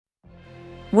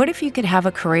What if you could have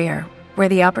a career where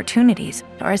the opportunities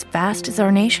are as vast as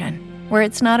our nation, where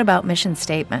it's not about mission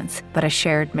statements, but a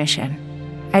shared mission?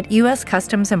 At U.S.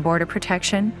 Customs and Border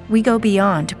Protection, we go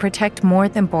beyond to protect more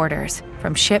than borders.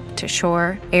 From ship to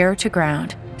shore, air to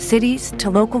ground, cities to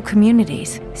local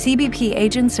communities, CBP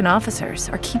agents and officers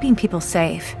are keeping people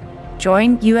safe.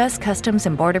 Join U.S. Customs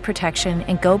and Border Protection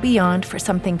and go beyond for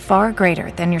something far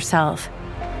greater than yourself.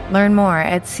 Learn more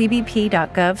at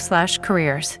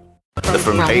cbp.gov/careers.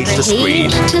 From page to screen.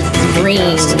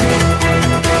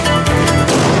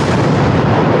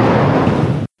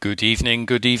 Good evening,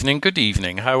 good evening, good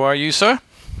evening. How are you, sir?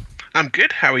 I'm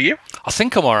good. How are you? I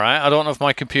think I'm all right. I don't know if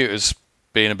my computer's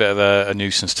being a bit of a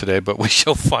nuisance today, but we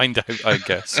shall find out, I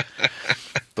guess.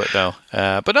 But no,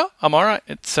 I'm all right.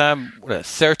 It's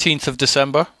 13th of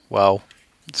December. Wow,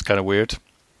 it's kind of weird.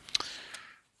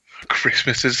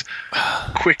 Christmas is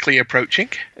quickly approaching.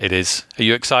 It is. Are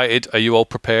you excited? Are you all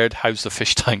prepared? How's the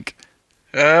fish tank?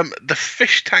 The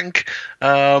fish tank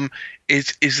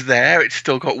is there. It's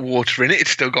still got water in it.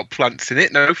 It's still got plants in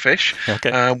it. No fish.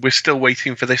 Okay. We're still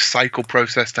waiting for this cycle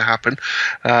process to happen.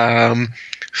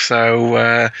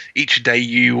 So each day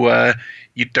you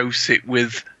dose it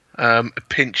with a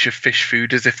pinch of fish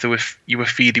food as if you were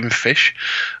feeding fish.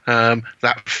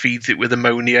 That feeds it with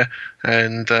ammonia,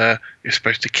 and you're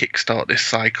supposed to kickstart this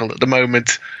cycle. At the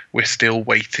moment, we're still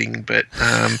waiting, but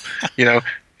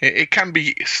it can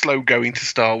be slow going to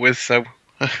start with, so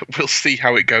we'll see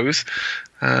how it goes.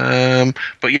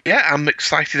 But yeah, I'm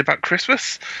excited about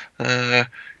Christmas.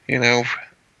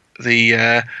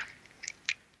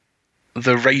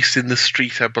 The race in the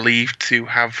street, I believe, to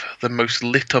have the most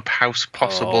lit up house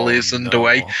possible is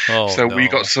underway. We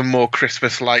got some more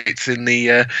Christmas lights in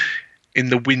the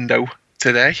window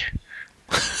today.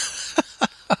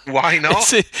 Why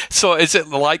not? Is it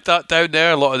like that down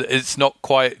there? It's not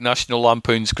quite National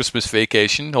Lampoon's Christmas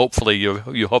Vacation. Hopefully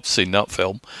you have seen that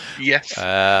film. Yes.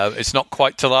 It's not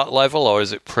quite to that level, or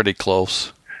is it pretty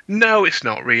close? No, it's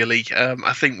not really.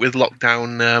 I think with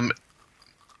lockdown,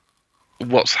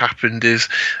 what's happened is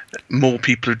more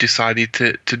people have decided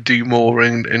to do more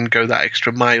and go that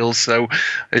extra mile. So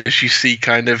as you see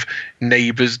kind of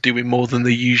neighbours doing more than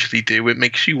they usually do, it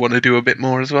makes you want to do a bit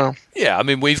more as well. Yeah, I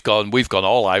mean, we've gone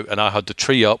all out, and I had the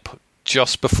tree up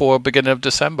just before beginning of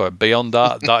December. Beyond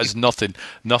that, that is nothing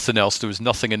else. There was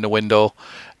nothing in the window.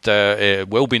 There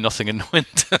will be nothing in the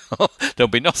window. There'll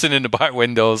be nothing in the back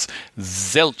windows.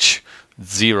 Zilch.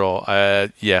 Zero.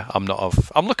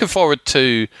 I'm looking forward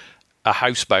to a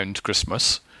housebound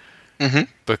Christmas. Mm-hmm.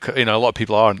 Because a lot of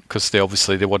people aren't, because they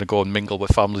want to go and mingle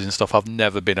with families and stuff. I've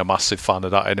never been a massive fan of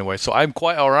that anyway, so I'm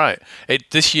quite all right.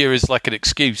 This year is like an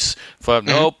excuse for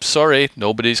nope, sorry,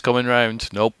 nobody's coming round.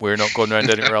 Nope, we're not going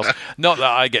round anywhere else. Not that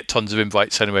I get tons of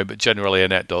invites anyway, but generally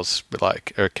Annette does, with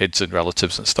like her kids and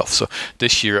relatives and stuff. So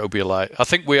this year it'll be like, I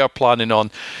think we are planning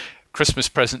on Christmas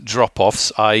present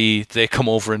drop-offs, i.e. they come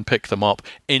over and pick them up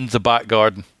in the back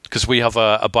garden. Because we have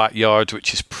a backyard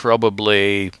which is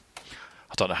probably,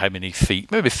 I don't know how many feet,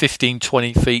 maybe 15,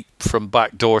 20 feet from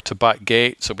back door to back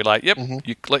gate. So we'll be like, yep,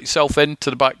 You let yourself into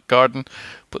the back garden,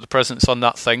 put the presents on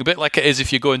that thing. A bit like it is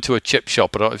if you go into a chip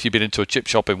shop. I don't know if you've been into a chip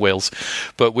shop in Wales,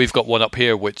 but we've got one up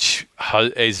here which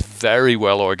is very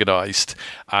well organised.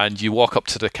 And you walk up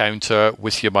to the counter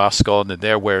with your mask on, and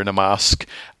they're wearing a mask.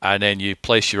 And then you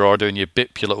place your order and you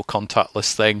bip your little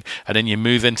contactless thing, and then you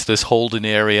move into this holding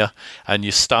area and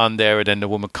you stand there, and then the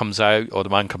woman comes out, or the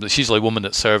man comes out. It's usually a woman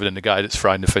that's serving and the guy that's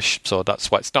frying the fish, so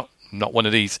that's why it's not one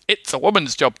of these. It's a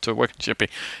woman's job to work in shipping.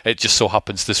 It just so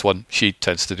happens this one, she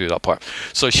tends to do that part.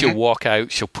 So she'll walk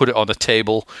out, she'll put it on a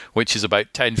table which is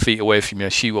about 10 feet away from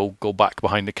you. She will go back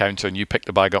behind the counter and you pick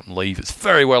the bag up and leave. It's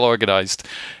very well organised.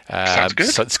 Sounds good.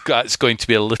 So it's going to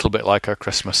be a little bit like our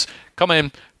Christmas. Come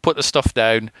in, put the stuff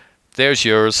down, there's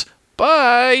yours,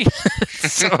 bye.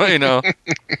 So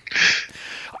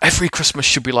every Christmas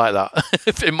should be like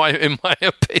that, in my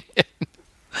opinion.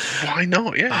 Why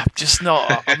not? Yeah,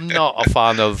 I'm not a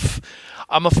fan of.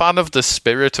 I'm a fan of the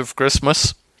spirit of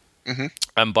Christmas,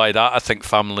 and by that I think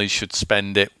families should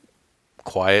spend it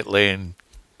quietly and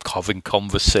having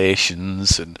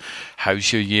conversations. And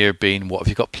how's your year been? What have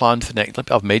you got planned for next?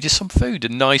 I've made you some food. A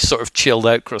nice sort of chilled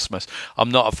out Christmas.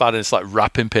 I'm not a fan of it's like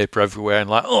wrapping paper everywhere and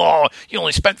like, oh, you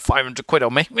only spent 500 quid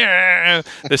on me.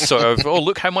 This sort of, oh,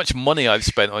 look how much money I've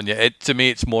spent on you. To me,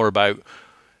 it's more about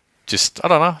just, I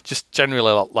don't know, just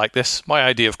generally like this. My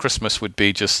idea of Christmas would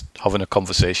be just having a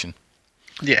conversation.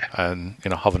 Yeah. And,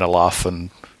 having a laugh and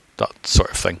that sort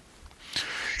of thing.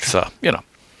 So,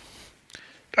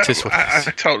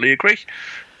 I totally agree.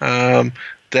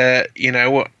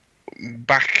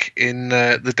 back in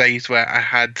the days where I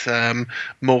had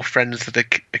more friends that I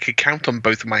could count on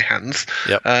both of my hands,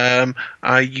 Yep.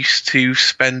 I used to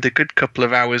spend a good couple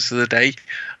of hours of the day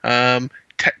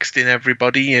texting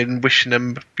everybody and wishing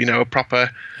them, a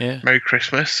proper Merry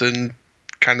Christmas, and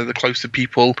kind of the closer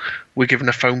people were given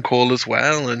a phone call as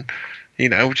well, and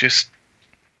just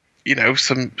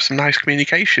some nice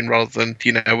communication rather than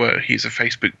here's a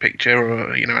Facebook picture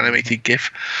or animated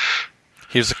GIF.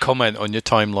 Here's a comment on your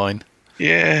timeline.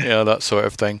 Yeah, that sort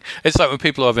of thing. It's like when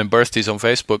people are having birthdays on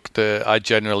Facebook, I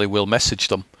generally will message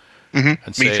them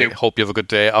and say, hope you have a good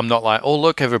day. I'm not like, oh,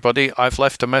 look, everybody, I've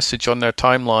left a message on their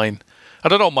timeline. I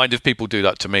don't mind if people do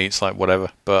that to me. It's like,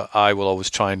 whatever. But I will always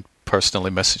try and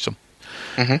personally message them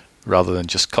rather than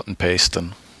just cut and paste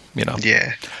and,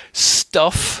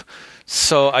 stuff.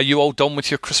 So are you all done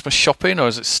with your Christmas shopping, or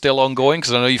is it still ongoing?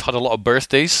 Because I know you've had a lot of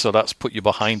birthdays, so that's put you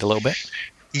behind a little bit.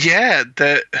 Yeah,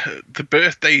 the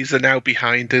birthdays are now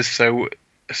behind us, so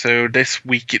this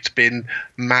week it's been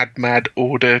mad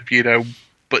order,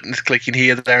 buttons clicking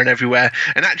here, there, and everywhere.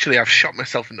 And actually, I've shot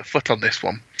myself in the foot on this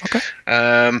one. Okay.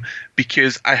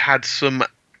 Because I had some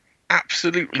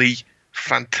absolutely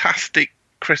fantastic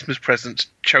Christmas presents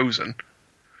chosen,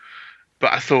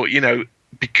 but I thought,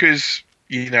 because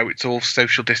it's all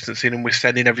social distancing and we're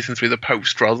sending everything through the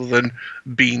post rather than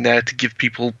being there to give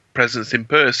people presents in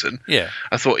person. Yeah.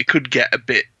 I thought it could get a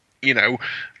bit,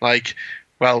 like,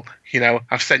 well,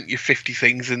 I've sent you 50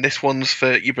 things and this one's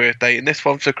for your birthday and this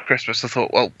one's for Christmas. I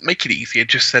thought, well, make it easier.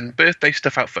 Just send birthday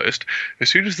stuff out first. As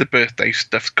soon as the birthday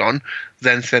stuff's gone,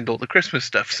 then send all the Christmas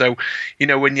stuff. So,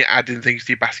 when you're adding things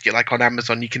to your basket, like on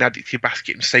Amazon, you can add it to your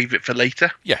basket and save it for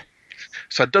later. Yeah.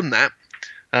 So I'd done that.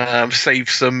 Saved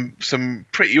some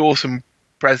pretty awesome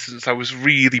presents. I was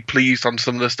really pleased on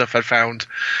some of the stuff I found,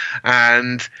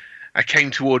 and I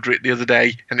came to order it the other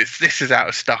day, and this is out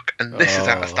of stock, and this is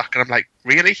out of stock, and I'm like,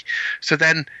 really? So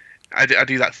then I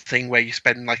do that thing where you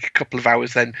spend like a couple of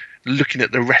hours then looking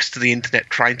at the rest of the internet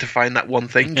trying to find that one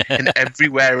thing, and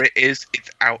everywhere it is, it's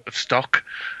out of stock,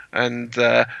 and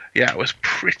I was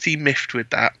pretty miffed with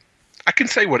that. I can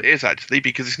say what it is actually,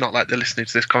 because it's not like they're listening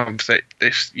to this podcast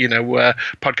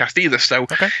either. So,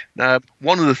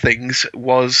 one of the things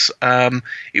was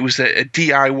it was a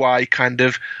DIY kind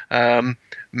of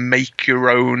make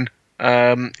your own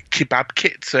kebab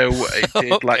kit. So it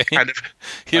did like kind of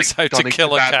here's how to kill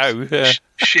kebabs, a cow. Yeah.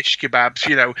 Shish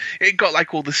kebabs. It got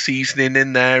like all the seasoning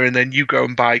in there, and then you go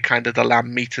and buy kind of the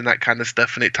lamb meat and that kind of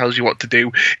stuff, and it tells you what to do.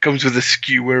 It comes with a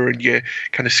skewer, and you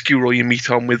kind of skewer all your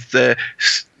meat on with the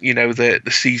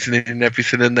the seasoning and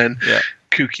everything, and then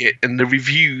cook it. And the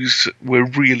reviews were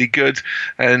really good,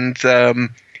 and for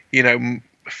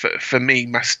me,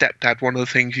 my stepdad, one of the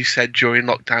things he said during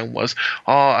lockdown was,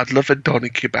 I'd love a doner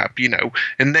kebab,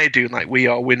 and they're doing like we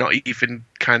are. We're not even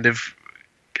kind of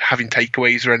having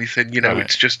takeaways or anything, right.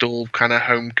 It's just all kind of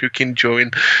home cooking during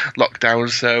lockdown.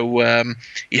 So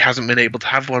he hasn't been able to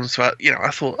have one. So, I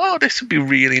thought, this would be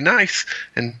really nice.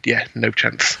 And no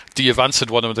chance. You've answered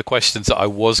one of the questions that I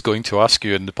was going to ask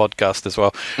you in the podcast as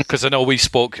well. Because I know we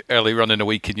spoke earlier on in the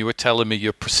week and you were telling me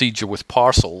your procedure with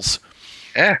parcels.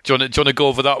 Yeah. Do you want to go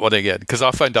over that one again? Because I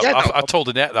found out, I told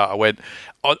Annette that. I went,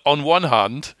 on one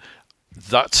hand,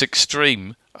 that's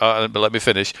extreme. But let me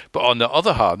finish. But on the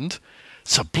other hand,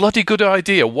 it's a bloody good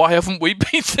idea. Why haven't we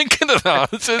been thinking of that?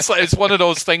 It's one of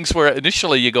those things where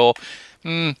initially you go,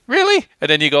 really? And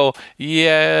then you go,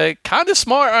 yeah, kind of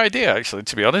smart idea, actually,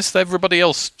 to be honest. Everybody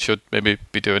else should maybe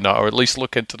be doing that, or at least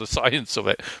look into the science of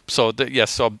it. So,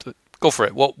 go for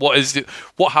it.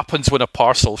 What happens when a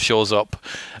parcel shows up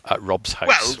at Rob's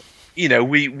house? Well,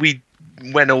 we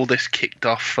when all this kicked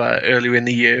off earlier in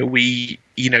the year,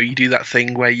 you do that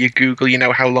thing where you Google,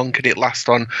 how long can it last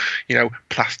on,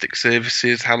 plastic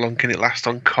surfaces, how long can it last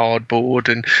on cardboard,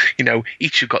 and,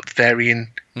 each have got varying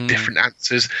different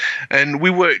answers. And we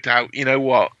worked out,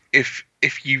 if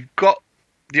you've got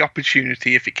the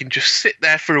opportunity, if it can just sit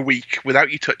there for a week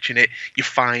without you touching it, you're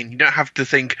fine. You don't have to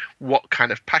think what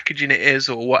kind of packaging it is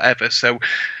or whatever. So,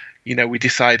 we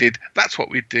decided that's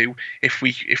what we'd do if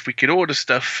we could order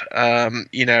stuff, and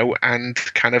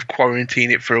kind of quarantine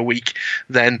it for a week.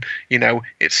 Then,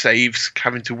 it saves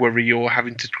having to worry or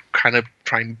having to kind of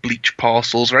try and bleach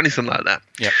parcels or anything like that.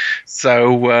 Yeah.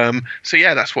 So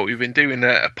that's what we've been doing.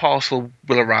 A parcel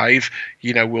will arrive.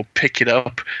 We'll pick it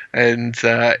up, and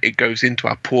it goes into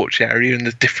our porch area, and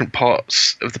the different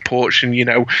parts of the porch, and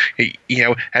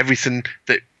everything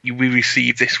that we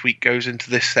receive this week goes into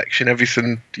this section.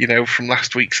 Everything from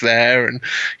last week's there, and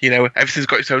everything's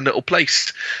got its own little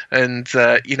place. And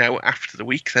after the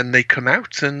week, then they come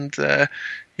out, and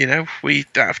we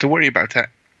don't have to worry about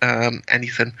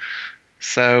anything.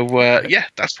 So yeah,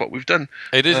 that's what we've done.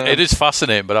 It is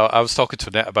fascinating, but I was talking to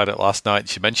Annette about it last night.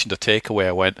 She mentioned a takeaway.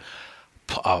 I went,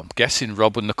 I'm guessing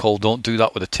Rob and Nicole don't do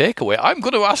that with a takeaway. I'm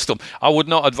going to ask them. I would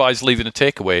not advise leaving a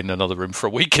takeaway in another room for a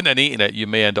week and then eating it. You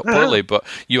may end up poorly, but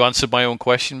you answered my own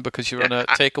question because you're on a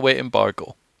takeaway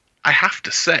embargo. I have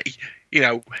to say,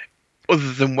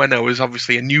 other than when I was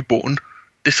obviously a newborn,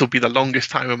 this will be the longest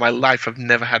time of my life I've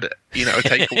never had a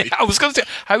takeaway. I was going to say,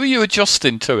 how are you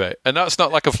adjusting to it? And that's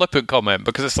not like a flippant comment,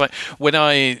 because it's like when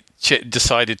I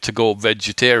decided to go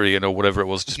vegetarian or whatever it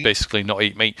was, just basically not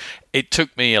eat meat, it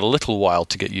took me a little while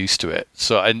to get used to it.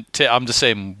 So, and I'm the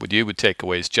same with you with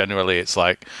takeaways. Generally, it's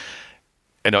like,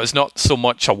 it's not so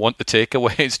much I want the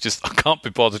takeaway, it's just I can't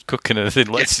be bothered cooking anything.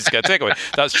 Let's just get a takeaway.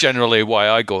 That's generally why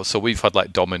I go. So we've had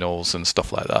like Domino's and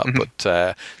stuff like that.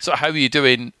 But so how are you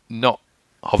doing not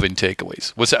having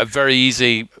takeaways? Was it a very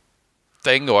easy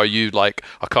thing, or are you like,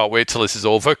 I can't wait till this is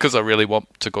over because I really want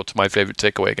to go to my favourite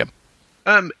takeaway again?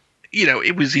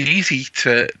 It was easy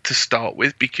to start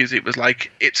with because it was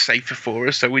like, it's safer for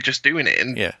us, so we're just doing it,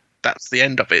 and that's the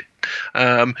end of it.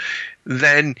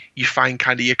 Then you find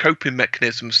kind of your coping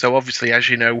mechanisms. So obviously, as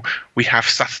you know, we have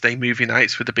Saturday movie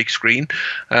nights with a big screen.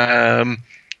 So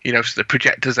the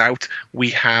projector's out.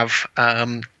 We have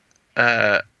a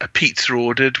pizza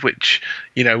ordered, which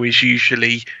is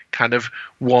usually kind of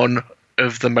one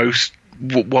of the most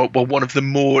one of the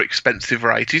more expensive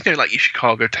varieties, like your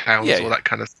Chicago towns, all that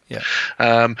kind of stuff.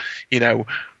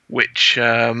 Which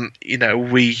we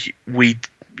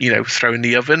throw in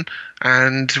the oven,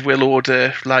 and we'll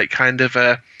order like kind of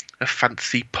a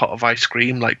fancy pot of ice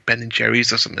cream like Ben and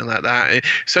Jerry's or something like that.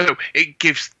 So it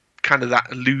gives kind of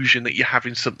that illusion that you're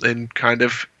having something kind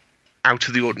of out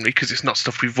of the ordinary, because it's not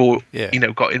stuff we've all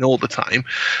got in all the time.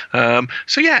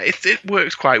 So yeah, it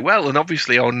works quite well. And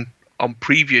obviously on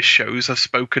previous shows I've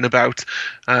spoken about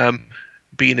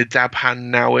being a dab hand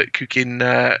now at cooking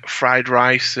fried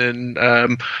rice and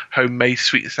homemade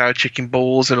sweet and sour chicken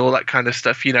balls and all that kind of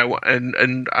stuff,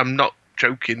 and I'm not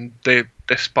joking, they're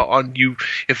spot on.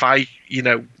 If I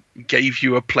gave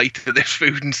you a plate of this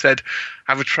food and said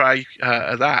have a try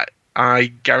of that, I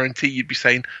guarantee you'd be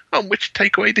saying, "Oh, which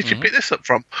takeaway did you pick this up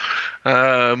from?"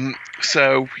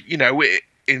 So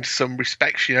in some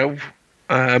respects,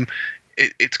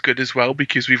 it's good as well,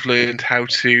 because we've learned how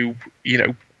to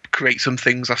create some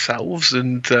things ourselves,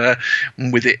 and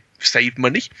with it save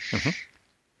money.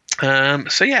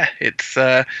 So yeah, it's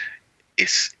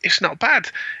not bad.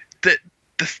 The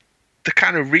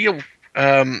kind of real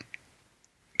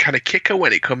kind of kicker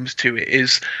when it comes to it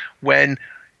is when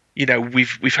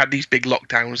we've had these big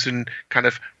lockdowns and kind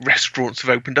of restaurants have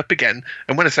opened up again.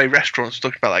 And when I say restaurants, I'm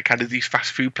talking about like kind of these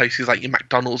fast food places like your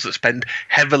McDonald's that spend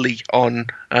heavily on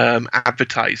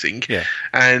advertising. Yeah.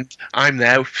 And I'm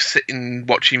there sitting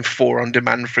watching 4 on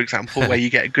Demand, for example, where you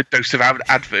get a good dose of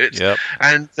adverts. Yep.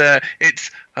 And it's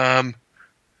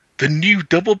the new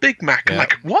double Big Mac. Yep. I'm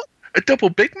like, what? A double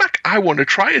Big Mac? I want to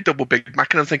try a double Big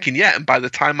Mac. And I'm thinking, and by the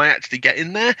time I actually get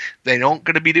in there, they aren't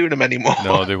going to be doing them anymore.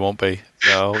 No, they won't be.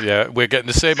 No, yeah, we're getting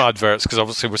the same adverts, because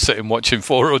obviously we're sitting watching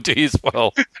 4OD as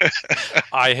well.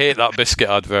 I hate that biscuit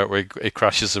advert where it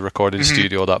crashes the recording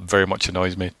studio. That very much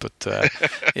annoys me. But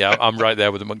yeah, I'm right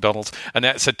there with the McDonald's.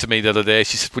 Annette said to me the other day,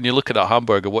 she said, when you look at that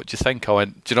hamburger, what do you think? I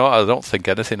went, do you know what? I don't think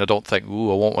anything. I don't think,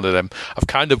 ooh, I want one of them. I've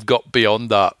kind of got beyond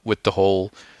that with the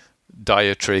whole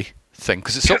dietary thing,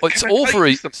 because it's over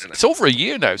a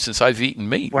year now since I've eaten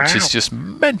meat, which is just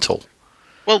mental.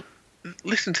 Well,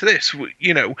 listen to this.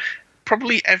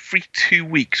 Probably every 2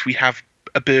 weeks we have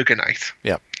a burger night.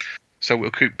 Yeah. So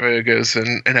we'll cook burgers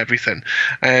and everything,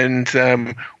 and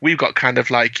we've got kind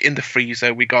of like in the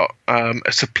freezer we got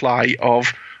a supply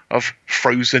of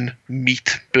frozen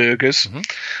meat burgers,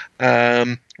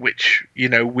 which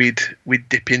we'd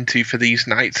dip into for these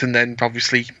nights, and then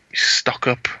obviously stock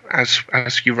up as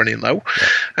you're running low.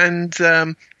 And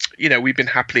we've been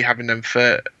happily having them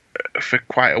for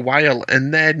quite a while.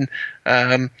 And then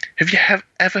have you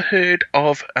ever heard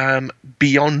of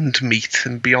Beyond Meat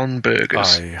and Beyond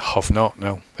Burgers? I have not.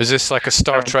 No. Is this like a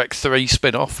Star Trek 3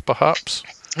 spin-off, perhaps?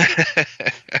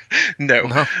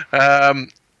 No.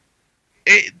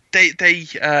 They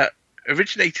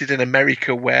originated in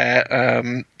America, where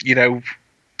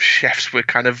chefs were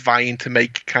kind of vying to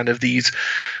make kind of these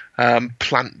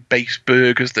plant-based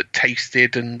burgers that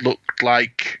tasted and looked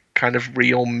like kind of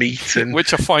real meat, and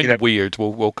which I find weird.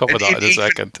 We'll cover that in a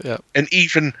second. Yeah, and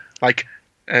even like.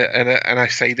 And I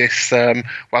say this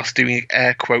whilst doing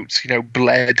air quotes,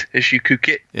 bled as you cook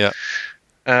it. Yeah.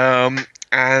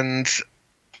 And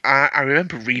I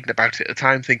remember reading about it at the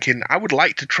time, thinking I would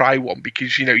like to try one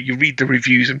because you read the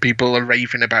reviews and people are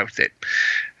raving about it.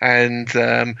 And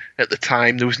at the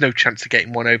time, there was no chance of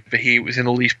getting one over here. It was in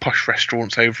all these posh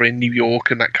restaurants over in New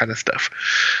York and that kind of stuff.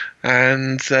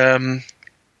 And then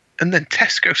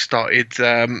Tesco started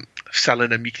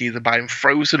selling them. You can either buy them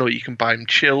frozen or you can buy them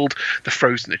chilled. The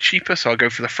frozen are cheaper, so I'll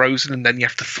go for the frozen, and then you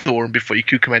have to thaw them before you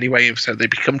cook them anyway, and so they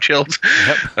become chilled.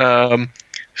 Yep.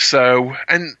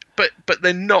 But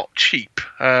they're not cheap.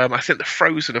 I think the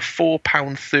frozen are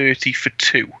 £4.30 for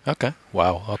two. Okay.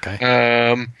 Wow.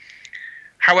 Okay.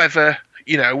 However,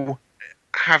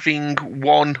 having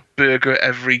one burger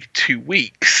every 2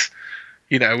 weeks,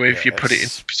 if you put it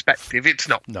into perspective, it's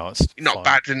not fine.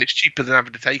 bad, and it's cheaper than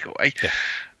having a takeaway. Yeah.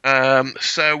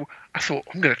 So I thought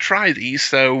I'm going to try these.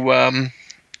 So I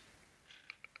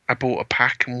bought a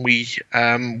pack, and we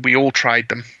all tried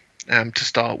them. To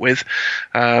start with,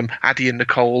 Addie and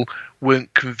Nicole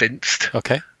weren't convinced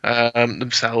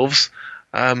themselves.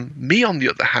 Me, on the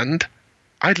other hand,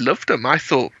 I loved them. I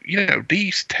thought,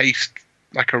 these taste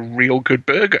like a real good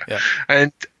burger,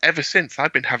 and ever since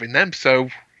I've been having them. So,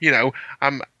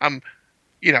 I'm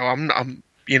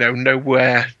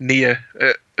nowhere near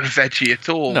a veggie at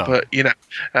all. No. But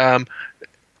I'm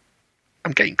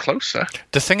getting closer.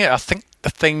 I think the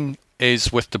thing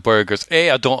is with the burgers.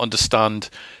 I don't understand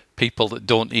people that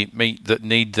don't eat meat that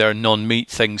need their non-meat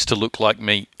things to look like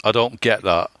meat. I don't get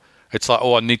that. It's like,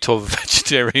 I need to have a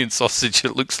vegetarian sausage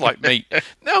that looks like meat.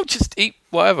 No, just eat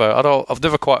whatever. I've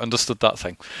never quite understood that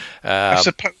thing. I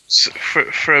suppose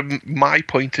from my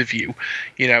point of view,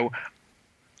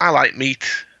 I like meat.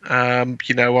 I'm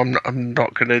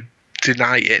not going to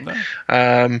deny it.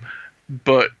 No.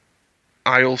 But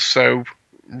I also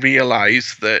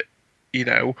realise that,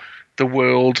 the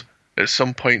world at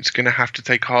some point is going to have to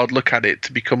take a hard look at it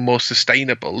to become more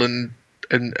sustainable, and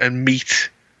meat,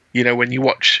 when you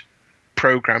watch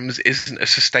programs, isn't a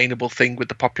sustainable thing with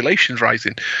the populations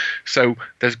rising. So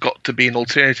there's got to be an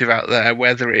alternative out there,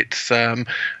 whether it's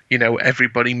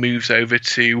everybody moves over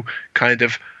to kind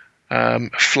of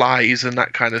flies and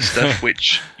that kind of stuff,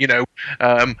 which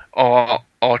are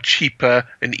cheaper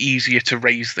and easier to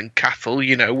raise than cattle,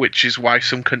 which is why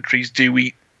some countries do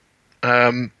eat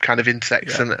kind of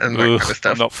insects and that kind of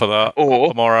stuff. I'm not for that. Or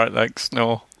I'm all right, thanks.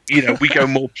 No. We go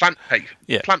more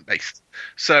plant-based.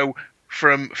 So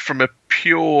from a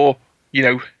pure,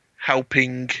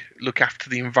 helping look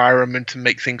after the environment and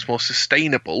make things more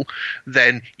sustainable,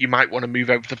 then you might want to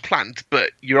move over to plant, but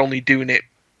you're only doing it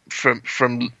from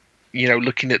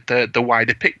looking at the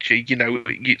wider picture.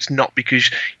 It's not because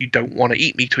you don't want to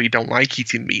eat meat or you don't like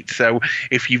eating meat. So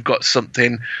if you've got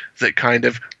something that kind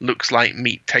of looks like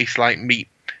meat, tastes like meat,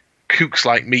 cooks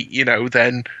like meat,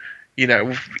 then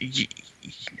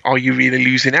are you really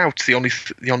losing out? The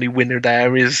only winner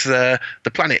there is the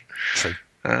planet. True.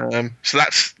 So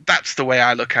that's the way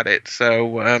I look at it.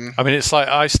 So it's like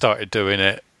I started doing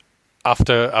it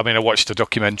after, I watched a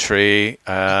documentary,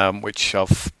 which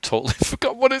I've totally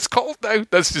forgot what it's called now.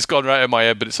 That's just gone right in my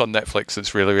head, but it's on Netflix.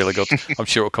 It's really, really good. I'm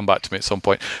sure it'll come back to me at some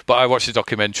point. But I watched the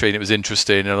documentary and it was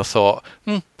interesting, and I thought,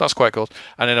 that's quite good.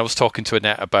 And then I was talking to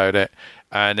Annette about it,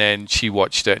 and then she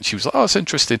watched it and she was like, it's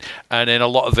interesting. And then a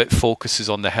lot of it focuses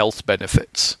on the health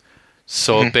benefits.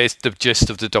 So the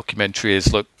gist of the documentary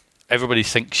is, look, everybody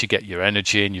thinks you get your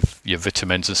energy and your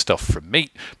vitamins and stuff from meat,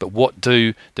 but what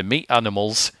do the meat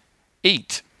animals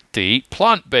eat? They eat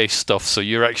plant-based stuff, so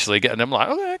you're actually getting them like,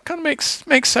 that kind of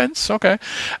makes sense. Okay.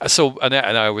 So Annette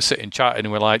and I were sitting chatting,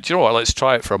 and we're like, do you know what, let's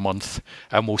try it for a month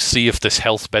and we'll see if this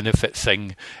health benefit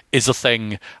thing is a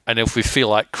thing. And if we feel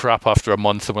like crap after a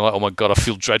month and we're like, oh my god, I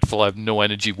feel dreadful, I have no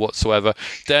energy whatsoever,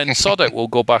 then sod it, we'll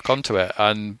go back onto it.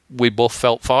 And we both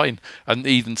felt fine, and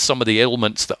even some of the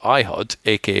ailments that I had,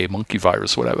 aka monkey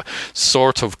virus, whatever,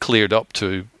 sort of cleared up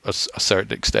to a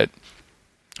certain extent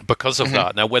because of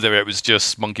that. Now, whether it was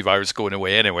just monkey virus going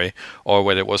away anyway, or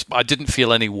whether it was, I didn't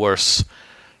feel any worse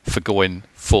for going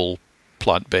full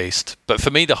plant-based. But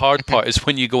for me, the hard part is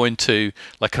when you go into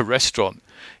like a restaurant,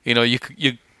 you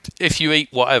if you eat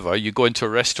whatever, you go into a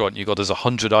restaurant, you go, there's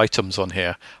 100 items on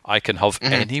here, I can have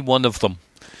any one of them.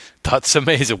 That's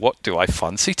amazing. What do I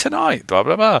fancy tonight? Blah,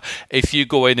 blah, blah. If you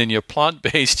go in and you're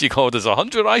plant-based, you go, there's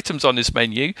 100 items on this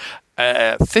menu.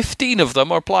 15 of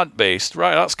them are plant-based.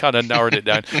 Right, that's kind of narrowed it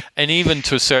down. And even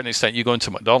to a certain extent, you go into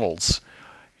McDonald's,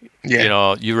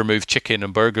 you remove chicken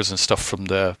and burgers and stuff from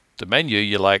the menu.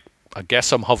 You're like, I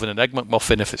guess I'm having an Egg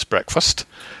McMuffin if it's breakfast.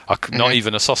 Not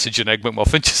even a sausage and Egg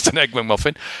McMuffin, just an Egg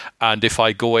McMuffin. And if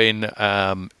I go in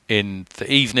the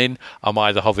evening, I'm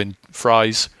either having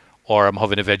fries or I'm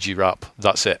having a veggie wrap.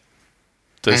 That's it.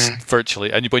 There's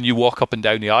virtually, and when you walk up and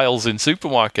down the aisles in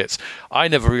supermarkets, I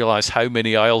never realised how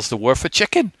many aisles there were for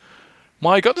chicken.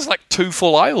 My God, there's like 2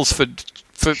 full aisles for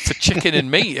chicken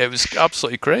and meat. It was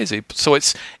absolutely crazy. So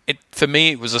for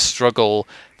me, it was a struggle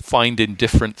finding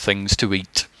different things to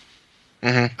eat.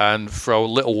 And for a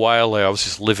little while there, I was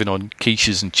just living on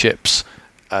quiches and chips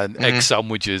and egg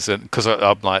sandwiches, and because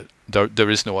I'm like, there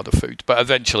is no other food. But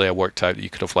eventually, I worked out that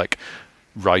you could have like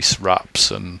rice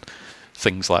wraps and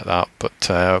things like that. But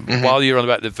while you're on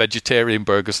about the vegetarian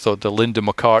burgers, though, the Linda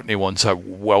McCartney ones are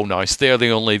well nice. They're the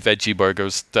only veggie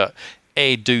burgers that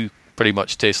do pretty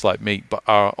much taste like meat, but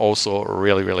are also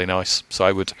really, really nice. So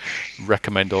I would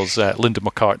recommend those Linda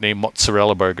McCartney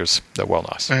mozzarella burgers. They're well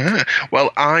nice.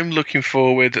 Well, I'm looking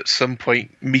forward at some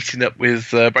point meeting up with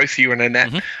both you and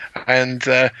Annette and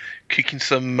cooking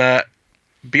some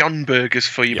Beyond Burgers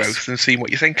for you both and seeing what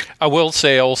you think. I will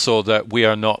say also that we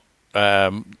are not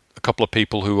a couple of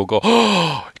people who will go,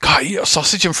 oh, can't eat a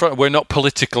sausage in front. We're not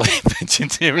politically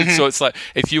vegetarian, so it's like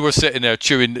if you were sitting there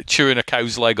chewing a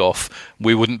cow's leg off,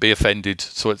 we wouldn't be offended.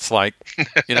 So it's like,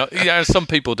 some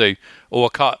people do. I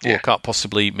can't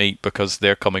possibly eat meat because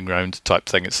they're coming round type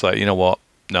thing. It's like, you know what?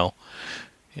 No.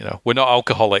 We're not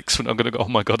alcoholics. We're not going to go, oh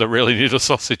my God, I really need a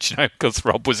sausage now because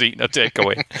Rob was eating a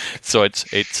takeaway. So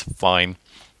it's fine.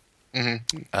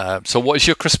 So what is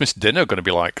your Christmas dinner going to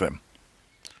be like then?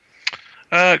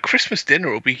 Christmas dinner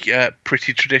will be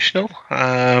pretty traditional.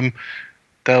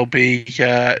 There'll be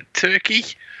turkey,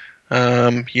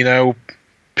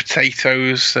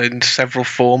 potatoes in several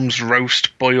forms,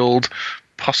 roast, boiled,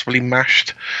 possibly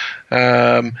mashed.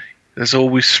 There's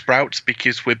always sprouts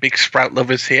because we're big sprout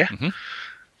lovers here.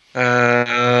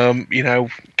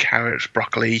 Carrots,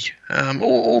 broccoli,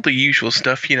 all the usual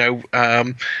stuff.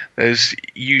 There's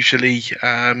usually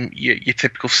your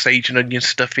typical sage and onion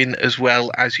stuffing, as well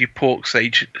as your pork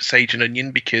sage and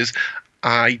onion, because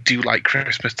I do like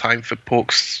Christmas time for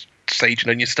pork sage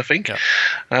and onion stuffing.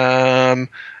 And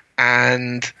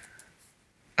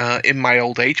in my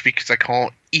old age, because I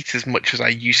can't eat as much as I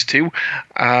used to,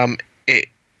 it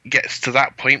gets to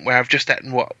that point where I've just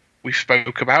eaten what we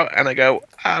spoke about, and I go,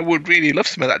 I would really love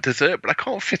some of that dessert, but I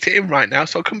can't fit it in right now,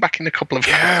 so I'll come back in a couple of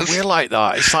hours. Yeah, we're like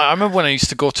that. It's like, I remember when I used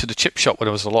to go to the chip shop when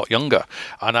I was a lot younger,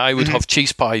 and I would have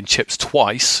cheese pie and chips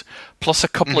twice, plus a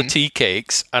couple of tea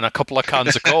cakes and a couple of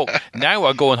cans of Coke. Now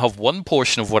I go and have one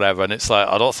portion of whatever, and it's like,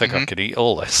 I don't think I can eat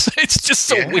all this. It's just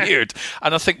so weird.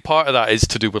 And I think part of that is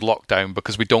to do with lockdown,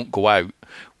 because we don't go out.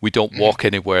 We don't walk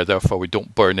anywhere, therefore we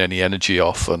don't burn any energy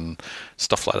off and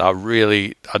stuff like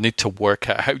that. I need to work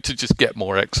out how to just get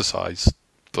more exercise,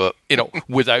 but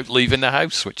without leaving the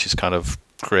house, which is kind of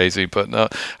crazy. But no,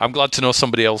 I'm glad to know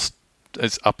somebody else's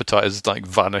appetite has like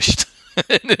vanished.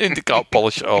 And they can't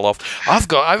polish it all off. I've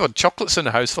had chocolates in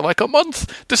the house for like a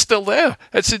month. They're still there.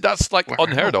 That's like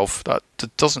unheard of. That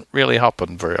doesn't really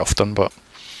happen very often, but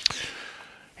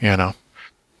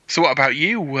So what about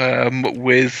you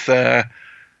with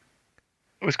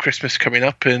Christmas coming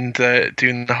up and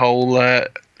doing the whole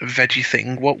veggie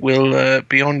thing? What will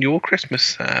be on your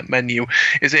Christmas menu?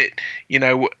 Is it,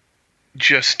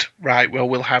 just right, well,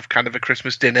 we'll have kind of a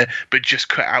Christmas dinner, but just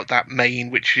cut out that main,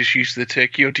 which is usually the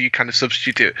turkey, or do you kind of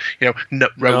substitute,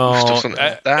 nut roast or something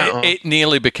like that? It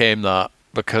nearly became that,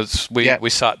 because we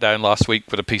sat down last week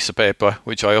with a piece of paper,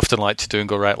 which I often like to do, and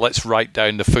go, right, let's write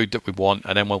down the food that we want,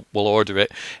 and then we'll order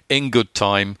it in good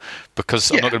time, because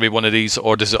I'm not going to be one of these that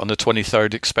orders it on the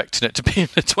 23rd expecting it to be on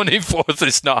the 24th.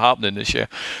 It's not happening this year.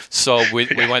 So we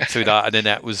went through that, and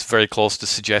Annette was very close to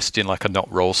suggesting like a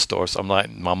nut roast, or so I'm like,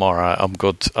 I'm all right, I'm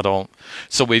good.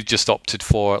 So we've just opted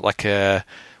for like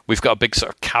we've got a big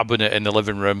sort of cabinet in the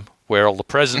living room where all the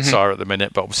presents are at the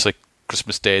minute, but obviously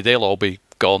Christmas Day they'll all be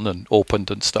gone and opened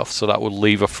and stuff, so that will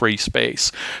leave a free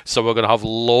space. So we're going to have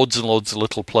loads and loads of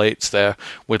little plates there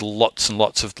with lots and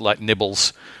lots of like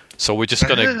nibbles. So we're just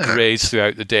going to graze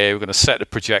throughout the day. We're going to set the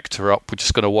projector up. We're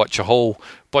just going to watch a whole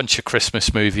bunch of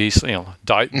Christmas movies,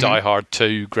 Die Hard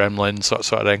 2, Gremlins, that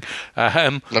sort of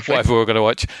thing. Whatever we're going to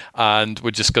watch, and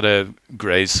we're just going to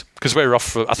graze, because we're off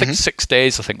for, I think 6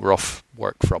 days. I think we're off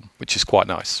work from, which is quite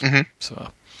nice.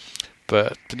 So,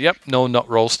 but yep, no nut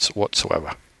roasts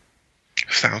whatsoever.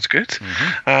 Sounds good.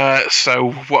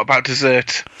 So what about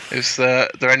dessert? Is there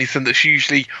anything that's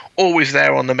usually always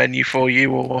there on the menu for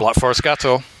you? Or Black Forest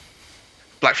Gatto.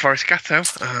 Black Forest Gatto.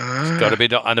 Got to be,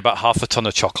 and about half a ton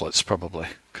of chocolates probably,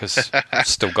 because I've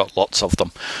still got lots of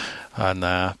them. And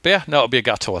but yeah, no, it'll be a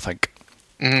gatto, I think.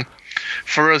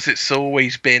 For us, it's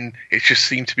always been. It just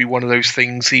seemed to be one of those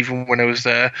things. Even when I was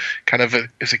as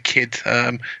a kid,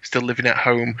 still living at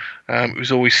home, it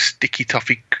was always sticky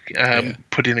toffee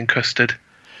pudding and custard.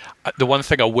 The one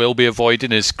thing I will be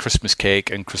avoiding is Christmas cake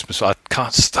and Christmas. I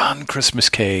can't stand Christmas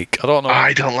cake. I don't know.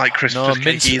 I don't like Christmas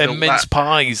cake either. And mince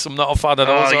pies. I'm not a fan of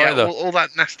those either. All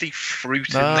that nasty fruit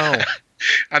in No. there.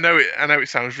 I know it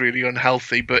sounds really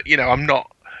unhealthy, but I'm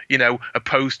not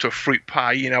opposed to a fruit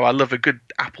pie. I love a good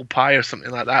apple pie or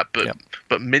something like that. But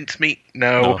but mincemeat,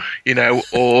 no.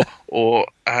 Or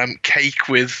cake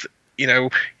with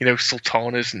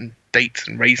sultanas and dates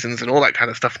and raisins and all that kind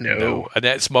of stuff. No.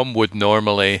 Annette's mum would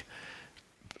normally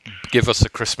give us a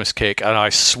Christmas cake, and I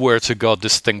swear to God,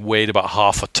 this thing weighed about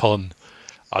half a ton.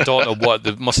 I don't know what.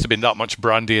 There must have been that much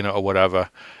brandy in it or whatever.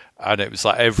 And it was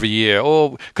like every year,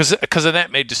 because Annette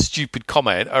made the stupid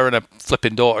comment, her and her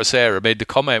flipping daughter Sarah made the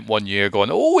comment one year going,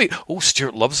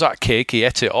 Stuart loves that cake, he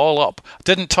ate it all up.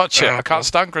 Didn't touch it, I can't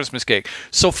stand Christmas cake.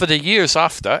 So for the years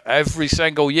after, every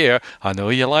single year, I know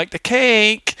you like the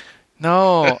cake.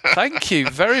 No, thank you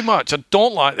very much. I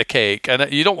don't like the cake.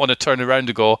 And you don't want to turn around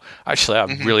and go, actually, I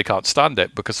really can't stand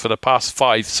it, because for the past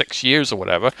 5-6 years or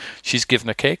whatever, she's given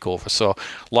a cake over. So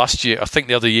last year, I think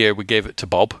the other year, we gave it to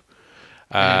Bob.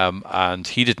 And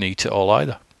he didn't eat it all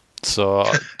either. So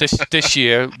this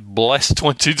year, blessed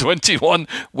 2021,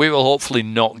 we will hopefully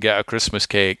not get a Christmas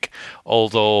cake.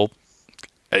 Although,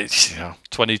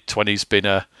 2020's been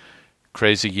a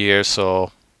crazy year,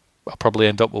 so I'll probably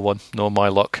end up with one. Knowing my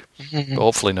luck, but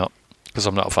hopefully not, because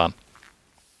I'm not a fan.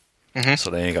 So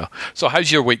there you go. So how's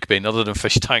your week been, other than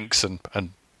fish tanks and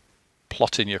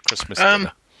plotting your Christmas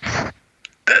dinner?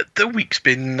 The week's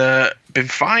been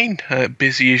fine,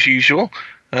 busy as usual.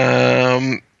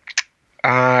 I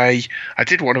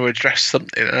did want to address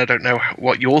something. I don't know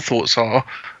what your thoughts are.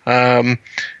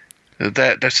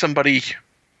 There's somebody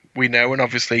we know, and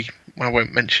obviously I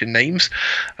won't mention names,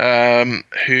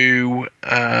 who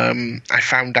I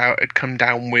found out had come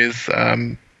down with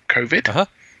COVID.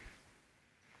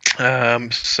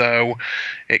 So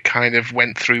it kind of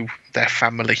went through their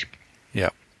family.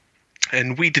 Yeah.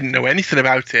 And we didn't know anything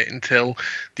about it until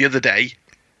the other day.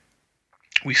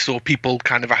 We saw people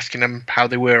kind of asking them how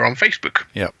they were on Facebook.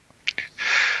 Yeah.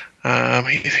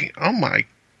 You think, oh my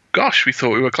gosh, we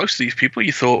thought we were close to these people.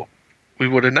 You thought we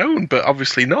would have known, but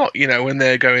obviously not. And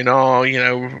they're going,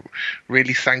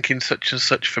 really thanking such and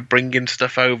such for bringing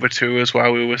stuff over to us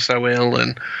while we were so ill.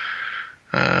 And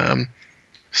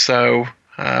so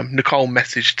Nicole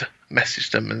messaged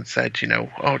them and said,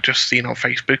 just seen on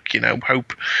Facebook,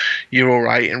 hope you're all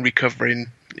right and recovering,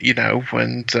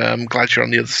 and glad you're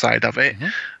on the other side of it.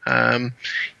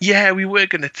 Yeah, we were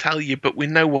going to tell you, but we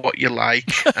know what you're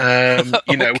like.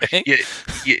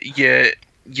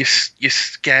 You're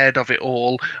scared of it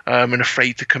all, and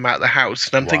afraid to come out of the house.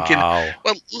 And I'm thinking,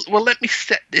 well, let me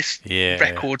set this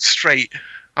record straight.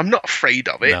 I'm not afraid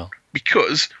of it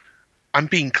because I'm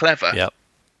being clever. Yep.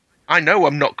 I know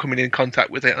I'm not coming in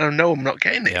contact with it, and I know I'm not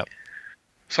getting it. Yep.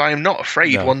 So I am not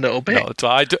afraid one little bit. No,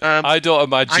 I don't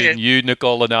imagine you,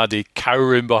 Nicole and Addy,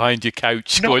 cowering behind your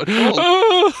couch going,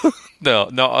 oh! No,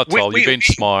 not at all. You're being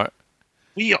smart.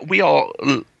 We are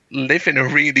living a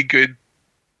really good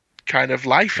kind of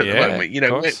life at the moment.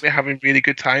 We're having really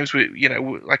good times. We,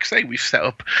 like I say, we've set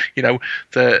up,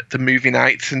 the movie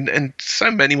nights and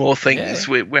so many more things.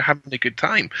 Yeah. We're having a good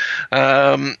time.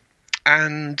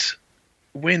 And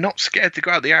we're not scared to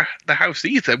go out the house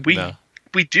either.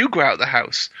 We do go out the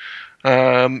house.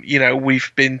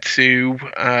 We've been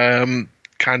to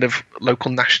kind of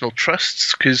local national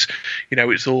trusts because,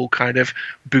 it's all kind of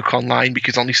book online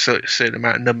because only a certain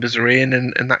amount of numbers are in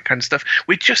and that kind of stuff.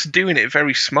 We're just doing it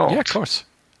very smart. Yeah, of course.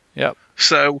 Yeah.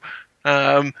 So,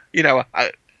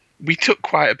 we took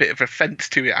quite a bit of offence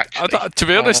to it, actually. To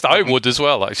be honest, I would as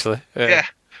well, actually. Yeah.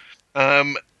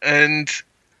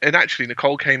 And actually,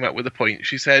 Nicole came up with a point.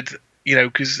 She said,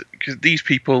 because these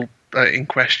people in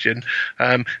question,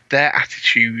 their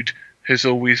attitude has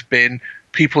always been,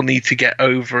 people need to get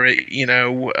over it.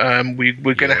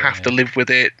 We're going to have to live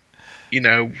with it.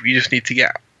 You just need to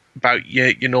get about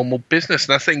your normal business.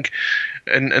 And I think,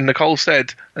 and Nicole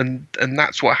said, and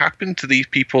that's what happened to these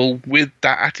people with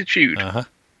that attitude. Uh-huh.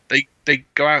 They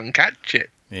go out and catch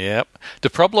it. Yep. The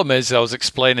problem is, I was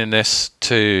explaining this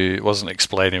I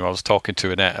was talking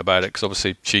to Annette about it, because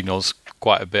obviously she knows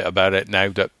quite a bit about it now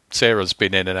that Sarah's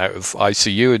been in and out of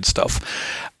ICU and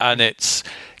stuff. And it's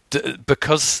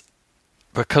because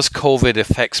COVID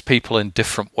affects people in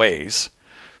different ways.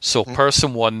 So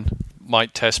person one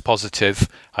might test positive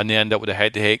and they end up with a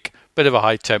headache, bit of a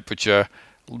high temperature,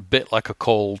 bit like a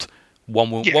cold.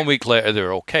 1 week later,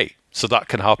 they're okay. So that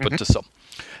can happen to some.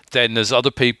 Then there's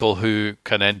other people who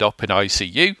can end up in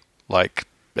ICU, like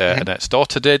Annette's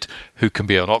daughter did, who can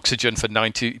be on oxygen for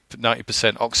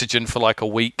 90% oxygen for like a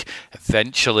week.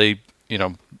 Eventually,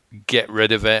 get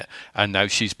rid of it, and now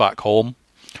she's back home.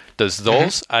 There's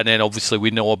those, and then obviously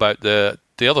we know about the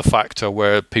other factor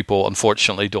where people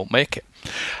unfortunately don't make it.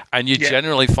 And you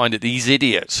generally find that these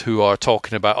idiots who are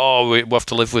talking about, oh, we have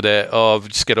to live with it, oh,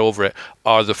 just get over it,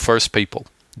 are the first people.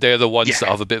 They're the ones that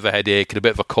have a bit of a headache and a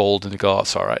bit of a cold, and they go, oh,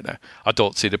 it's all right now. I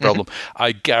don't see the problem.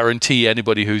 I guarantee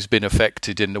anybody who's been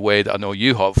affected in the way that I know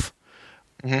you have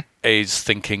is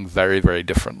thinking very, very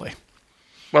differently.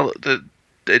 Well,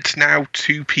 it's now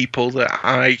two people that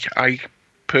I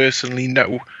personally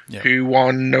know who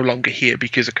are no longer here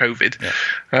because of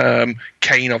COVID.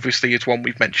 Kane obviously is one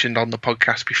we've mentioned on the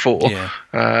podcast before.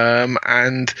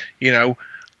 And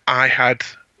I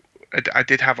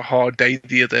did have a hard day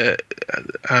the other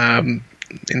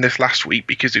in this last week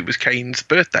because it was Kane's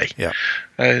birthday.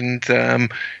 And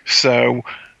so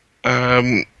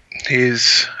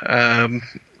his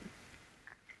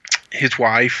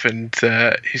wife and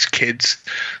his kids,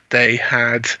 they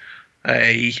had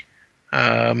a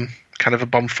kind of a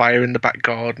bonfire in the back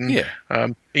garden.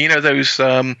 Those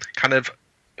kind of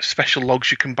special logs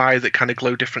you can buy that kind of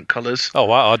glow different colours. Oh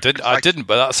wow, I didn't,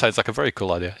 but that sounds like a very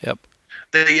cool idea.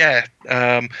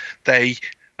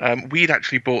 We'd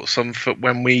actually bought some for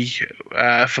when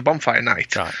for bonfire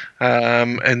night,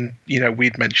 and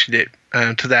we'd mentioned it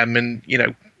to them, and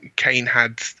Kane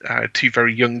had two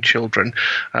very young children,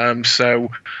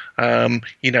 so when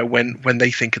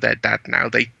they think of their dad now,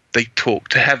 they talk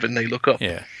to heaven, they look up.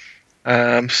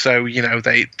 So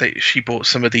she bought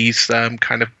some of these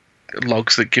kind of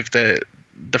logs that give the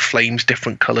flames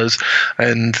different colours,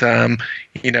 and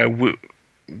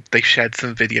they shared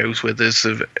some videos with us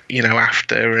of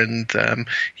after, and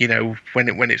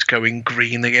when it's going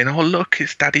green again, oh look,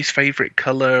 it's Daddy's favourite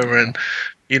colour, and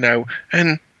I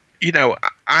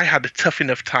had a tough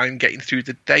enough time getting through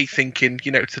the day thinking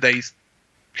today's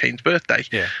Kane's birthday,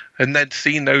 and then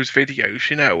seeing those videos,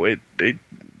 it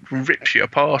rips you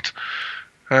apart.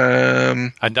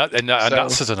 And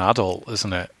that's as an adult,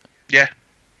 isn't it?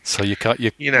 So you can't,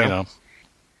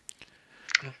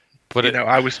 But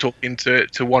I was talking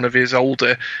to one of his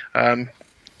older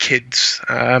kids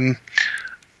on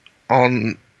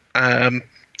over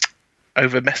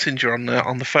Messenger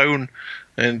on the phone,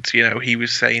 and he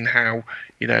was saying how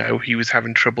he was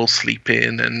having trouble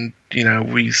sleeping, and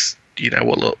he's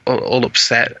all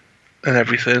upset and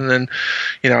everything, and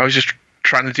I was just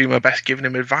trying to do my best giving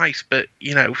him advice, but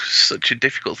such a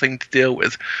difficult thing to deal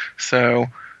with. So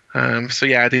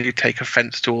I do take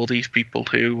offence to all these people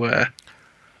who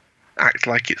act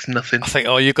like it's nothing. I think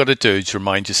all you've got to do is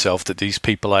remind yourself that these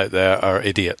people out there are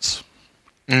idiots.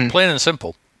 Plain and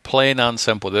simple.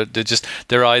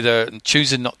 They're either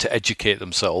choosing not to educate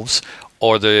themselves,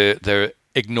 or they're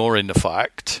ignoring the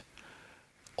fact,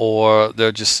 or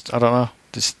they're just, I don't know,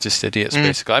 just idiots,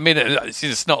 basically. I mean,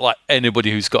 it's not like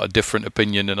anybody who's got a different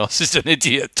opinion than us is an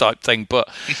idiot type thing, but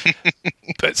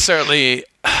but certainly,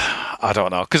 I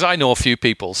don't know, because I know a few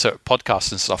people,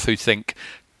 podcasts and stuff, who think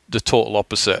the total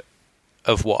opposite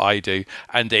of what I do,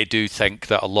 and they do think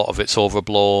that a lot of it's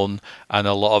overblown and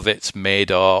a lot of it's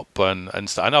made up and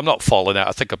stuff. And I'm not falling out.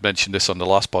 I think I've mentioned this on the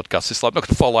last podcast. It's like I'm not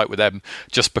going to fall out with them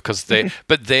just because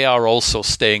but they are also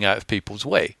staying out of people's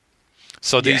way.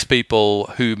 So these people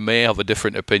who may have a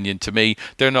different opinion to me,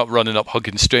 they're not running up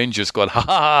hugging strangers going,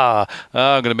 ha,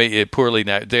 I'm going to make you poorly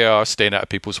now. They are staying out of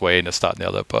people's way and this, that, and the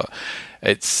other. But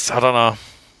it's, I don't know,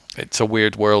 it's a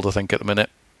weird world, I think, at the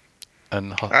minute.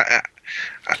 And I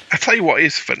tell you what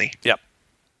is funny.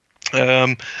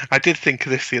 I did think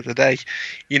of this the other day.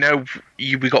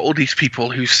 We got all these people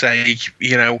who say,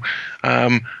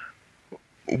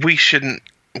 we shouldn't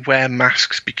wear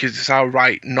masks because it's our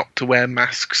right not to wear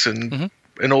masks and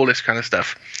all this kind of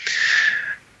stuff.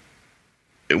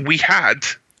 We had,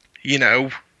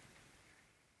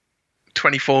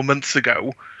 24 months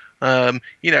ago,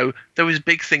 there was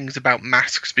big things about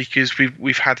masks because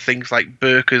we've had things like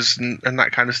burqas and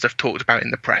that kind of stuff talked about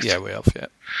in the press. Yeah, we have, yeah.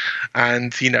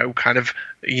 And,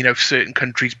 certain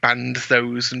countries banned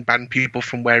those and banned people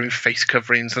from wearing face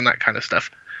coverings and that kind of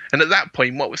stuff. And at that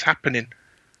point, what was happening?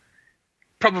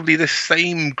 Probably the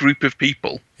same group of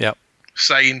people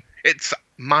saying, it's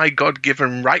my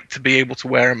God-given right to be able to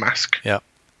wear a mask. Yeah.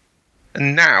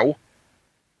 And now,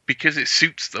 because it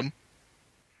suits them,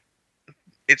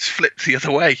 it's flipped the other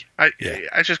way.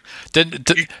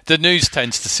 The news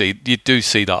tends to see, you do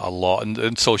see that a lot,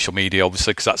 and social media,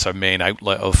 obviously, because that's our main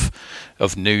outlet of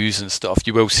news and stuff.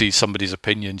 You will see somebody's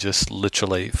opinion just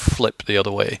literally flip the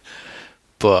other way.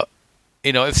 But,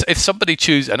 if somebody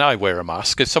chooses, and I wear a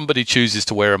mask, if somebody chooses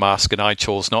to wear a mask and I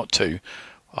chose not to,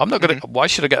 I'm not going to, why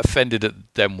should I get offended at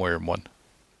them wearing one?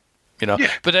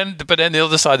 Yeah. But then the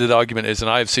other side of the argument is, and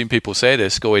I have seen people say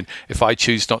this, going, if I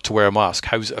choose not to wear a mask,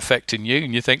 how's it affecting you?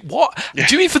 And you think, what? Yeah.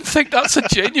 Do you even think that's a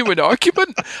genuine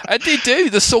argument? And they do.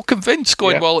 They're so convinced,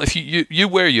 going, Yeah. well, if you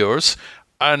wear yours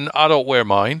and I don't wear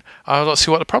mine, I don't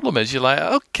see what the problem is. You're like,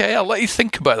 okay, I'll let you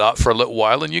think about that for a little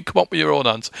while, and you come up with your own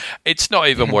answer. It's not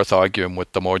even worth arguing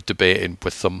with them or debating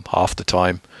with them half the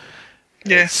time.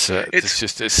 Yeah,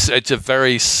 It's a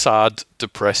very sad,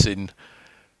 depressing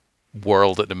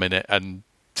world at the minute, and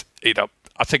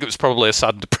I think it was probably a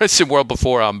sad, depressing world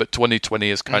beforehand, but 2020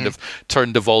 has kind of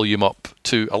turned the volume up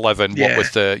to 11. Yeah. What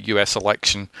with the US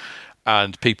election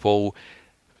and people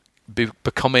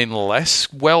becoming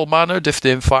less well mannered, if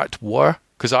they in fact were.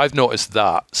 Because I've noticed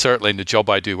that certainly in the job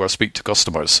I do, where I speak to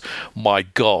customers. My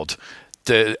God,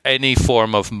 any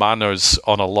form of manners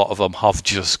on a lot of them have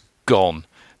just gone.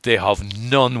 They have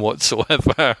none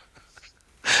whatsoever.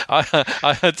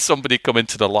 I had somebody come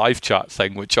into the live chat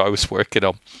thing, which I was working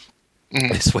on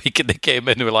this week, and they came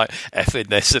in and were like, effing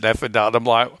this and effing that. And I'm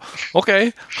like,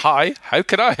 okay, hi, how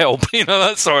can I help?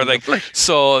 That sort of thing. Lovely.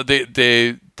 So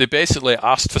they basically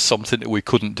asked for something that we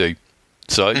couldn't do.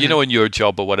 So, in your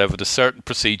job or whatever, there's certain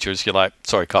procedures you're like,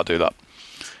 sorry, can't do that.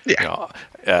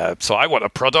 Yeah. So I want a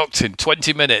product in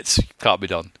 20 minutes. Can't be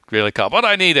done. Really can't. But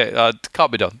I need it.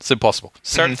 Can't be done. It's impossible.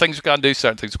 Certain things we can do,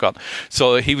 certain things we can't.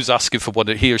 So he was asking for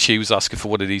he or she was asking for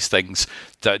one of these things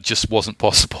that just wasn't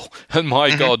possible. And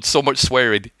my God, so much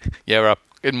swearing. Yeah,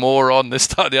 a moron, this,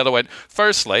 that, and the other. Went,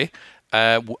 firstly,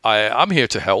 I'm here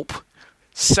to help.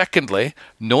 Secondly,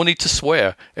 no need to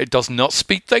swear. It does not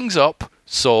speed things up.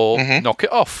 So knock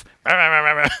it off. And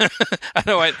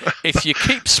I went, if you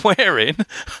keep swearing,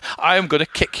 I am going to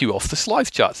kick you off this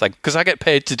live chat thing, because I get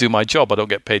paid to do my job. I don't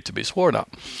get paid to be sworn at.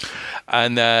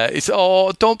 And it's,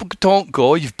 don't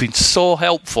go. You've been so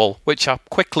helpful, which I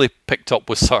quickly picked up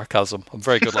with sarcasm. I'm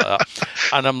very good like that.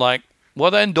 And I'm like,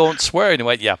 well, then don't swear. And he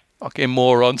went, yeah, okay,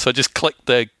 moron. So I just clicked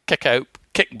the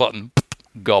kick button,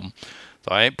 gone.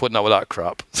 So I ain't putting up with that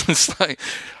crap. It's like,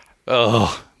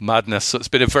 oh, madness. So it's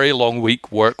been a very long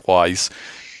week work-wise.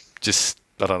 Just,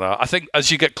 I don't know. I think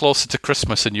as you get closer to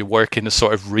Christmas and you work in a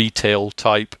sort of retail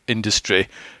type industry,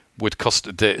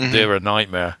 they're a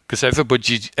nightmare. Because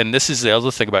everybody, and this is the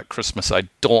other thing about Christmas I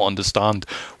don't understand.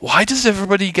 Why does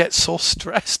everybody get so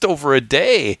stressed over a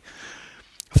day?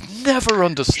 I've never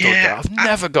understood that. I've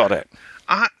never got it.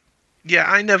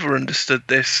 I never understood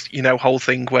this, whole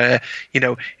thing where,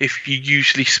 if you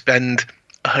usually spend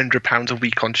 £100 a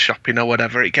week on shopping or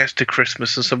whatever, it gets to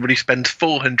Christmas and somebody spends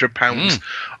 £400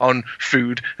 on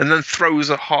food and then throws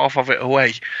a half of it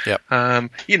away. Yep. I'm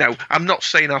not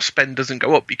saying our spend doesn't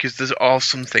go up, because there are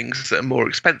some things that are more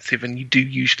expensive and you do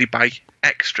usually buy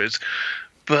extras,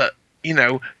 but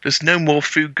there's no more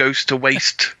food goes to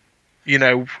waste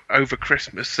over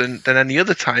Christmas than any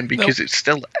other time, because it's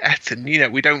still eaten.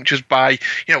 We don't just buy,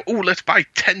 let's buy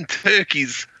 10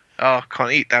 turkeys. Oh, I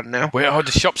can't eat that now. Well,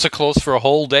 the shops are closed for a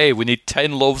whole day. We need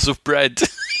 10 loaves of bread.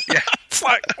 Yeah. It's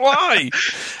like, why?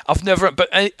 I've never, but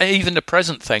even the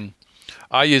present thing.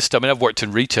 I've worked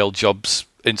in retail jobs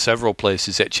in several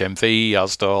places, HMV,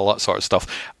 Asda, all that sort of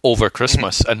stuff, over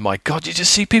Christmas. And my God, you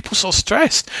just see people so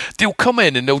stressed. They'll come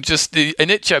in and and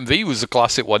HMV was a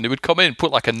classic one. They would come in,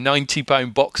 put like a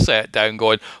 £90 box set down,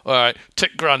 going, all right,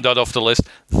 tick Grandad off the list.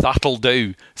 That'll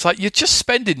do. It's like, you're just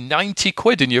spending 90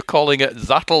 quid and you're calling it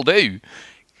that'll do.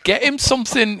 Get him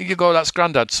something. You go, that's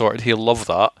Grandad sorted. He'll love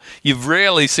that. You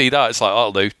rarely see that. It's like,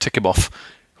 that'll do. Tick him off.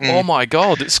 Oh my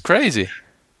God, it's crazy.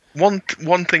 One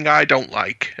thing I don't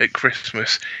like at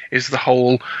Christmas is the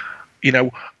whole,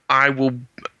 I will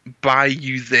buy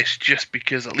you this just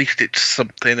because at least it's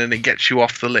something and it gets you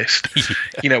off the list.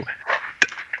 Yeah.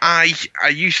 I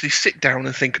usually sit down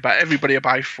and think about everybody I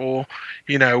buy for,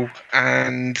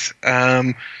 and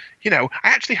I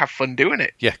actually have fun doing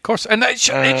it. Yeah, of course, and it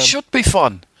should be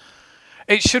fun.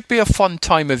 It should be a fun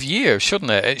time of year,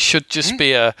 shouldn't it? It should just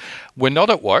be we're not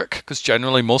at work, because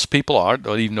generally most people aren't,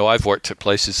 even though I've worked at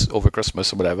places over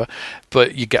Christmas or whatever,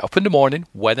 but you get up in the morning,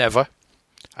 whenever,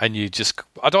 and you just,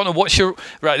 I don't know, what's your,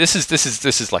 right, this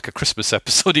is like a Christmas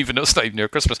episode, even though it's not even near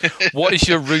Christmas. What is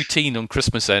your routine on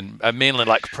Christmas then? Mainly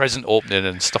like present opening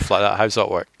and stuff like that. How's that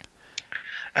work?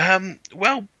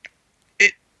 Well,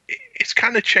 it's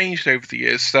kind of changed over the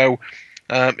years, so...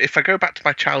 if I go back to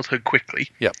my childhood quickly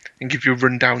and give you a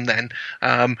rundown then,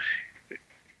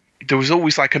 there was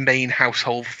always like a main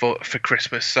household for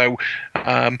Christmas. So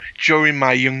during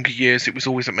my younger years, it was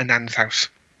always at my nan's house.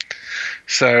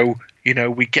 So,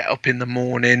 we get up in the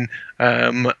morning,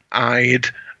 I'd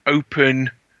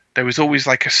open there was always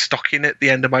like a stocking at the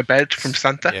end of my bed from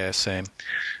Santa. Yeah, same.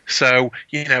 So,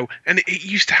 and it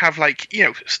used to have like,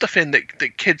 stuff in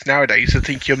that kids nowadays would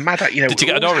think you're mad at. Did you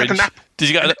get an orange? Did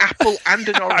you get an apple and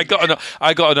an orange?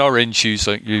 I got an orange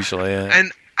usually, yeah.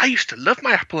 And I used to love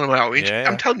my apple and my orange. Yeah.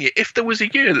 I'm telling you, if there was a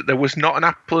year that there was not an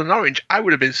apple and orange, I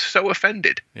would have been so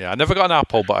offended. Yeah, I never got an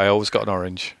apple, but I always got an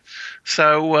orange.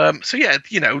 So yeah,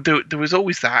 there was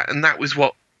always that, and that was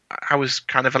what I was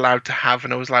kind of allowed to have,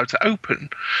 and I was allowed to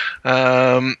open.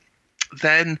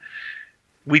 Then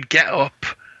we'd get up,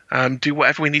 do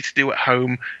whatever we need to do at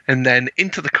home, and then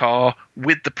into the car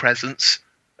with the presents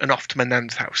and off to my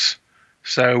nan's house.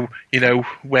 So,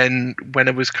 when I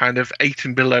was kind of 8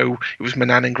 and below, it was my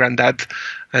nan and granddad,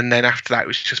 and then after that it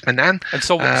was just my nan. And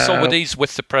so were these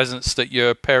with the presents that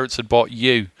your parents had bought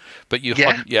you, but you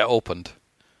hadn't yet opened?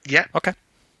 Yeah. Okay.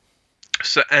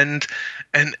 So and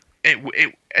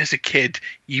it as a kid,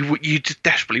 you just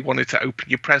desperately wanted to open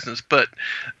your presents, but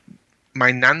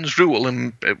my nan's rule,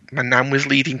 and my nan was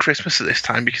leading Christmas at this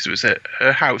time because it was at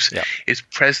her house, is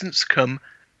presents come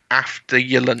after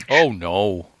your lunch. Oh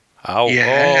no.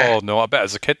 Oh no! I bet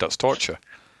as a kid that's torture.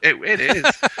 It is.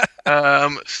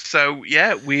 So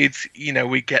yeah, we'd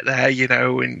get there,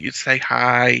 and you'd say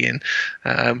hi, and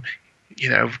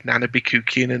Nan would be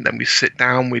cooking, and then we'd sit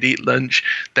down, we'd eat lunch.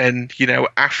 Then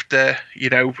after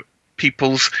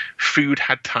people's food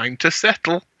had time to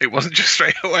settle, it wasn't just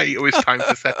straight away. It was time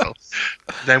to settle.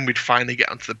 Then we'd finally get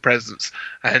onto the presents,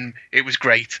 and it was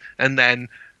great. And then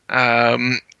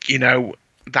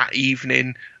that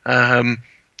evening.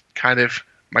 Kind of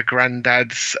my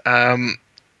granddad's and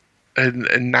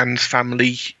Nan's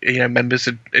family, members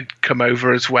had come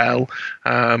over as well.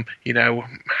 Have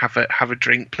a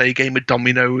drink, play a game of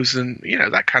dominoes, and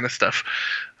that kind of stuff.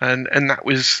 And that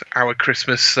was our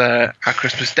Christmas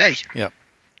day. Yeah.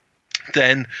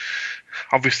 Then,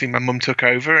 obviously, my mum took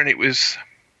over, and it was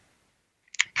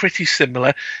pretty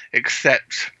similar,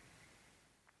 except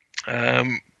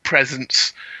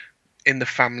presents in the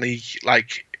family,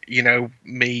 like.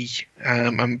 Me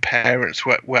and parents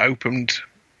were opened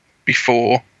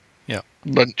before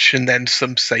lunch, and then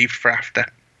some saved for after.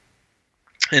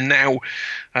 And now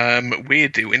we're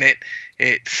doing it.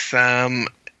 It's the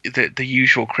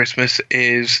usual Christmas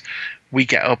is we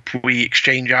get up, we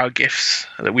exchange our gifts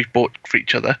that we've bought for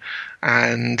each other,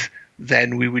 and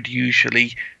then we would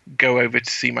usually go over to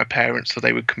see my parents, so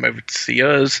they would come over to see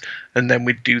us, and then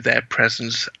we'd do their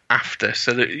presents after.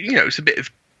 So that it's a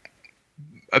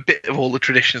bit of all the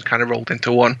traditions kind of rolled into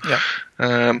one. Yeah.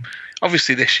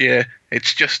 Obviously, this year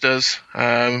it's just us.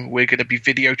 We're going to be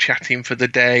video chatting for the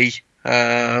day.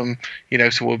 So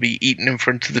we'll be eating in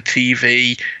front of the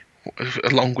TV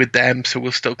along with them. So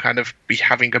we'll still kind of be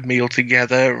having a meal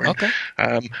together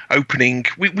and opening.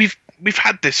 We've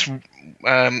had this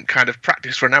kind of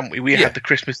practice run, haven't we? We had the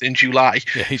Christmas in July,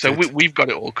 so we've got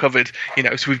it all covered.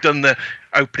 So we've done the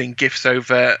opening gifts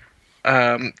over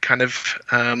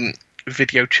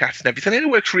video chat and everything, and it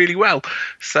works really well.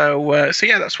 So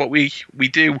yeah, that's what we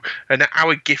do. And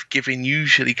our gift giving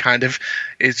usually kind of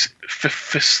is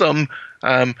for some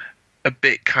a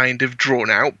bit kind of drawn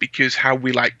out, because how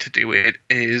we like to do it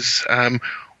is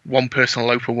one person will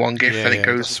open one gift and it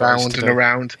goes round and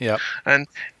around. Yeah.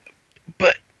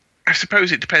 But I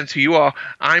suppose it depends who you are.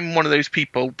 I'm one of those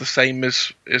people, the same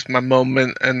as my mum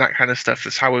and that kind of stuff.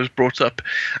 That's how I was brought up.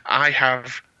 I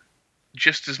have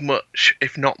just as much,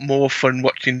 if not more, fun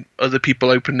watching other people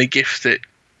open the gifts that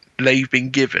they've been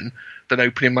given than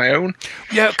opening my own.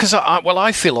 Yeah, because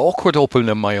I feel awkward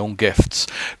opening my own gifts,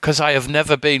 because I have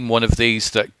never been one of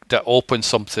these that opens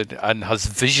something and has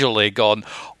visually gone,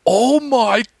 oh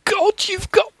my God,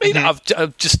 you've got me. Mm-hmm.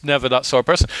 I'm just never that sort of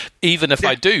person. Even if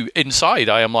I do, inside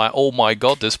I am like, oh my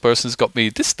God, this person's got me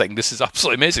this thing. This is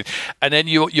absolutely amazing. And then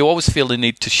you always feel the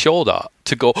need to show that,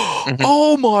 to go,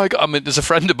 oh my God. I mean, there's a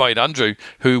friend of mine, Andrew,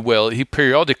 he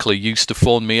periodically used to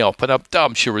phone me up, and I'm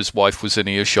damn sure his wife was in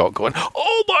earshot going,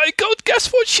 oh my God,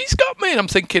 guess what? She's got me. And I'm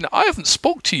thinking, I haven't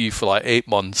spoke to you for like 8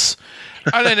 months.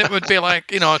 And then it would be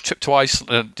like, a trip to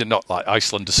Iceland, not like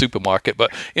Iceland, the supermarket,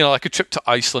 but, like a trip to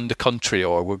Iceland, the country,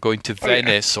 or we're going to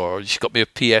Venice, or she got me a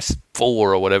PS4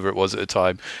 or whatever it was at the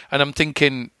time. And I'm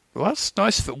thinking, well, that's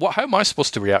nice. How am I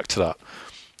supposed to react to that?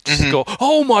 Just go,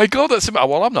 oh my God, that's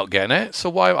well, I'm not getting it,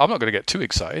 so why? I'm not going to get too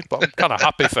excited, but I'm kind of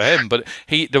happy for him. But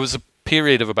there was a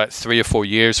period of about 3 or 4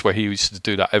 years where he used to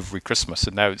do that every Christmas,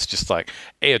 and now it's just like,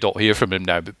 A, I don't hear from him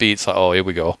now, but B, it's like, oh, here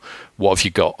we go. What have you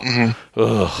got?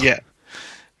 Ugh. Yeah.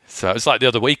 So it was like the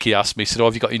other week he asked me, he said, oh,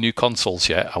 have you got any new consoles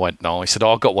yet? I went, no. He said,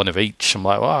 oh, I've got one of each. I'm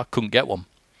like, well, I couldn't get one.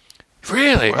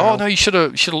 Really? Wow. Oh no, you should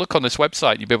have looked on this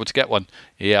website. You'd be able to get one.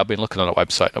 Yeah, I've been looking on a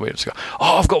website. I'll be able to go.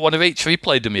 Oh, I've got one of each. Have you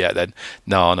played them yet? Then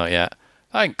no, not yet.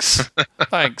 Thanks.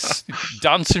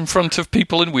 Dance in front of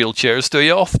people in wheelchairs, do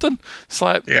you often? It's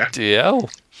like,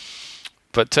 DL.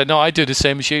 But no, I do the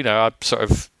same as you now. I sort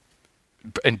of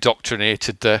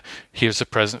indoctrinated the here's a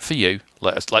present for you.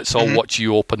 Let's all watch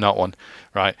you open that one.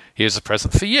 Right, here's a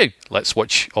present for you. Let's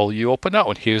watch all you open that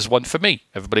one. Here's one for me.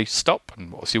 Everybody stop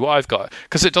and we'll see what I've got.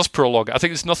 Because it does prolong it. I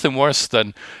think there's nothing worse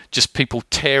than just people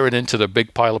tearing into their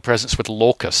big pile of presents with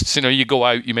locusts. You know, you go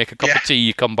out, you make a cup of tea,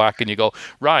 you come back and you go,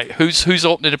 right, who's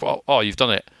opening it? Oh, you've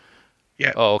done it.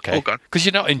 Yeah. Oh, okay. Because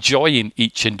you're not enjoying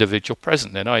each individual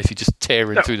present then, if you just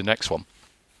tearing through the next one.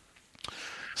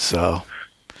 So...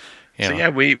 So yeah,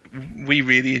 we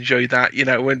really enjoy that, you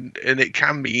know, and it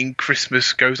can mean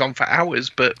Christmas goes on for hours,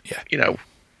 but you know,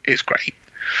 it's great.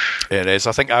 It is.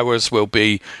 I think ours will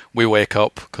be, we wake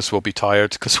up because we'll be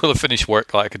tired because we'll have finished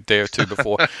work like a day or two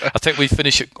before. I think we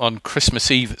finish it on Christmas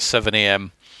Eve at 7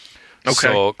 a.m. Okay.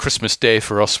 So Christmas Day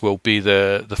for us will be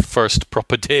the first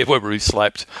proper day where we've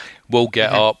slept. We'll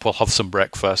get up, we'll have some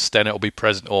breakfast, then it'll be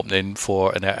present opening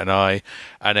for Annette and I,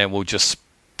 and then we'll just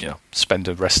spend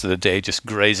the rest of the day just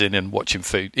grazing and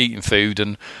eating food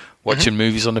and watching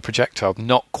movies on the projector. I've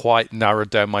not quite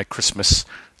narrowed down my Christmas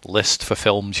list for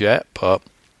films yet, but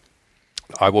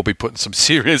I will be putting some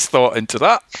serious thought into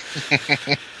that.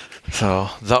 So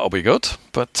that'll be good.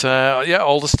 But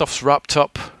all the stuff's wrapped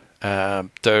up.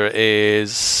 There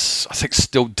is, I think,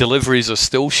 still deliveries are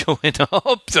still showing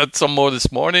up. Had some more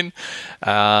this morning,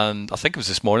 and I think it was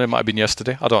this morning. It might have been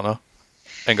yesterday. I don't know.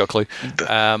 Ain't got a clue.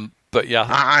 But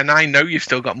yeah, and I know you've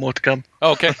still got more to come.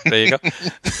 Okay, there you go.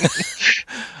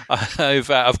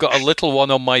 I've got a little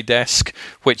one on my desk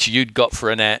which you'd got for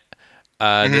Annette,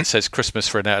 and it says Christmas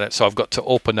for Annette. So I've got to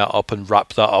open that up and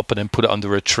wrap that up and then put it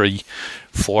under a tree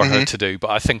for her to do.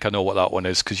 But I think I know what that one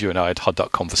is because you and I had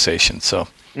that conversation. So,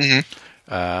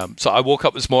 so I woke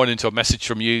up this morning to a message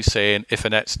from you saying if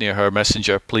Annette's near her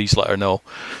messenger, please let her know.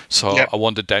 So I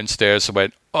wandered downstairs and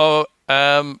went,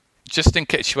 just in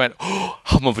case. She went, oh,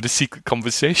 I'm having a secret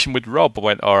conversation with Rob. I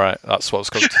went, all right, that's what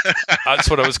I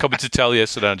was coming to tell you.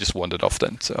 So then I just wandered off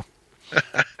then. So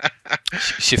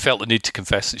she felt the need to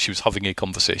confess that she was having a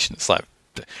conversation. It's like,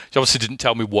 she obviously didn't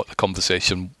tell me what the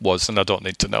conversation was, and I don't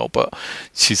need to know, but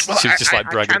she was just bragging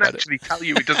about it. I can actually tell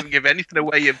you it doesn't give anything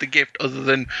away of the gift other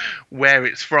than where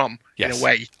it's from, in a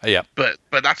way. Yeah. But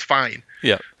that's fine.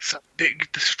 Yeah. So the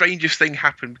strangest thing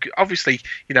happened. Obviously,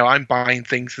 you know, I'm buying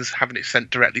things and having it sent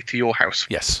directly to your house.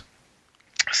 Yes.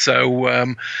 So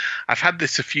I've had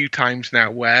this a few times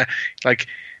now where, like,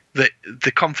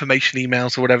 the confirmation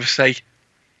emails or whatever say,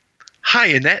 "Hi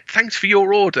Annette, thanks for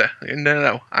your order."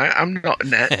 No, I'm not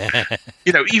Annette.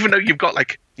 You know, even though you've got,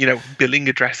 like, you know, billing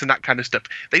address and that kind of stuff,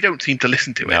 they don't seem to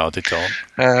listen to it. No, they don't.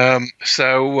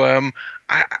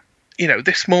 You know,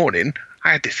 this morning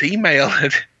I had this email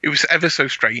and it was ever so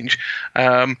strange.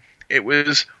 It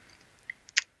was,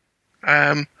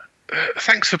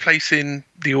 thanks for placing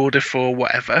the order for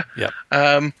whatever.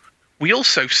 Yeah. We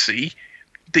also see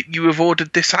that you have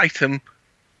ordered this item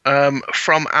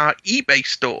from our eBay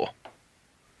store.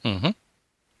 Mm-hmm.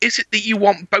 Is it that you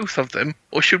want both of them,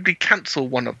 or should we cancel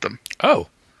one of them? Oh.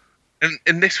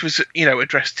 And this was, you know,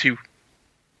 addressed to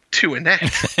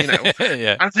Annette, you know.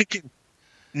 Yeah. I'm thinking,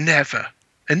 never.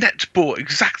 Annette's bought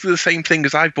exactly the same thing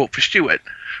as I bought for Stuart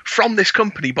from this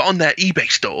company, but on their eBay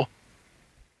store.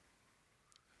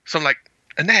 So I'm like,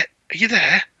 Annette, are you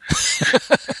there?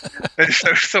 And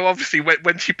so obviously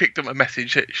when she picked up my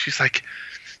message, she's like,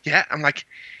 yeah. I'm like,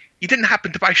 you didn't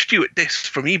happen to buy Stuart this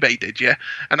from eBay, did you?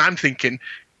 And I'm thinking,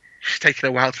 she's taking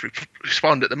a while to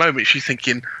respond at the moment. She's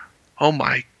thinking, oh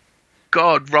my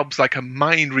God, Rob's like a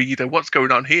mind reader. What's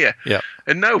going on here? Yeah.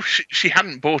 And no, she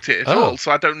hadn't bought it at all.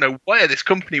 So I don't know where this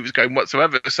company was going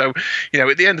whatsoever. So, you know,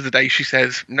 at the end of the day, she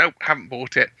says, nope, haven't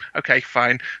bought it. Okay,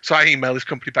 fine. So I email this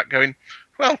company back going,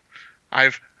 well,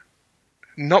 I've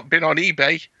not been on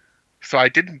eBay, so I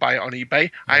didn't buy it on eBay.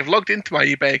 I've logged into my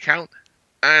eBay account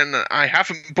and I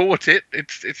haven't bought it.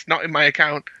 It's not in my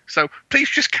account. So please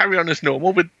just carry on as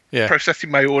normal with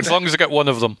processing my order. As long as I get one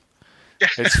of them.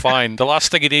 It's fine. The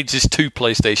last thing he needs is 2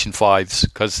 PlayStation 5s,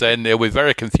 because then he'll be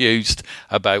very confused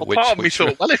about which. Part of me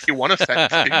thought, well, if you want to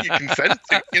send it, you can send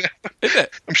it. You know? Isn't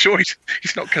it? I'm sure he's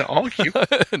not going to argue.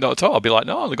 Not at all. I'll be like,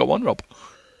 no, I only got one, Rob.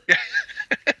 Yeah.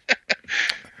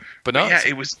 But no. Yeah,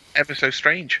 it was ever so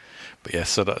strange. But yeah,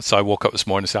 so I woke up this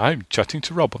morning and said, I'm chatting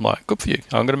to Rob. I'm like, good for you.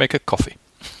 I'm going to make a coffee.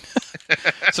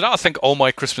 So now I think all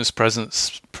my Christmas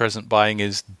present buying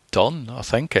is done. I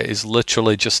think it is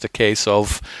literally just a case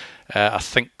of I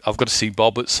think I've got to see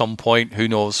Bob at some point. Who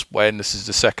knows when? This is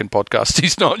the second podcast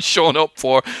he's not shown up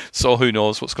for, so who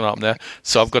knows what's going to happen there.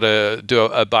 So I've got to do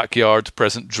a backyard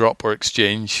present drop or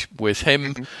exchange with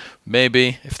him,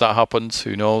 maybe, if that happens.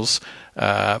 Who knows?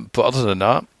 But other than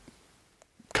that,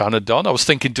 kind of done. I was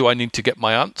thinking, do I need to get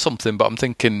my aunt something? But I'm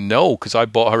thinking no, because I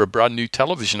bought her a brand new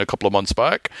television a couple of months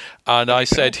back, and I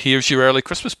said, here's your early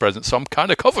Christmas present, so I'm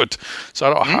kind of covered. So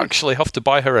I don't actually have to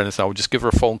buy her anything. I would just give her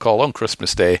a phone call on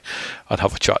Christmas Day and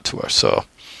have a chat to her. So,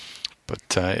 but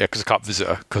yeah, because I can't visit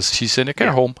her because she's in a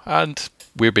care home and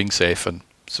we're being safe. And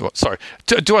so, sorry,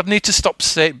 do I need to stop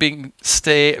being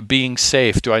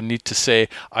safe? Do I need to say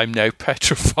I'm now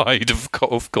petrified of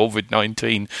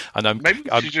COVID-19 and I'm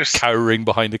just cowering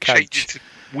behind the couch?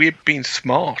 We're being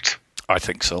smart. I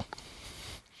think so.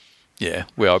 Yeah,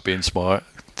 we are being smart.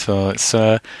 So it's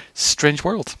a strange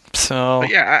world. So but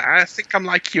yeah, I think I'm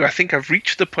like you. I think I've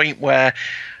reached the point where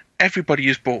everybody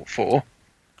is bought for.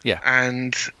 Yeah.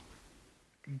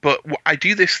 But I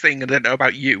do this thing, I don't know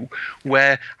about you,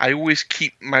 where I always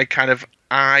keep my kind of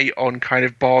eye on kind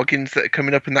of bargains that are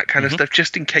coming up and that kind of stuff,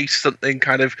 just in case something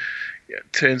kind of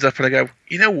turns up and I go,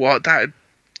 you know what, that would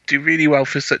do really well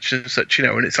for such and such,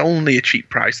 and it's only a cheap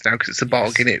price now because it's a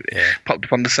bargain. It popped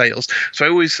up on the sales. So I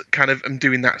always kind of am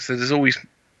doing that. So there's always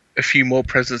a few more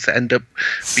presents that end up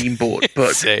being bought.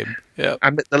 But Same. Yeah.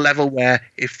 I'm at the level where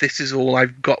if this is all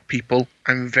I've got, people,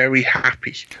 I'm very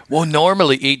happy. Well,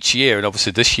 normally each year, and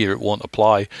obviously this year it won't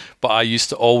apply, but I used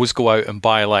to always go out and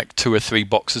buy like 2 or 3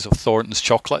 boxes of Thornton's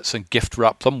chocolates and gift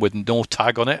wrap them with no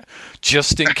tag on it,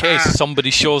 just in case somebody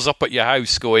shows up at your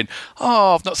house going,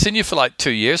 oh, I've not seen you for like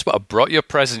 2 years, but I brought you a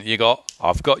present. You go,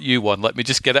 I've got you one. Let me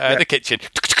just get it out of the kitchen.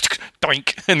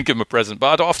 Doink, and give him a present. But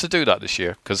I don't have to do that this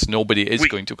year because nobody is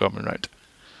going to come around.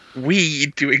 We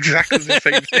do exactly the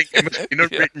same thing. It must be an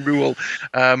unwritten rule.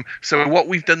 So what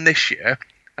we've done this year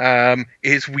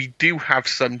is we do have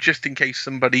some, just in case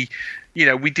somebody,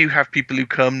 we do have people who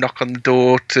come knock on the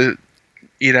door to,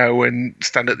 and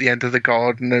stand at the end of the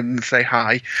garden and say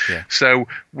hi. Yeah. So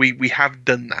we have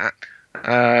done that.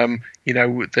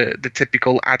 The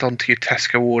typical add-on to your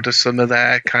Tesco order, some of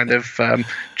their kind of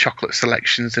chocolate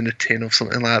selections in a tin or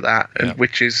something like that, and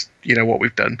which is what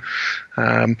we've done.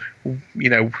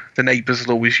 The neighbours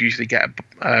will always usually get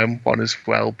one as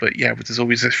well, but there's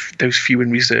always those few in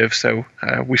reserve, so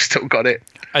we've still got it.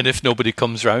 And if nobody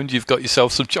comes round, you've got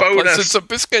yourself some chocolates and some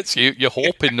biscuits. You're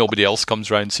hoping nobody else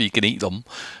comes round so you can eat them.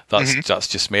 That's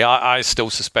just me. I still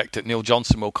suspect that Neil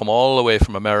Johnson will come all the way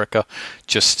from America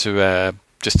just to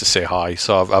say hi.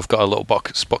 So I've got a little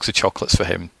box of chocolates for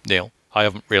him, Neil. I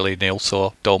haven't really, Neil,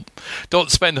 so don't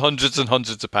spend hundreds and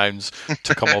hundreds of pounds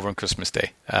to come over on Christmas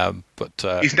Day.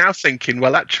 But he's now thinking,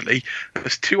 well, actually,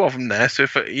 there's 2 of them there, so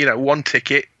if one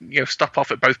ticket, stop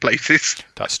off at both places.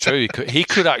 That's true. He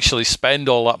could actually spend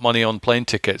all that money on plane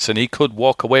tickets, and he could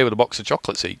walk away with a box of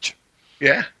chocolates each.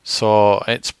 Yeah. So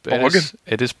it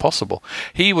is possible.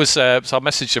 He was. So I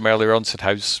messaged him earlier on, said,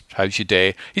 "How's your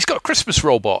day?" He's got a Christmas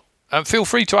robot. And feel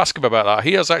free to ask him about that.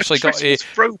 He has actually got a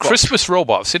Christmas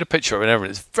robot. I've seen a picture of it and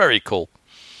everything. It's very cool.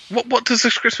 What does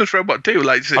this Christmas robot do?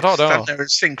 Like, does it stand there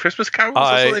and sing Christmas carols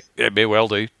or something? It may well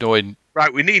do.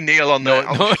 Right, we need Neil on there.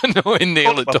 Knowing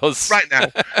Neil, it does. Right now.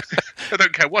 I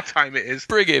don't care what time it is.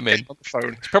 Bring him in. On the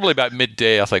phone. It's probably about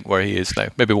midday, I think, where he is now.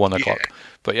 Maybe 1 o'clock.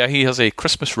 But yeah, he has a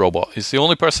Christmas robot. He's the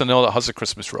only person I know that has a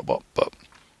Christmas robot. But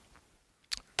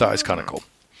that is kind of cool.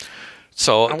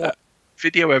 So...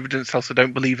 video evidence, else I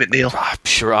don't believe it, Neil. I'm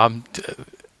sure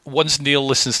once Neil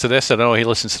listens to this, I know he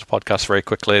listens to the podcast very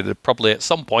quickly, probably at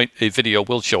some point a video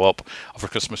will show up of a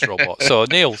Christmas robot. So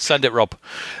Neil, send it, Rob.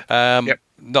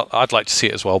 I'd like to see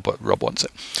it as well, but Rob wants it.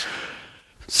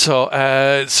 So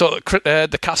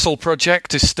the Castle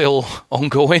project is still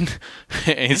ongoing.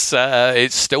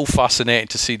 It's still fascinating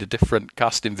to see the different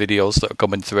casting videos that are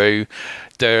coming through.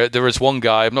 There is one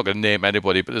guy, I'm not going to name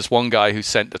anybody, but there's one guy who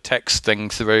sent the text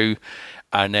thing through,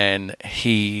 and then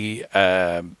he'd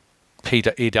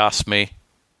asked me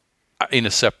in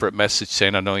a separate message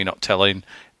saying, I know you're not telling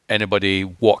anybody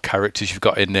what characters you've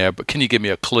got in there, but can you give me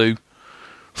a clue?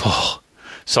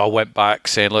 So I went back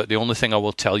saying, look, the only thing I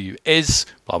will tell you is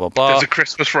blah, blah, blah. There's a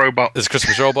Christmas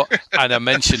robot. And I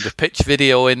mentioned a pitch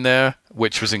video in there,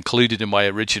 which was included in my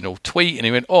original tweet. And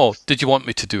he went, oh, did you want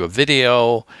me to do a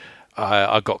video?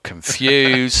 I got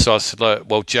confused. So I said, look,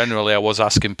 well, generally I was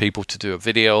asking people to do a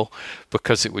video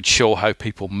because it would show how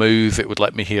people move. It would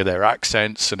let me hear their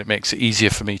accents, and it makes it easier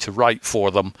for me to write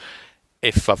for them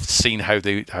if I've seen how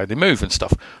they move and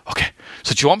stuff. Okay,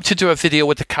 so do you want me to do a video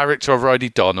with the character I've already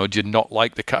done, or do you not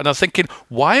like the character? And I'm thinking,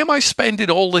 why am I spending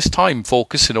all this time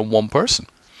focusing on one person?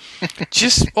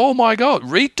 Just, oh my God,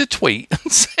 read the tweet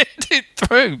and send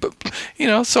through. But,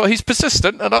 so he's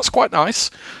persistent, and that's quite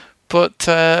nice. But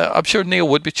I'm sure Neil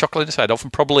would be chuckling his head off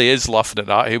and probably is laughing at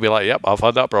that. He'll be like, yep, I've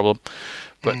had that problem.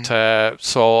 But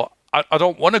so I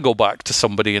don't want to go back to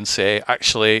somebody and say,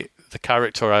 actually, the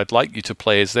character I'd like you to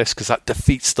play is this, because that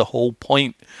defeats the whole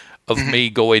point of me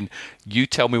going, you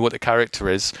tell me what the character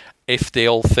is. If they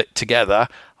all fit together,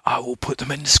 I will put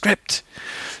them in the script.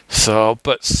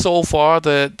 But so far,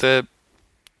 the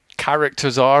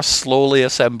characters are slowly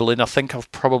assembling. I think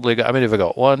I've probably got, how many have I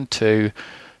got? 1, 2,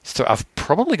 3. I've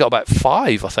probably got about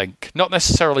 5, I think. Not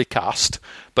necessarily cast,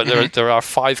 but there are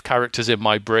 5 characters in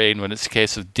my brain when it's a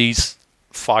case of these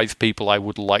 5 people I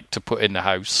would like to put in the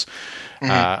house.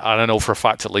 And I know for a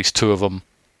fact at least 2 of them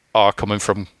are coming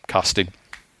from casting.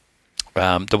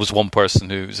 There was one person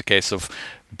who was a case of,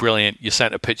 brilliant, you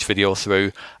sent a pitch video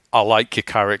through, I like your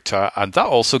character, and that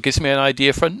also gives me an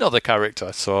idea for another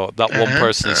character. So that one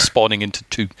person is spawning into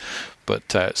 2.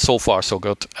 But so far, so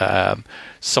good.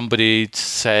 Somebody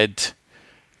said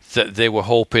that they were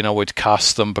hoping I would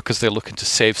cast them because they're looking to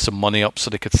save some money up so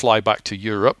they could fly back to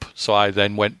Europe. So I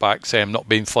then went back saying, I'm not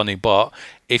being funny, but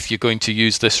if you're going to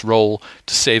use this role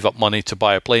to save up money to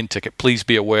buy a plane ticket, please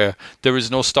be aware there is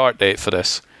no start date for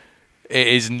this. It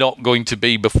is not going to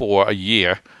be before a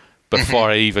year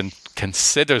before I even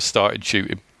consider starting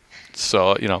shooting.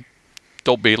 So,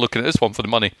 don't be looking at this one for the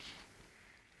money.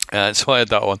 So I had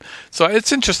that one. So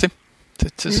it's interesting.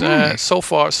 It is, so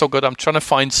far, so good. I'm trying to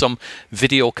find some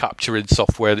video capturing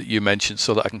software that you mentioned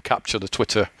so that I can capture the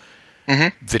Twitter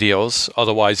videos.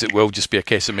 Otherwise, it will just be a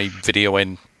case of me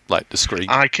videoing like the screen.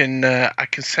 I can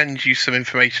send you some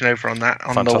information over on that,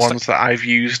 on Fantastic. The ones that I've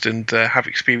used and have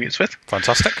experience with.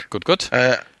 Fantastic. Good.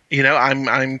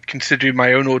 I'm considering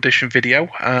my own audition video.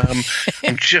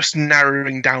 I'm just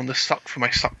narrowing down the sock for my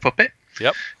sock puppet.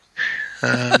 Yep.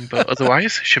 But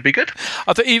otherwise, it should be good.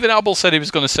 I think even Abel said he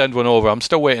was going to send one over. I'm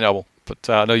still waiting, Abel. But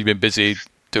I know you've been busy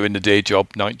doing the day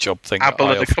job, night job thing. Abel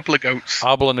and a couple of goats.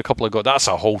 Abel and a couple of goats. That's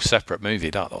a whole separate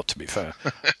movie, that, though, to be fair.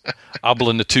 Abel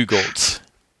and the 2 goats.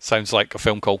 Sounds like a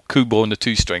film called Kubo and the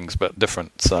 2 Strings, but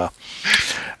different. So,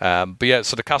 but yeah,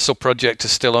 so the Castle project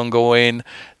is still ongoing.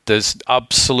 There's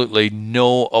absolutely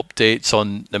no updates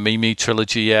on the Mimi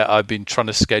trilogy yet. I've been trying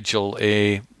to schedule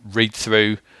a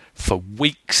read-through for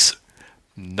weeks.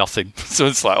 Nothing. So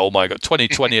it's like, oh my God,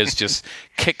 2020 has just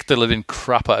kicked the living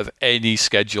crap out of any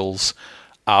schedules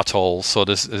at all. So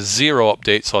there's 0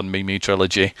 updates on Mimi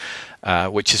trilogy,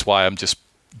 which is why I'm just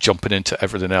jumping into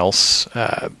everything else.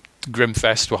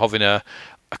 Grimfest, we're having a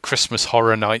Christmas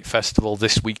horror night festival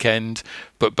this weekend,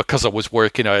 but because I was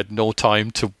working, I had no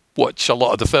time to watch a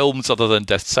lot of the films other than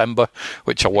December,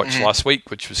 which I watched last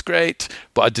week, which was great,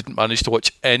 but I didn't manage to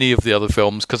watch any of the other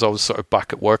films because I was sort of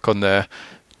back at work on the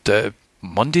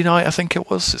Monday night, I think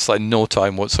it was. It's like no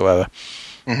time whatsoever.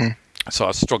 So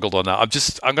I struggled on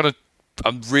that.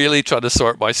 I'm really trying to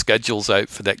sort my schedules out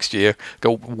for next year.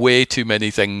 Got way too many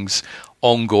things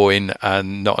ongoing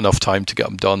and not enough time to get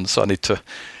them done. So I need to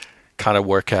kind of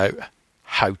work out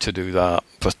how to do that.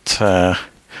 But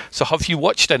so have you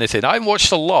watched anything? I haven't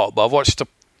watched a lot, but I've watched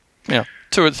 2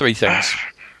 or 3 things.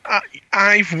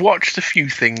 I've watched a few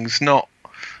things, not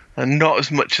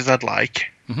as much as I'd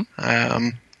like.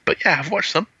 But yeah, I've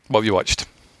watched some. What have you watched?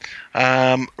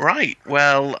 Right.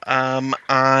 Well, I'm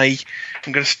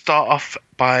going to start off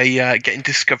by getting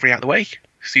Discovery out of the way.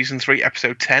 Season 3,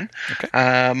 episode 10.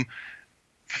 Okay.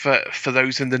 For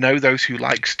those in the know, those who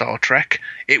like Star Trek,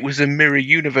 it was a Mirror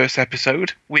Universe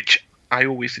episode, which I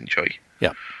always enjoy.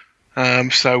 Yeah.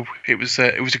 So it was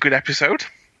a good episode.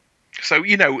 So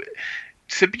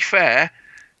to be fair,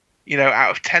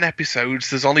 out of 10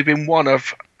 episodes, there's only been one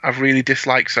I've really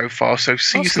disliked so far. So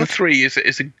season 3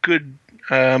 is a good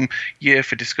year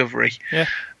for Discovery. Yeah.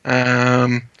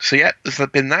 So yeah, there's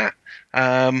been that.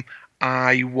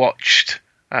 I watched.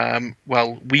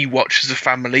 We watched as a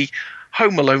family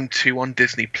Home Alone 2 on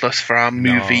Disney Plus for our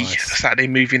Saturday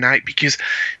movie night, because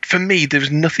for me there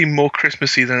was nothing more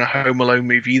Christmassy than a Home Alone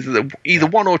movie, either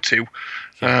 1 or 2.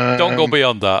 Yeah. Don't go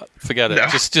beyond that. Forget it. No.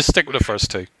 Just stick with the first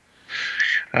 2.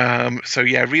 So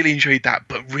yeah, really enjoyed that,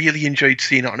 but really enjoyed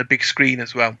seeing it on a big screen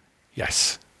as well.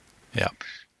 Yes. Yeah.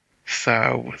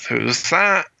 So it was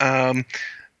that.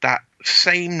 That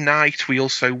same night, we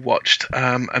also watched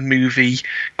a movie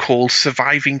called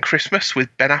Surviving Christmas with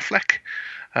Ben Affleck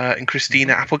and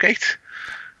Christina Applegate.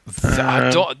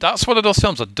 That's one of those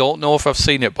films. I don't know if I've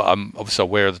seen it, but I'm obviously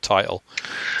aware of the title.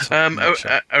 So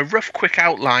a rough, quick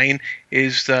outline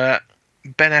is Ben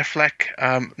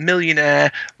Affleck,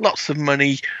 millionaire, lots of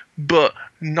money, but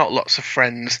not lots of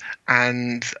friends,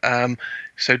 and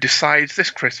so decides this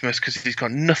Christmas, because he's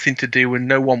got nothing to do and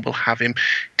no one will have him,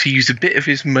 to use a bit of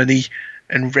his money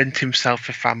and rent himself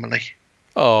a family.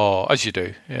 Oh, as you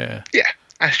do, yeah. Yeah,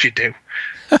 as you do.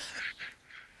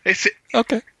 It's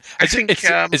okay.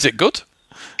 Is it good?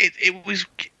 It was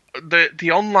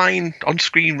the online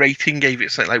on-screen rating gave it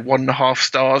something like 1.5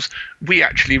 stars. We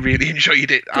actually really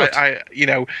enjoyed it. I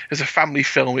as a family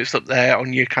film, it's up there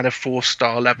on your kind of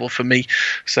 4-star level for me.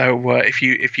 So if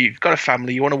you've got a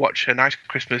family, you want to watch a nice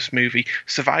Christmas movie,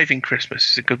 Surviving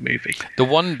Christmas is a good movie.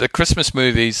 The Christmas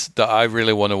movies that I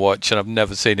really want to watch, and I've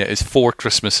never seen it, is Four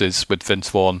Christmases with Vince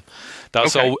Vaughn.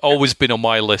 That's always been on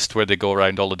my list, where they go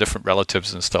around all the different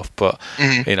relatives and stuff. But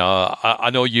I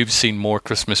know you've seen more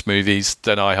Christmas movies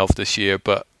than I have this year,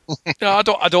 but I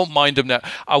don't mind them now.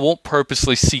 I won't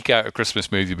purposely seek out a Christmas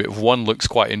movie, but if one looks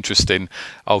quite interesting,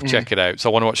 I'll check it out. So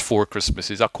I want to watch Four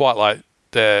Christmases. I quite like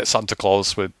the Santa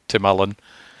Claus with Tim Allen.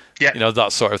 Yeah,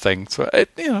 that sort of thing. So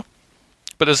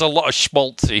but there's a lot of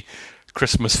schmaltzy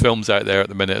Christmas films out there at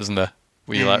the minute, isn't there?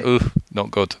 Where you're like, ooh,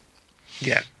 not good.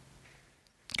 Yeah.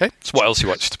 Okay, so what else you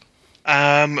watched?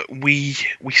 We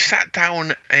sat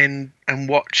down and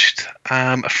watched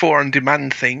a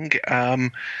 4-on-demand thing.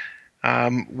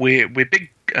 We're big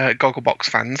Gogglebox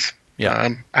fans,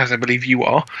 as I believe you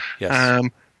are. Yes.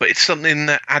 But it's something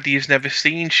that Addie has never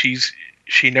seen.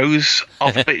 She knows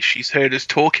of it. She's heard us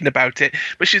talking about it,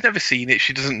 but she's never seen it.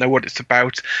 She doesn't know what it's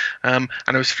about. And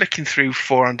I was flicking through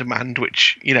 4-on-demand,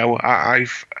 which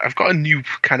I've got a new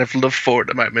kind of love for at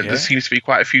the moment. Yeah. There seems to be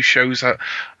quite a few shows that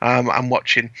I'm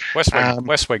watching. West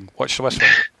Wing. Watch the West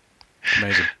Wing.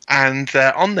 Amazing. And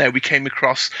on there we came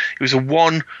across, it was a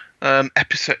one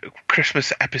episode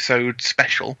Christmas episode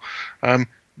special,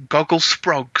 Goggle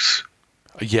Sprogs.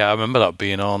 Yeah, I remember that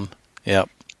being on. Yeah.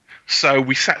 So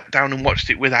we sat down and watched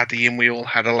it with Addie, and we all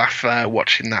had a laugh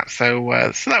watching that. So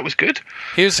that was good.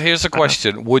 Here's a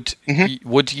question: Would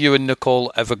you and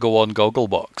Nicole ever go on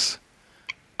Gogglebox?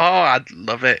 Oh, I'd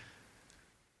love it.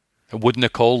 Would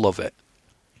Nicole love it?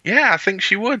 Yeah, I think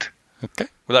she would. Okay.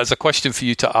 Well, that's a question for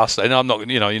you to ask. And I'm not,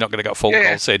 you're not going to get a phone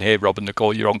call saying, "Hey, Rob and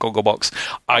Nicole, you're on Gogglebox."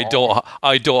 I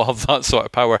don't have that sort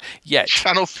of power yet.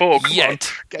 Channel 4, come on,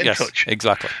 get in touch.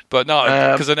 Exactly. But no,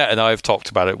 because Annette and I have talked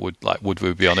about it. Would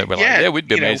we be on it? We're we'd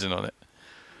be amazing on it.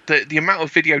 The amount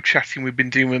of video chatting we've been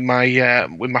doing with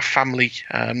my family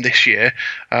this year,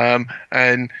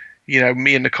 and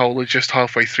me and Nicole are just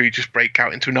halfway through, just break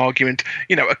out into an argument,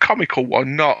 a comical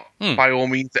one, not by all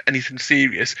means anything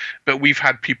serious, but we've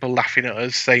had people laughing at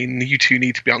us saying you two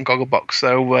need to be on Gogglebox.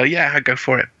 So I'd go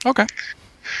for it. Okay.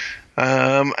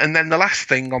 And then the last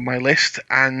thing on my list,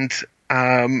 and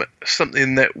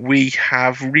something that we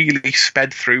have really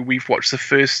sped through, we've watched the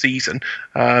first season,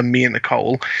 me and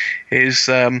Nicole, is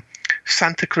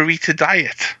Santa Clarita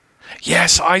Diet.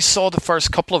 Yes, I saw the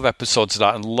first couple of episodes of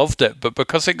that and loved it, but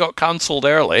because it got cancelled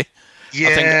early,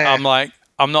 I think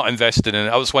I'm not invested in it.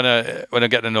 I was when I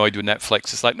get annoyed with Netflix,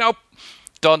 it's like, nope,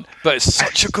 done. But it's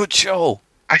such a good show.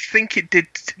 I think it did.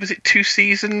 Was it 2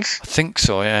 seasons? I think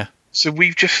so. Yeah. So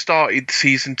we've just started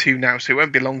season 2 now, so it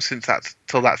won't be long till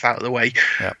that's out of the way.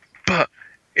 Yeah. But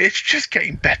it's just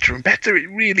getting better and better. It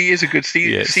really is a good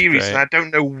series, great. And I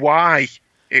don't know why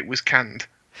it was canned.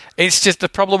 It's just the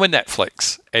problem with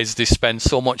Netflix is they spend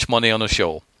so much money on a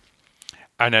show,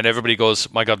 and then everybody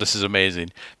goes, "My God, this is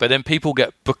amazing!" But then people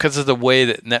get, because of the way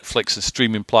that Netflix and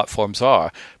streaming platforms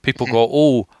are, people go,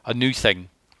 "Oh, a new thing."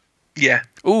 Yeah.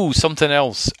 "Oh, something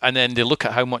else," and then they look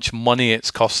at how much money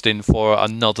it's costing for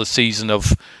another season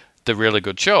of the really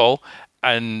good show,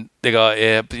 and they go,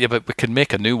 "Yeah, but we can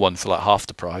make a new one for like half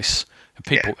the price,"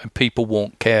 and people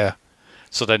won't care.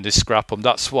 So then they scrap them.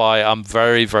 That's why I'm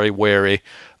very, very wary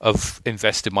of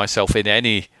investing myself in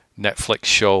any Netflix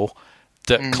show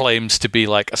that claims to be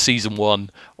like a season 1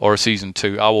 or a season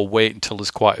 2. I will wait until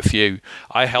there's quite a few.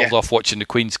 I held off watching The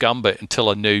Queen's Gambit until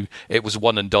I knew it was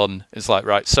one and done. It's like,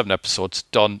 right, 7 episodes,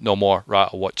 done, no more. Right,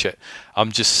 I'll watch it.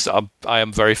 I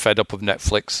am very fed up of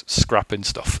Netflix scrapping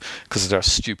stuff because of their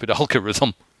stupid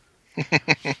algorithm.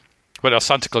 But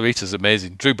Santa Clarita is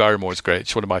amazing. Drew Barrymore is great.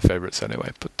 She's one of my favourites anyway.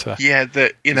 But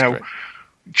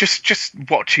just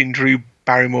watching Drew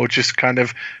Barrymore just kind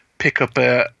of pick up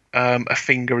a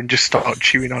finger and just start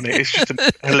chewing on it. It's just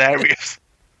hilarious.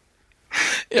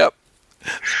 Yep,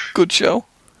 good show.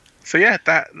 So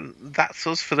that's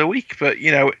us for the week. But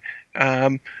not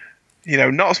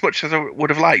as much as I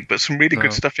would have liked, but some really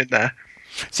good stuff in there.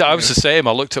 So I was the same.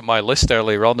 I looked at my list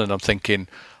earlier on, and I'm thinking,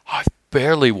 I've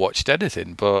barely watched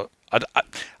anything, but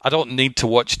I don't need to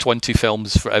watch 20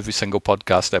 films for every single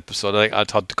podcast episode. I think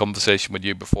I'd had the conversation with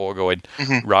you before going,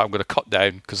 right, I'm going to cut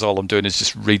down because all I'm doing is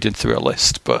just reading through a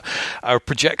list. But our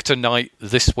projector night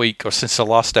this week, or since the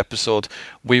last episode,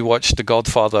 we watched The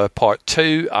Godfather Part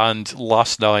 2, and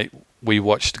last night we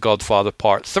watched Godfather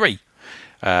Part 3,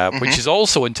 which is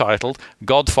also entitled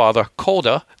Godfather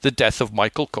Coda, The Death of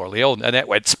Michael Corleone. And it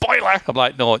went, spoiler! I'm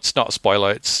like, no, it's not a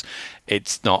spoiler.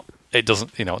 It's not, it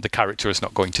doesn't, the character is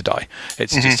not going to die.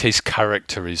 It's just his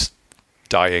character is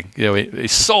dying.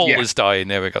 His soul is dying.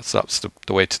 There we go. So that's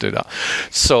the way to do that.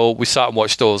 So we sat and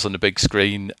watched those on the big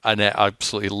screen, and I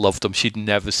absolutely loved them. She'd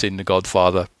never seen The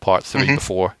Godfather Part 3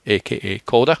 before, aka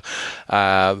Coda.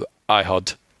 I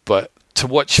had, but to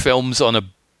watch films on a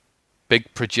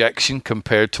big projection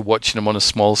compared to watching them on a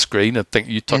small screen, I think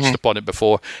you touched upon it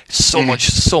before. It's so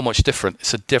much different.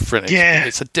 It's a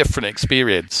different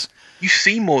experience. You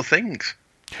see more things.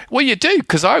 Well, you do,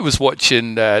 because I was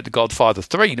watching The Godfather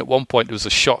 3, and at one point there was a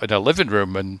shot in a living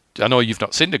room, and I know you've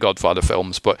not seen the Godfather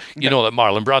films, but you know that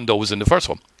Marlon Brando was in the first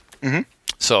one.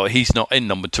 So he's not in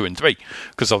number 2 and 3,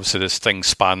 because obviously this thing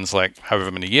spans like however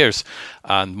many years,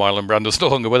 and Marlon Brando's no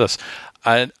longer with us.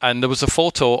 And there was a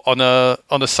photo on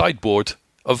a sideboard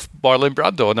of Marlon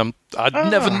Brando, and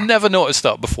I'd never noticed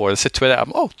that before. I said to her,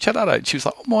 "Oh, check that out." And she was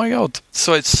like, "Oh my God!"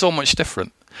 So it's so much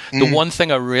different. The one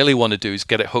thing I really want to do is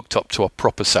get it hooked up to a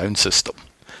proper sound system.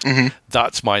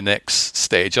 That's my next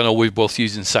stage. I know we're both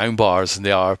using sound bars, and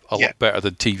they are a lot better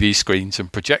than TV screens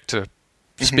and projector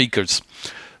speakers,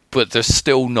 but they're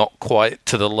still not quite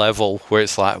to the level where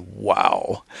it's like,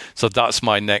 wow. So that's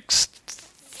my next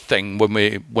thing. When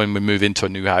we move into a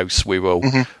new house, we will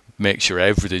make sure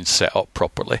everything's set up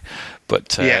properly. But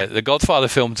the Godfather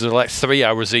films are like 3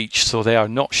 hours each, so they are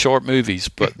not short movies,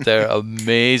 but they're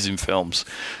amazing films.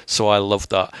 So I love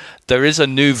that. There is a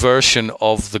new version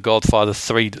of The Godfather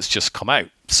 3 that's just come out.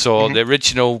 So the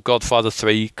original Godfather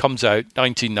 3 comes out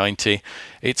 1990.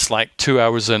 It's like 2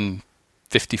 hours and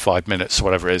 55 minutes,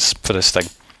 whatever it is, for this thing.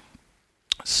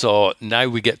 So now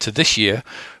we get to this year,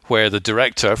 where the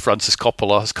director, Francis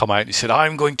Coppola, has come out and he said,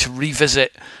 I'm going to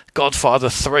revisit Godfather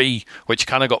 3, which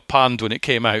kind of got panned when it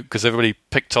came out because everybody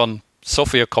picked on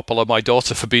Sofia Coppola, my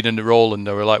daughter, for being in the role, and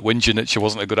they were like whinging that she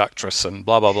wasn't a good actress and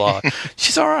blah, blah, blah.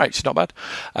 She's all right. She's not bad.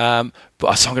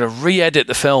 But so I'm going to re-edit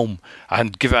the film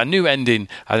and give it a new ending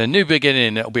and a new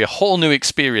beginning. It'll be a whole new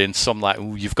experience. So I'm like,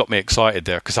 ooh, you've got me excited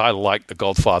there because I like The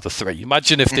Godfather 3.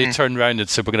 Imagine if they turned around and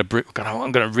said, I'm going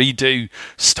to redo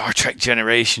Star Trek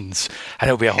Generations, and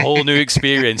it'll be a whole new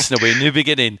experience, and there'll be a new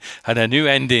beginning and a new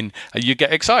ending, and you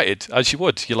get excited, as you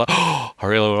would. You're like, oh, I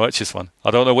really want to watch this one.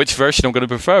 I don't know which version I'm going to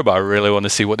prefer, but I really want to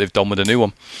see what they've done with the new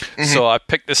one. So I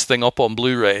picked this thing up on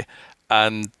Blu-ray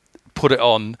and put it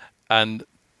on, and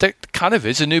there kind of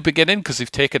is a new beginning because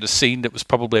they've taken a scene that was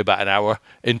probably about an hour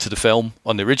into the film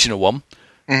on the original one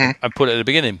and put it at the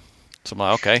beginning. So I'm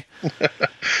like, okay.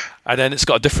 And then it's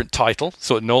got a different title.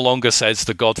 So it no longer says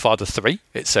The Godfather 3.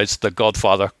 It says The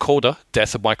Godfather Coda,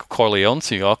 Death of Michael Corleone.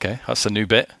 So you go, okay, that's a new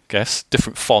bit, I guess.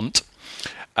 Different font.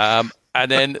 And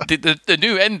then the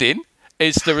new ending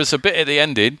is there is a bit at the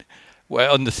ending where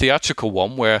on the theatrical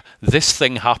one where this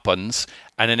thing happens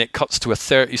and then it cuts to a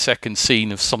 30-second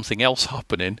scene of something else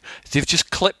happening. They've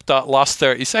just clipped that last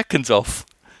 30 seconds off.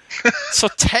 So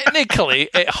technically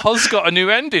it has got a new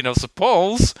ending, I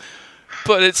suppose.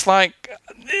 But it's like,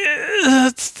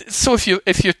 so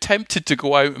if you're tempted to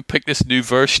go out and pick this new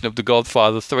version of The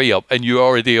Godfather 3 up and you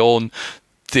already own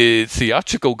the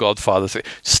theatrical Godfather 3,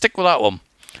 stick with that one.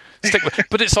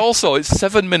 But it's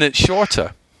 7 minutes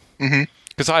shorter.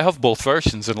 Because I have both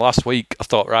versions, and last week I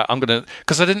thought, right,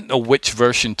 because I didn't know which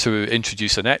version to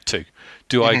introduce Annette to.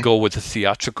 Do I go with the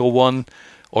theatrical one,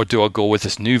 or do I go with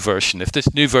this new version? If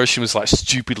this new version was like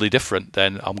stupidly different,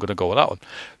 then I'm going to go with that one.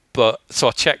 But so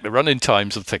I checked the running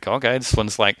times and think, okay, this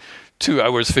one's like 2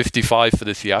 hours 55 for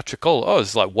the theatrical. Oh,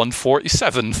 it's like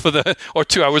 1:47 or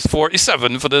 2 hours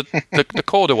 47 for the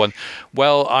Coda one.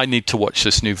 Well, I need to watch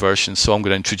this new version, so I'm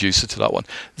going to introduce it to that one.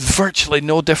 Virtually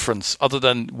no difference, other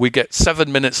than we get 7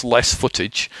 minutes less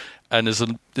footage, and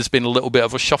there's been a little bit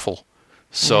of a shuffle.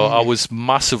 So I was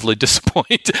massively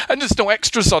disappointed, and there's no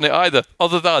extras on it either,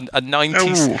 other than a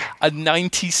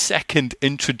 90-second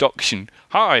introduction.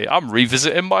 Hi, I'm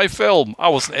revisiting my film. I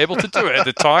wasn't able to do it at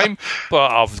the time,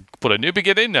 but I've put a new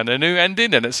beginning and a new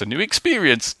ending, and it's a new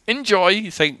experience. Enjoy.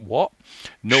 You think, what?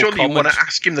 No Surely comment. You want to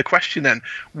ask him the question then.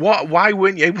 Why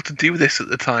weren't you able to do this at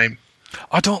the time?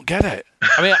 I don't get it.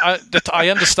 I mean, I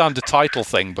understand the title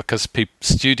thing because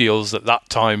studios at that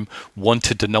time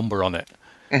wanted the number on it.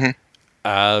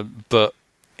 But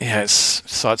yeah,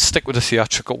 so I'd stick with the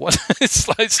theatrical one.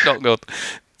 it's not good.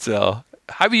 So,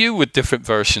 how are you with different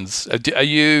versions?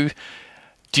 Do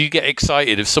you get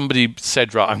excited if somebody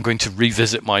said, "Right, I'm going to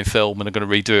revisit my film and I'm going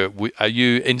to redo it"? Are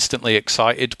you instantly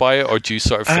excited by it, or do you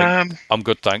sort of think, "I'm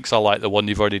good, thanks. I like the one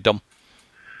you've already done"?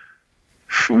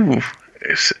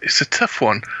 It's a tough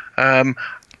one.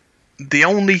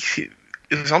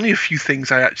 there's only a few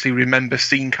things I actually remember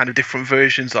seeing kind of different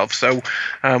versions of. So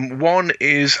one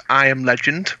is I Am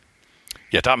Legend.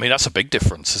 Yeah, that's a big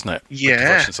difference, isn't it? Yeah. The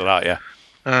versions of that, yeah.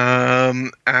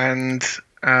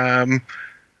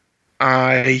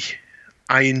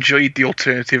 I enjoyed the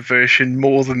alternative version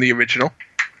more than the original.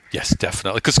 Yes,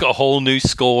 definitely. Because it's got a whole new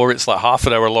score. It's like half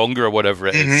an hour longer or whatever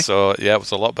it is. So, yeah, it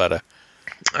was a lot better.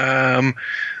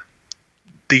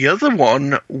 The other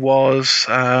one was,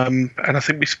 and I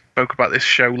think we spoke about this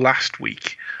show last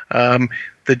week, the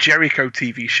Jericho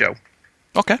TV show.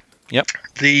 Okay. Yep.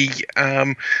 The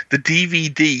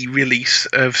DVD release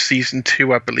of season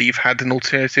 2, I believe, had an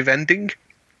alternative ending,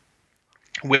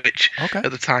 which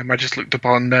at the time I just looked up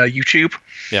on YouTube.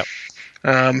 Yep.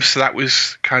 So that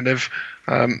was kind of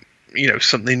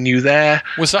something new there.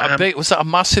 Was that was that a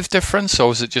massive difference, or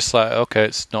was it just like, okay,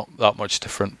 it's not that much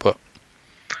different, but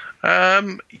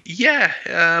again,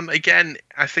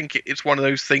 I think it's one of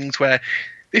those things where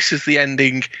this is the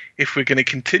ending if we're going to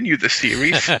continue the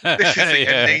series. This is the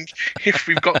ending if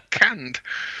we've got canned.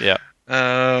 Yeah.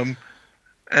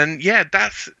 And yeah,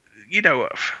 that's,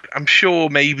 I'm sure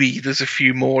maybe there's a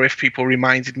few more if people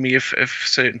reminded me of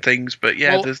certain things, but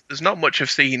there's not much I've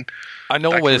seen. I know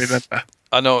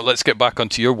let's get back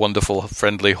onto your wonderful,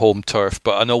 friendly home turf,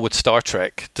 but I know with Star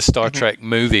Trek, the Star Trek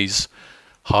movies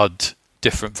had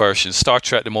different versions. Star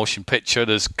Trek the motion picture,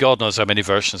 there's God knows how many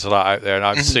versions of that out there, and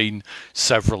I've seen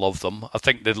several of them. I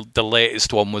think the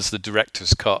latest one was the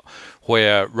director's cut,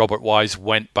 where Robert Wise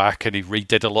went back and he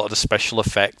redid a lot of the special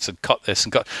effects and cut this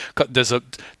and cut.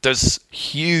 There's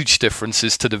huge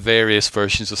differences to the various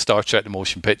versions of Star Trek the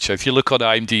motion picture. If you look on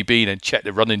IMDb and check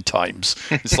the running times,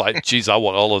 it's like, geez, I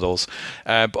want all of those.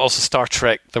 But also Star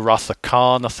Trek The Wrath of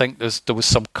Khan, I think there was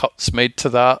some cuts made to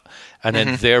that. And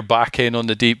then they're back in on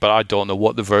the deep, but I don't know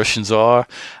what the versions are.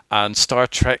 And Star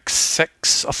Trek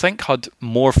 6, I think, had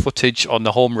more footage on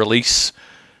the home release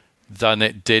than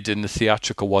it did in the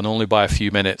theatrical one, only by a few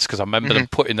minutes, because I remember them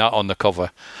putting that on the cover.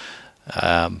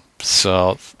 But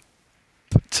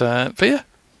yeah,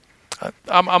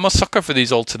 I'm a sucker for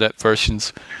these alternate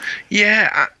versions.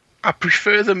 Yeah, I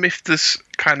prefer them if there's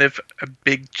kind of a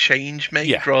big change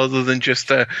made rather than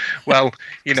just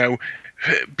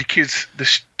because the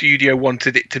studio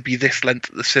wanted it to be this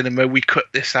length at the cinema, we cut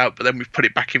this out, but then we've put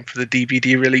it back in for the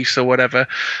DVD release or whatever.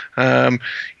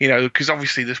 Because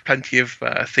obviously there's plenty of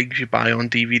things you buy on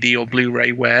DVD or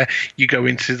Blu-ray where you go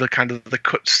into the kind of the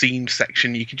cut scene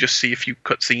section, you can just see a few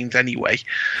cut scenes anyway.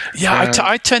 Yeah,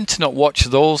 I tend to not watch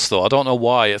those though. I don't know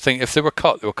why. I think if they were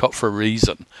cut for a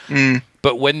reason.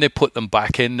 But when they put them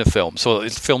back in the film, so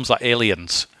it's films like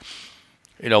Aliens.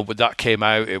 When that came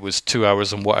out, it was 2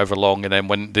 hours and whatever long. And then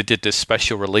when they did this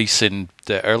special release in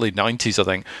the early 90s, I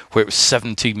think, where it was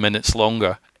 17 minutes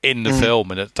longer in the film.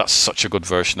 And that's such a good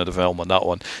version of the film on that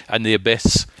one. And The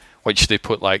Abyss, which they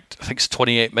put I think it's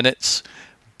 28 minutes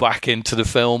back into the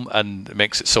film. And it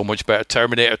makes it so much better.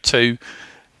 Terminator 2,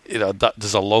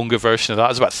 there's a longer version of that.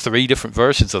 There's about 3 different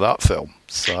versions of that film.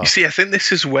 So. You see, I think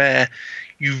this is where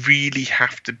you really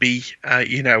have to be, have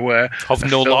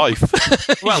no life.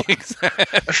 Well,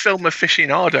 a film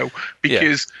aficionado,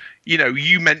 because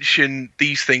you mention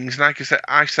these things, and like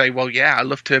I say, well, yeah, I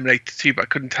love Terminator 2, but I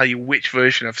couldn't tell you which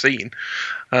version I've seen.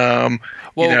 There's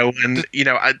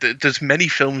many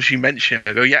films you mention.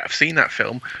 I go, yeah, I've seen that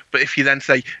film, but if you then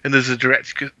say, and there's a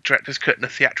director's cut and a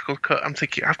theatrical cut, I'm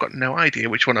thinking, I've got no idea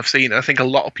which one I've seen. And I think a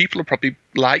lot of people are probably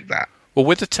like that. Well,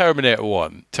 with the Terminator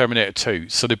 1, Terminator 2,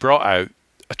 so they brought out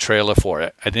a trailer for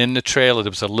it, and in the trailer there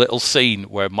was a little scene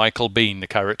where Michael Biehn, the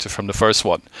character from the first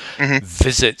one,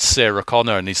 visits Sarah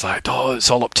Connor, and he's like, "Oh, it's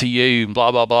all up to you," and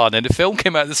blah blah blah. And then the film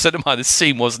came out of the cinema, and the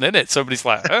scene wasn't in it. Somebody's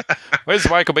like, "Huh? Where's the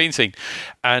Michael Biehn scene?"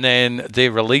 And then they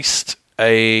released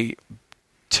a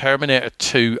Terminator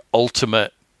 2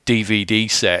 Ultimate DVD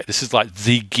set. This is like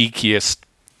the geekiest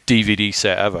DVD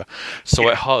set ever. So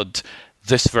it had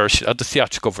this version, had the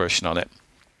theatrical version on it.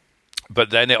 But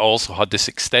then it also had this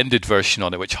extended version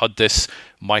on it, which had this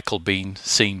Michael Biehn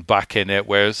scene back in it,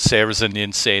 where Sarah's in the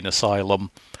insane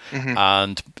asylum,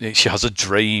 and she has a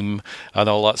dream and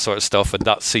all that sort of stuff, and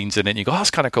that scene's in it, and you go, oh, that's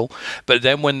kind of cool. But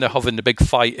then when they're having the big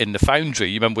fight in the foundry,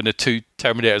 you remember when the two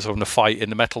Terminators are having a fight in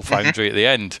the metal foundry at the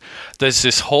end, there's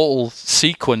this whole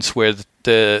sequence where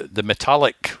the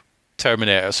metallic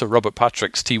Terminator, so Robert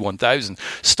Patrick's T-1000,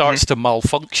 starts to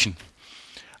malfunction.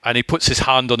 And he puts his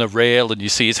hand on a rail, and you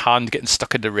see his hand getting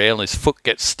stuck in the rail, and his foot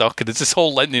gets stuck, and there's this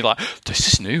whole length, and you're like,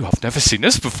 this is new, I've never seen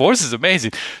this before, this is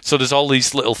amazing. So there's all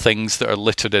these little things that are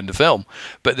littered in the film.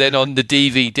 But then on the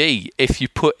DVD, if you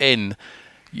put in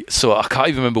So I can't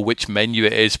even remember which menu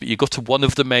it is, but you go to one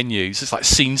of the menus, it's like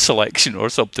scene selection or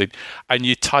something, and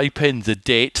you type in the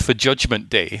date for Judgment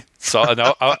Day. So and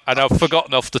I've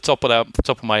forgotten off the top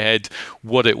of my head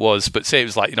what it was, but say it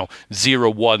was like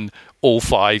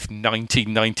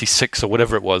 01/05/1996 or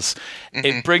whatever it was.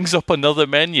 It brings up another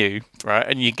menu, right,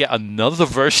 and you get another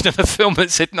version of the film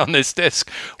that's hidden on this disc,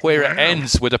 where it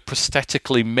ends with a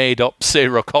prosthetically made up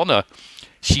Sarah Connor.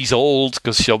 She's old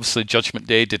because obviously Judgment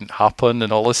Day didn't happen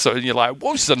and all this sort of, and you're like,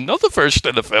 what's another version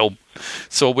of the film?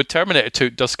 So with Terminator 2,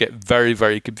 it does get very,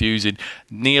 very confusing,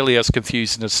 nearly as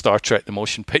confusing as Star Trek The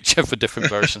Motion Picture for different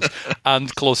versions,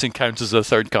 and Close Encounters of the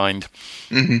Third Kind.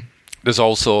 There's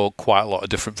also quite a lot of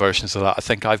different versions of that. I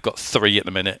think I've got 3 at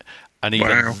the minute, and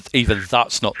even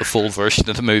that's not the full version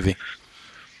of the movie.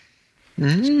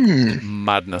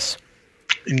 Madness.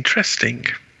 Interesting.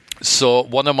 So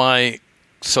I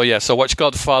watched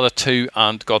Godfather 2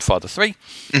 and Godfather 3.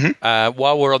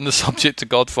 While we're on the subject of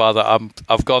Godfather,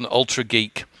 I've gone ultra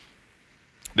geek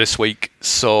this week.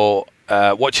 So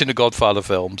watching the Godfather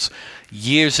films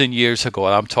years and years ago,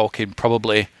 and I'm talking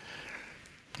probably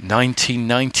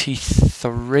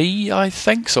 1993, I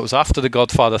think. So it was after the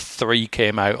Godfather 3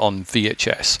 came out on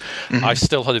VHS. I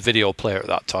still had a video player at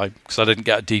that time because I didn't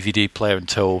get a DVD player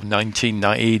until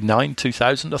 1999,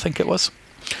 2000, I think it was.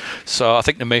 So I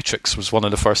think The Matrix was one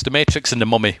of the first. The Matrix and The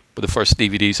Mummy were the first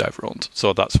DVDs I ever owned.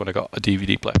 So that's when I got a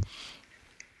DVD player.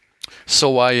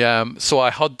 So I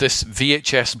had this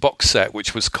VHS box set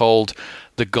which was called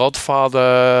The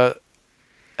Godfather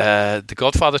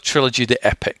Trilogy: The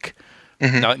Epic.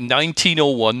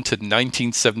 1901 to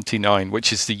 1979,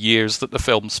 which is the years that the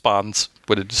film spans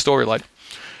within the storyline.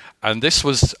 And this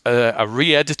was a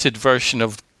re-edited version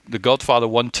of The Godfather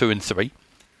 1, 2, and 3.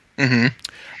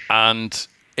 And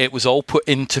it was all put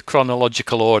into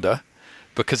chronological order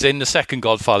because in the second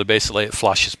Godfather, basically, it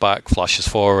flashes back, flashes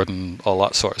forward, and all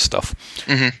that sort of stuff.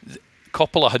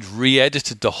 Coppola had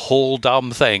re-edited the whole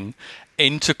damn thing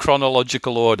into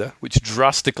chronological order, which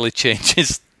drastically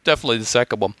changes definitely the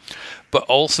second one, but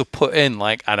also put in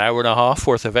like an hour and a half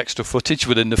worth of extra footage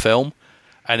within the film.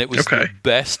 And it was the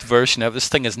best version ever. This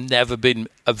thing has never been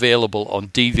available on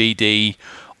DVD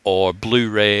or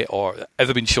Blu-ray or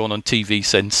ever been shown on TV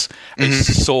since.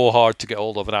 It's so hard to get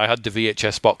hold of, and I had the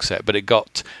VHS box set, but it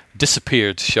got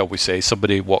disappeared, shall we say.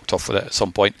 Somebody walked off with it at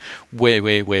some point way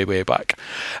back,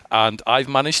 and I've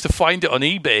managed to find it on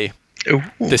eBay.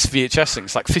 This VHS thing,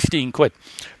 it's like 15 quid,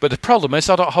 but the problem is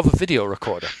I don't have a video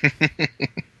recorder.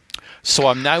 So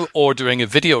I'm now ordering a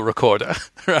video recorder,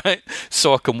 right?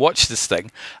 So I can watch this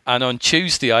thing. And on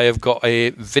Tuesday, I have got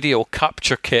a video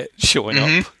capture kit showing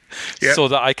up so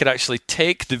that I can actually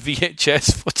take the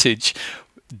VHS footage,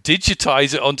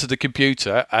 digitize it onto the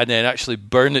computer, and then actually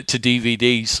burn it to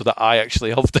DVD so that I actually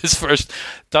have this first.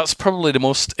 That's probably the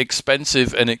most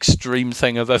expensive and extreme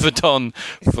thing I've ever done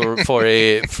for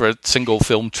a single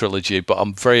film trilogy, but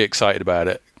I'm very excited about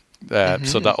it.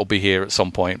 So that'll be here at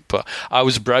some point. But I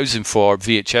was browsing for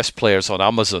VHS players on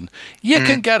Amazon. You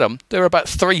can get them. They're about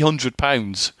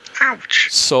 £300.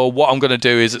 Ouch. So what I'm going to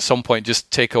do is at some point just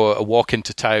take a walk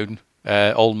into town,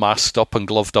 all masked up and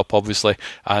gloved up, obviously,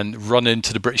 and run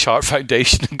into the British Heart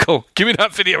Foundation and go, give me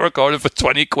that video recorder for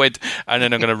 20 quid. And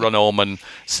then I'm going to run home and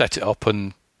set it up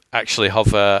and actually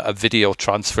have a video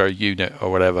transfer unit or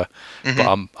whatever.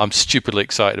 But I'm stupidly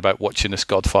excited about watching this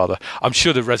Godfather. I'm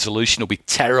sure the resolution will be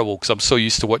terrible because I'm so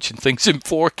used to watching things in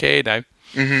 4K now.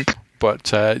 But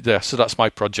so that's my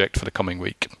project for the coming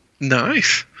week.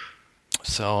 Nice.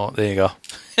 So there you go.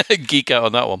 Geek out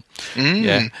on that one.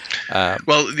 Yeah.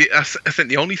 Well, I think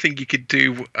the only thing you could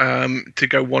do to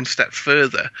go one step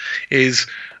further is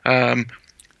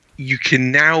you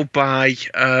can now buy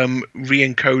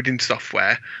re-encoding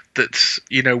software that's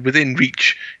within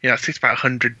reach. I think it's about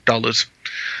 $100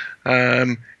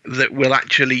 that will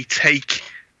actually take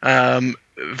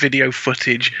video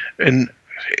footage and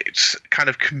it's kind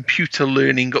of computer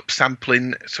learning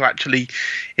upsampling. So actually,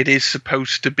 it is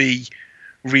supposed to be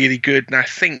really good, and I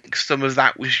think some of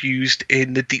that was used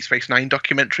in the Deep Space Nine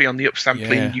documentary on the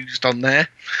upsampling used on there.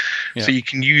 So you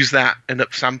can use that and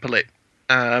upsample it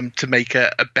to make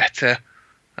a better,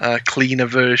 cleaner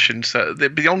version. So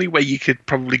the only way you could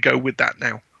probably go with that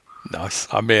now. Nice.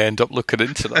 I may end up looking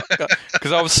into that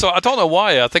because I don't know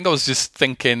why. I think I was just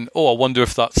thinking, I wonder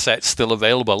if that set's still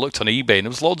available. I looked on eBay and there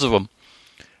was loads of them.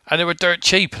 And they were dirt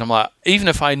cheap, and I'm like, even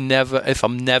if I'm never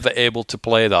able to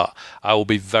play that, I will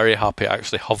be very happy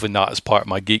actually having that as part of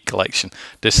my geek collection.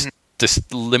 This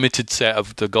limited set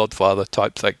of the Godfather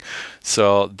type thing.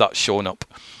 So that's shown up.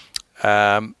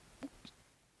 I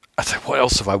think, what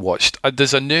else have I watched?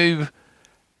 There's a new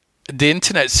the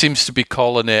internet seems to be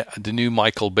calling it the new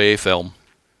Michael Bay film.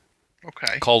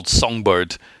 Okay. Called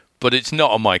Songbird, but it's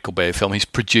not a Michael Bay film. He's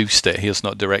produced it. He has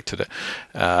not directed it,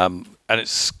 and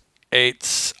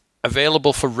it's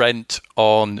available for rent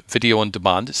on video on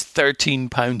demand. It's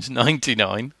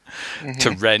 £13.99 to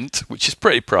rent, which is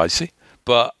pretty pricey.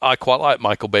 But I quite like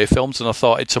Michael Bay films, and I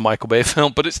thought it's a Michael Bay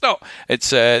film, but it's not. It's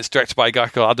directed by a guy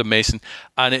called Adam Mason,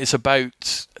 and it is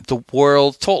about the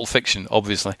world, total fiction,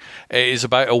 obviously. It is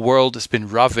about a world that's been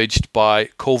ravaged by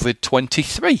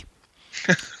COVID-23.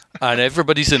 And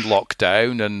everybody's in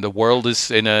lockdown, and the world is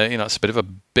in it's a bit of a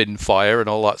bin fire and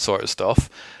all that sort of stuff.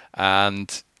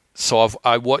 And so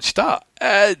I watched that.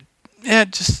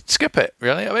 Just skip it,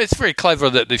 really. I mean, it's very clever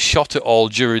that they've shot it all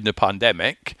during the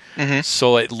pandemic,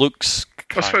 so it looks.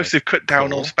 I suppose they've cut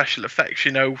down on special effects,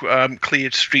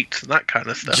 cleared streets and that kind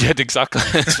of stuff. Yeah, exactly.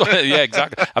 Yeah,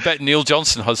 exactly. I bet Neil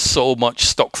Johnson has so much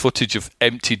stock footage of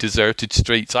empty, deserted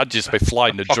streets. I'd just be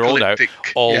flying the drone out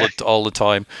all the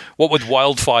time. What with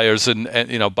wildfires and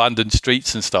abandoned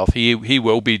streets and stuff, he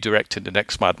will be directing the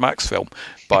next Mad Max film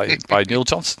by Neil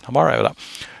Johnson. I'm all right with that.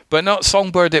 But not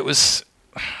Songbird. It was.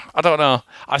 I don't know.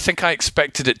 I think I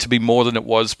expected it to be more than it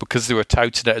was because they were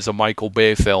touting it as a Michael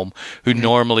Bay film who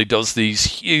normally does these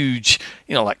huge,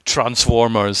 like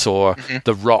Transformers or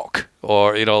The Rock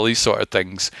or, these sort of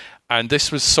things. And this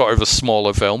was sort of a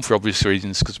smaller film for obvious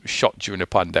reasons because it was shot during a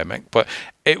pandemic. But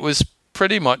it was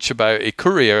pretty much about a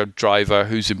courier driver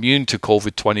who's immune to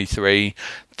COVID-23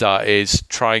 that is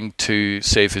trying to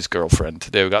save his girlfriend.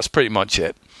 That's pretty much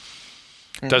it.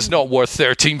 That's not worth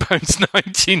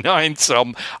 £13.99,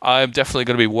 so I'm definitely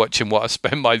going to be watching what I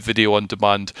spend my video on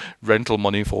demand rental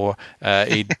money for.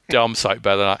 A damn sight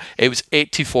better than that. It was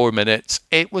 84 minutes.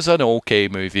 It was an okay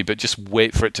movie, but just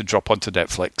wait for it to drop onto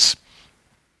Netflix.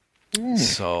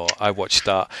 So I watched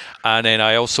that. And then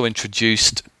I also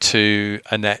introduced to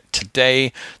Annette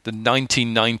today the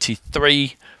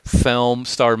 1993 film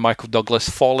starring Michael Douglas,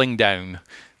 Falling Down,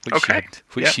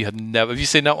 which she had never. Have you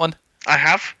seen that one? I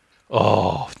have.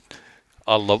 Oh,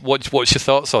 I love. What's your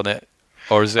thoughts on it?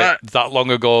 Or is it that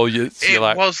long ago? It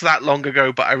was that long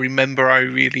ago, but I remember I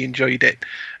really enjoyed it.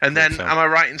 And then, am I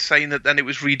right in saying that then it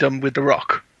was redone with The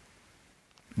Rock?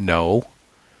 No.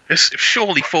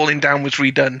 Surely Falling Down was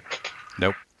redone.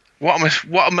 Nope. What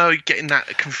am I getting that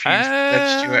confused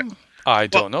with, Stuart? I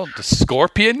don't know. The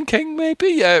Scorpion King,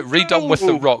 maybe? Redone with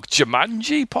The Rock.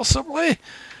 Jumanji, possibly?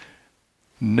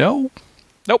 No.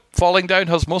 Nope, Falling Down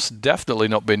has most definitely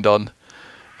not been done.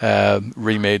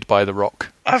 Remade by The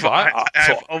Rock. I've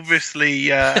obviously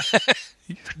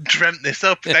dreamt this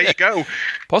up. There you go.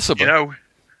 Possibly.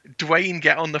 Dwayne,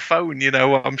 get on the phone.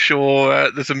 I'm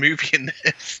sure there's a movie in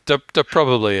this. There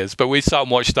probably is, but we sat and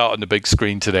watched that on the big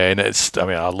screen today, and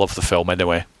I love the film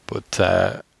anyway, but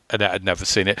Annette had never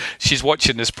seen it. She's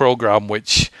watching this program,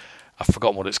 which I've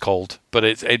forgotten what it's called, but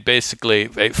it basically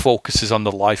focuses on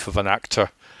the life of an actor.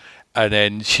 And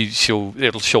then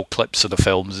it'll show clips of the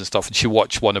films and stuff. And she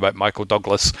watched one about Michael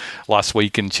Douglas last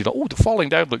week, and she thought, The Falling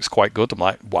Down looks quite good. I'm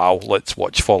like, wow, let's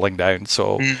watch Falling Down.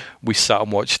 So we sat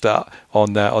and watched that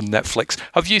on Netflix.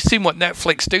 Have you seen what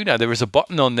Netflix do now? There is a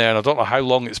button on there, and I don't know how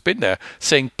long it's been there,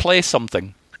 saying play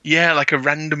something. Yeah, like a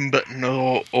random button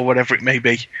or whatever it may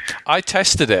be. I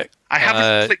tested it. I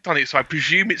haven't clicked on it, so I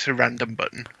presume it's a random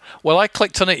button. Well, I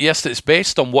clicked on it yesterday. It's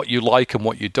based on what you like and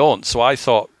what you don't. So I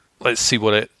thought, let's see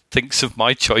what it thinks of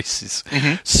my choices.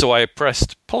 So I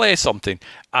pressed play something,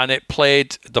 and it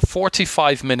played the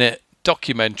 45-minute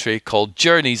documentary called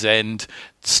Journey's End,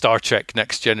 Star Trek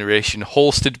Next Generation,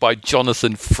 hosted by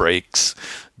Jonathan Frakes.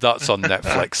 That's on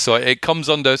Netflix. So it comes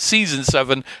under season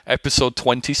 7, episode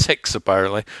 26,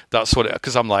 apparently. That's what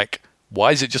because I'm like,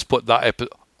 why is it just put that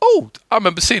episode? Oh, I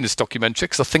remember seeing this documentary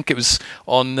because I think it was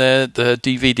on the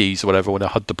DVDs or whatever when I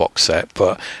had the box set.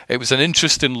 But it was an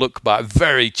interesting look back,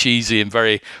 very cheesy and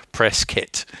very press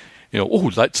kit.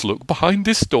 Let's look behind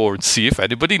this door and see if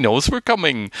anybody knows we're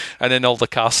coming. And then all the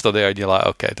cast are there, and you're like,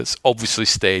 okay, that's obviously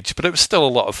staged. But it was still a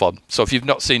lot of fun. So if you've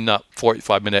not seen that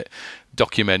 45-minute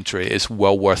documentary, it's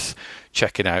well worth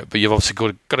checking out. But you've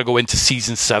obviously got to go into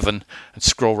season 7 and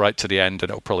scroll right to the end,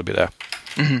 and it'll probably be there.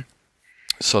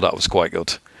 So that was quite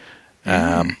good.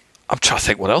 I'm trying to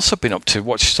think what else I've been up to.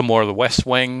 Watched some more of The West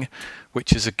Wing,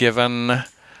 which is a given.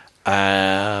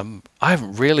 I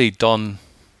haven't really done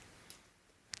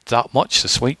that much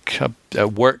this week.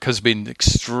 Work has been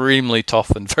extremely tough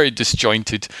and very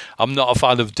disjointed. I'm not a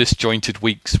fan of disjointed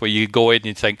weeks where you go in and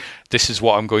you think, this is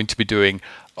what I'm going to be doing.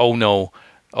 Oh no,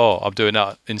 I'm doing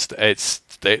that.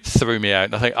 It threw me out.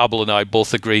 And I think Abel and I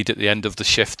both agreed at the end of the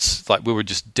shifts, like we were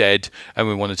just dead and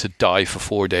we wanted to die for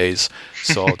 4 days.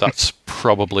 So that's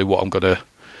probably what I'm going to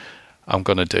I'm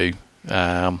going to do.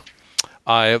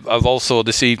 I've also,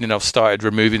 this evening, I've started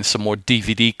removing some more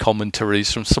DVD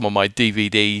commentaries from some of my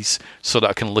DVDs so that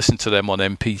I can listen to them on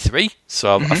MP3.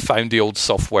 So I found the old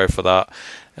software for that.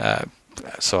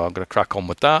 So I'm going to crack on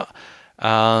with that.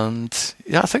 And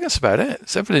yeah, I think that's about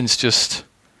it. Everything's just,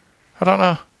 I don't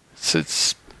know. It's a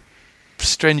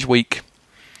strange week.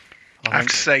 I have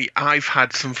to say, I've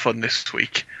had some fun this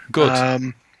week. Good.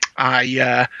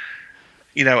 After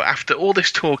all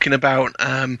this talking about,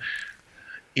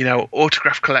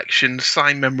 autograph collections,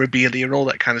 signed memorabilia, and all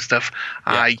that kind of stuff,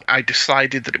 yeah. I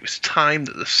decided that it was time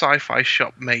that the Sci-Fi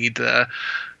Shop made a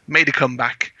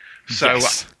comeback. So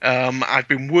yes. I've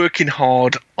been working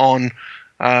hard on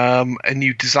a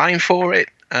new design for it.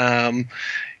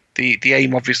 The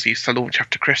aim, obviously, is to launch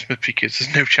after Christmas because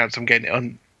there's no chance I'm getting it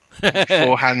on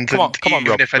beforehand. Come on,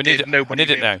 Rob. If I did, nobody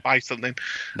would buy something.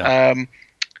 No.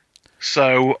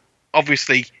 So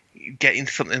obviously, getting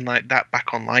something like that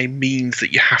back online means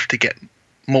that you have to get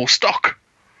more stock.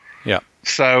 Yeah.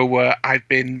 So I've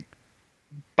been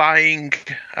buying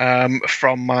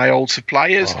from my old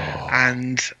suppliers,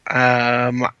 and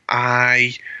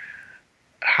I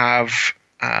have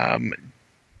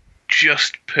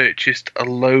just purchased a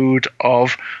load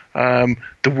of The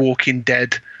Walking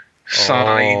Dead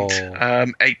signed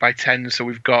 8x10. So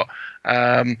we've got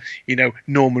Norman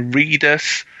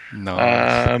Reedus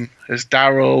as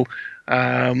Daryl.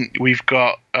 We've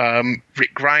got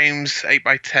Rick Grimes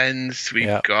 8x10s.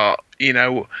 We've got you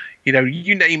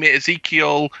name it,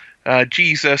 Ezekiel,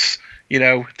 Jesus.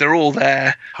 They're all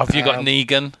there. Have you got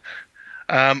Negan?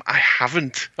 I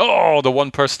haven't. Oh, the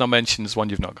one person I mentioned is one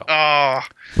you've not got. Oh,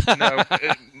 no.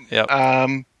 Yep.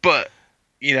 But,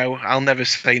 I'll never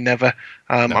say never.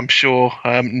 No. I'm sure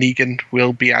Negan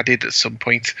will be added at some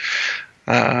point.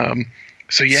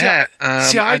 So, yeah.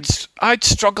 I'd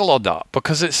struggle on that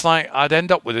because it's like I'd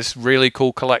end up with this really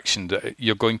cool collection that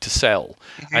you're going to sell.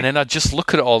 Mm-hmm. And then I'd just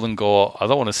look at it all and go, I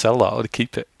don't want to sell that. I want to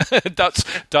keep it.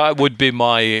 That would be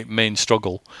my main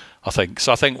struggle, I think.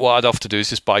 So I think what I'd have to do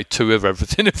is just buy 2 of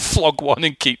everything and flog one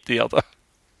and keep the other.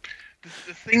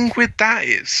 The thing with that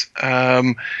is,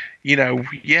 I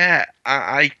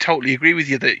totally agree with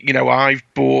you that, I've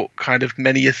bought kind of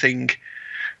many a thing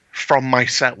from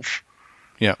myself.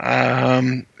 Yeah.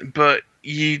 But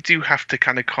you do have to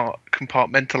kind of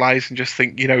compartmentalize and just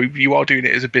think, you are doing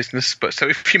it as a business. But so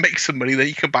if you make some money, then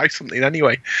you can buy something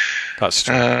anyway. That's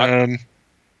true.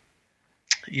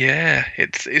 Yeah,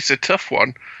 it's a tough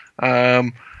one.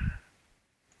 And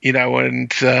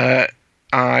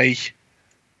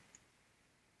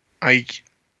I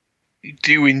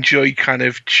do enjoy kind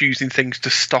of choosing things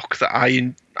to stock that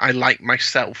I like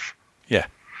myself. Yeah.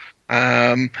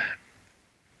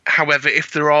 However,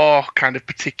 if there are kind of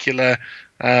particular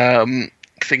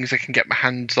things I can get my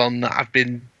hands on that I've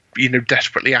been,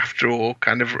 desperately after or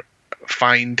kind of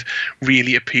find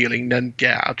really appealing, then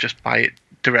yeah, I'll just buy it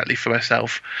directly for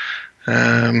myself.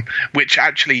 Which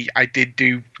actually I did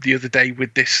do the other day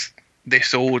with this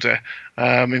order.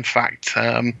 In fact,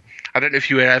 I don't know if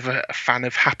you were ever a fan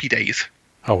of Happy Days.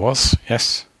 I was,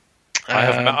 yes.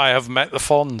 I have met the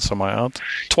Fonz, I might add.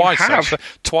 Twice,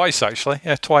 actually.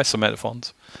 Yeah, twice I met the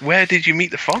Fonz. Where did you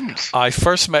meet the Fonz? I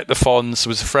first met the Fonz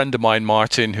was a friend of mine,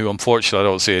 Martin, who unfortunately I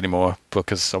don't see anymore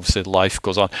because obviously life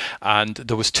goes on. And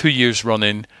there was 2 years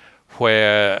running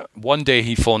where one day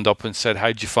he phoned up and said,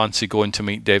 how'd you fancy going to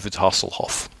meet David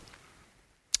Hasselhoff?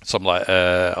 So I'm like,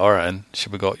 all right, and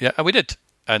should we go? Yeah, and we did.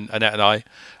 And Annette and I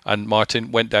and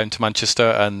Martin went down to Manchester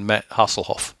and met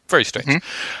Hasselhoff. Very strange. Mm-hmm.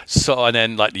 So, and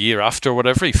then like the year after or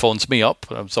whatever, he phones me up.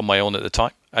 I was on my own at the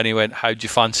time. And he went, how'd you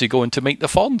fancy going to meet the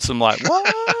Fonz? I'm like,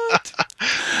 what?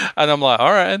 And I'm like,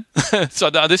 all right. So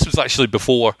this was actually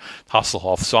before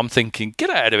Hasselhoff. So I'm thinking, get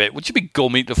out of it. Would you be go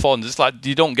meet the Fonz? It's like,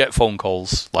 you don't get phone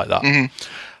calls like that.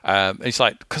 Mm-hmm. He's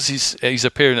like, because he's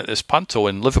appearing at this panto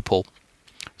in Liverpool.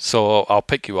 So I'll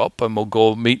pick you up and we'll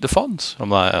go meet the Fonz. I'm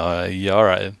like, yeah, all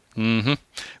right. Mm-hmm.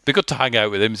 Be good to hang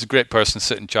out with him. He's a great person to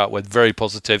sit and chat with, very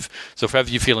positive. So if ever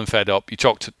you're feeling fed up, you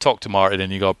talk to Martin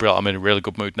and you go, brilliant, I'm in a really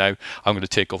good mood now. I'm going to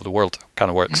take over the world. Kind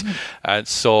of works. Mm-hmm. And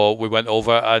so we went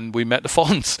over and we met the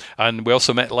Fonz. And we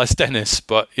also met Les Dennis.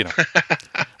 But,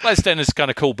 Les Dennis is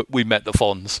kind of cool, but we met the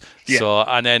Fonz. Yeah. So,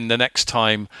 and then the next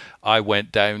time I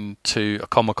went down to a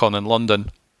Comic-Con in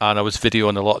London, and I was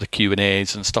videoing a lot of the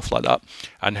Q&As and stuff like that.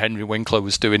 And Henry Winkler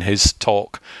was doing his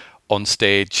talk on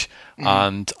stage. Mm-hmm.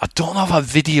 And I don't know if I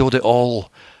videoed it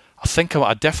all. I think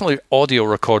I definitely audio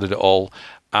recorded it all.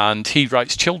 And he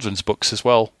writes children's books as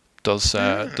well, does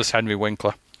Henry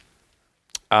Winkler.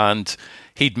 And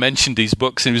he'd mentioned these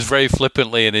books, and he was very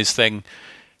flippantly in his thing.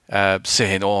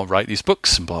 saying, "Oh, write these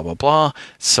books and blah blah blah."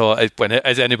 So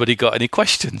has anybody got any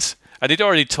questions? And he'd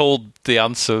already told the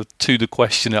answer to the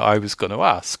question that I was going to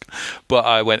ask. But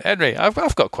I went, "Henry, I've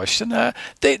got a question.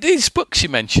 These books you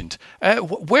mentioned,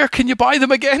 where can you buy them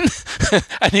again?"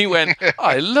 And he went,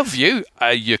 "I love you.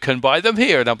 You can buy them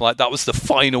here." And I'm like, that was the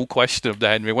final question of the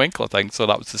Henry Winkler thing. So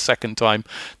that was the second time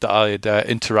that I had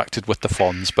interacted with the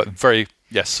Fonz. But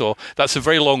yes, so that's a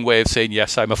very long way of saying,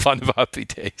 yes, I'm a fan of Happy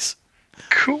Days.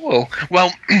 Cool.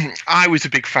 Well, I was a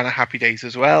big fan of Happy Days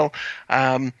as well.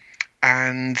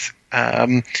 And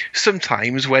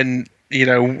sometimes when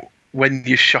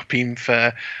you're shopping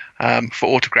for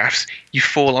autographs, you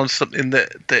fall on something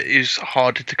that is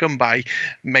harder to come by,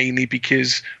 mainly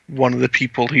because one of the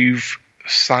people who've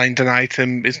signed an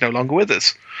item is no longer with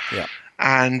us. Yeah.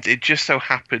 And it just so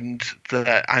happened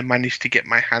that I managed to get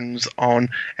my hands on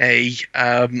a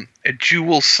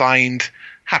dual signed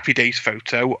Happy Days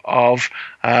photo of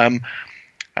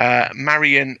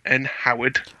Marion and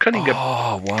Howard Cunningham.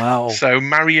 Oh, wow. So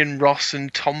Marion Ross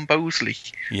and Tom Bosley.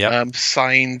 Yep.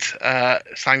 Signed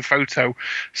photo.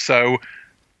 So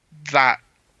that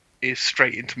is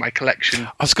straight into my collection.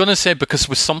 I was going to say, because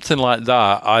with something like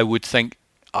that, I would think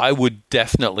I would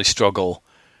definitely struggle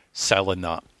selling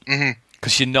that. Mm-hmm.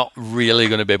 Because you're not really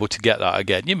going to be able to get that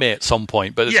again. You may at some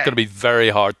point, but it's going to be very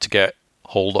hard to get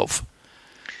hold of.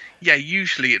 Yeah,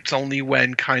 usually it's only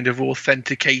when kind of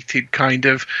authenticated kind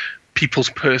of people's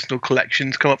personal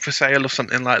collections come up for sale or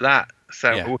something like that.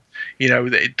 So,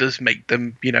 it does make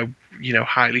them,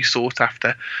 highly sought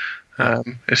after. I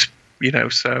was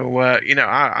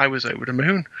over the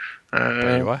moon.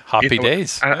 There you are. Happy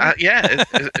days.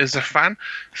 As a fan.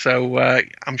 So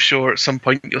I'm sure at some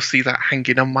point you'll see that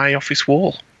hanging on my office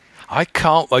wall. I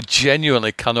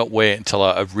genuinely cannot wait until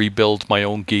I rebuild my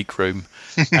own geek room.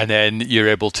 And then you're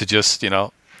able to just,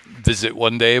 visit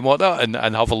one day and whatnot and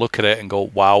have a look at it and go,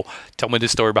 wow, tell me the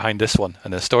story behind this one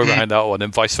and the story behind that one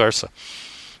and vice versa.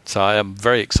 So I am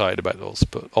very excited about those,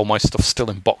 but all my stuff's still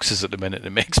in boxes at the minute.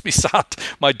 It makes me sad.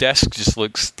 My desk just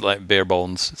looks like bare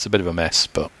bones. It's a bit of a mess,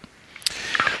 but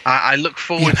I look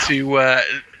forward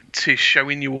to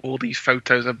showing you all these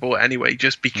photos I bought anyway,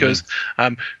 just because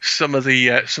some of the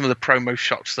promo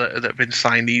shots that have been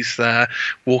signed, these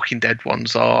Walking Dead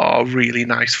ones, are really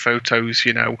nice photos.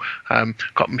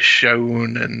 Got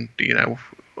Michonne and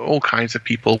all kinds of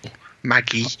people,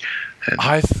 Maggie.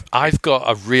 I've got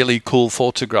a really cool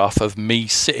photograph of me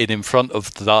sitting in front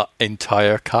of that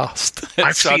entire cast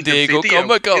at San Diego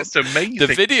Comic-Con. It's amazing. The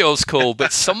video's cool,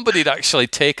 but somebody had actually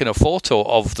taken a photo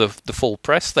of the full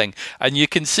press thing, and you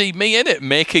can see me in it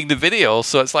making the video.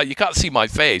 So it's like you can't see my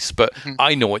face, but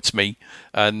I know it's me,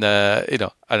 and and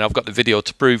I've got the video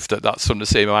to prove that that's from the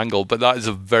same angle. But that is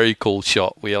a very cool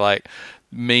shot where you're like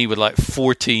me with like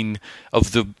 14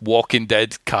 of the Walking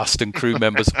Dead cast and crew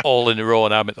members all in a row,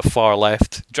 and I'm at the far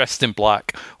left, dressed in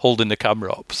black, holding the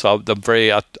camera up. So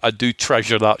I do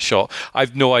treasure that shot.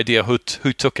 I've no idea who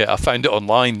took it. I found it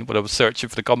online when I was searching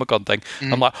for the Comic-Con thing.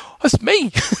 I'm like, that's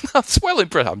me. That's well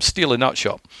impressive. I'm stealing that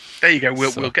shot. There you go.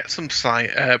 We'll get some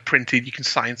printed. You can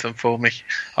sign some for me.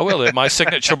 I will. My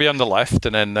signature will be on the left,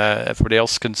 and then everybody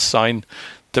else can sign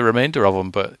the remainder of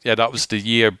them. But yeah, that was the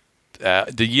year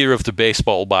of the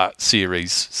baseball bat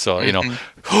series. So,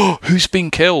 who's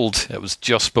been killed? It was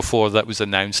just before that was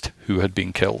announced who had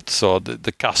been killed. So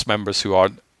the cast members who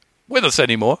aren't with us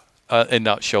anymore in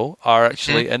that show are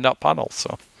actually in that panel.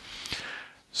 So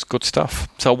it's good stuff.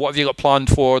 So what have you got planned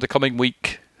for the coming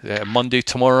week? Monday,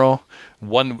 tomorrow?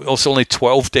 It's only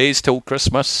 12 days till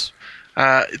Christmas.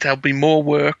 There'll be more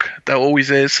work. There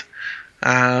always is.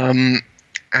 And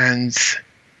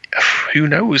who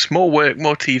knows, more work,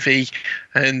 more TV,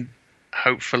 and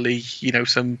hopefully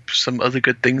some other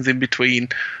good things in between,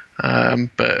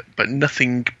 but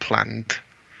nothing planned.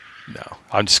 No,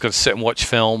 I'm just going to sit and watch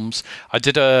films. I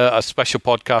did a special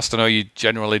podcast. I know you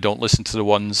generally don't listen to the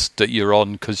ones that you're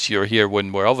on because you're here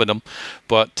when we're having them,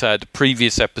 but the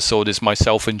previous episode is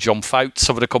myself and John Fouts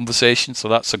having a conversation, so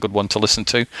that's a good one to listen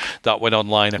to. That went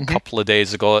online a couple of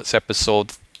days ago. It's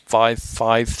episode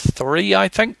 553, I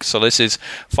think. So this is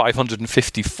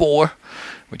 554,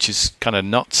 which is kind of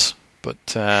nuts. But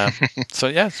so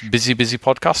yeah, it's busy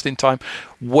podcasting time.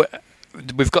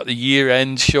 We've got the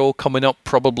year-end show coming up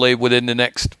probably within the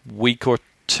next week or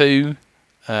two.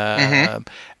 Do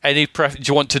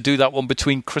you want to do that one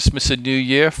between Christmas and New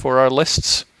Year for our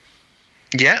lists?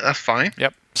 Yeah, that's fine.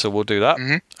 Yep. So we'll do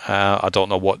that. I don't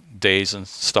know what days and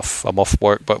stuff I'm off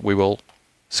work, but we will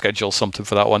schedule something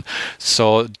for that one.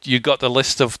 So you got the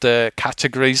list of the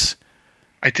categories?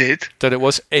 I did. That it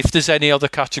was. If there's any other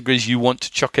categories you want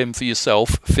to chuck in for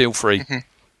yourself, feel free.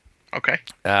 Okay.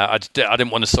 I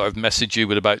didn't want to sort of message you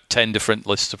with about 10 different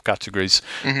lists of categories,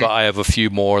 but I have a few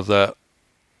more that,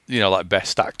 like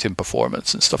best acting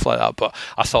performance and stuff like that. But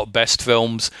I thought best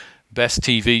films, best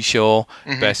TV show,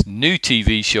 best new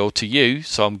TV show to you.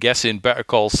 So I'm guessing Better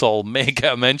Call Saul may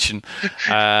get a mention.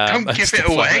 Don't give it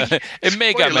away. It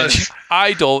may get a mention.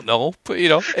 I don't know, but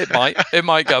it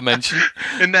might get a mention.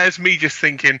 And there's me just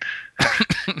thinking,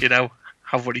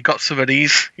 I've already got some of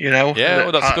these, Yeah,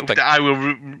 well, that's a good thing. That I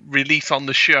will release on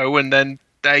the show, and then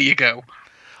there you go.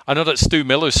 I know that Stu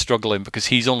Miller's struggling because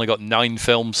he's only got 9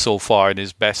 films so far in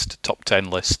his best top 10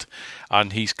 list,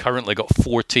 and he's currently got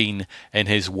 14 in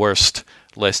his worst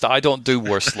list. I don't do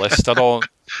worst list. I don't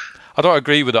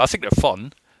agree with it. I think they're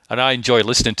fun, and I enjoy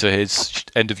listening to his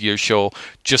end of year show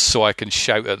just so I can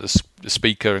shout at the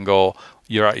speaker and go,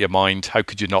 "You're out of your mind! How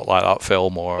could you not like that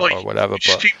film?" or whatever. But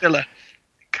Stu Miller.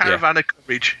 Caravan of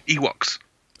Courage, Ewoks.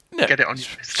 Yeah, get it on your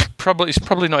list. He's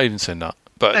probably not even saying that.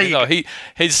 But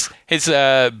his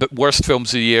worst films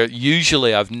of the year.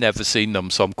 Usually, I've never seen them,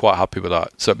 so I'm quite happy with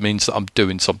that. So it means that I'm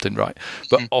doing something right.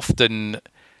 But often,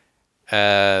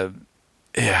 I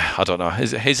don't know.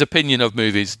 His opinion of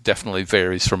movies definitely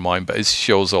varies from mine. But his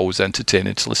show's always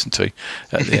entertaining to listen to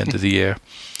at the end of the year.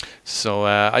 So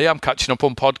I am catching up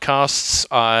on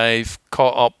podcasts. I've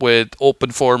caught up with Open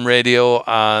Forum Radio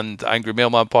and Angry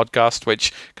Mailman podcast,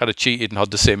 which kind of cheated and had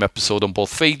the same episode on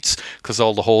both feeds because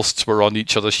all the hosts were on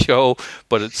each other's show.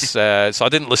 But it's so I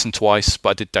didn't listen twice, but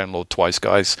I did download twice,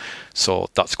 guys. So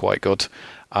that's quite good.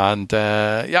 And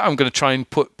I'm going to try and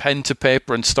put pen to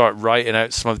paper and start writing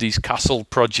out some of these Castle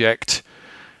Project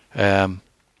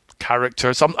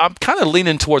characters. I'm kind of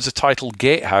leaning towards the title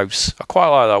Gatehouse. I quite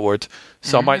like that word.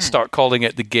 So I might start calling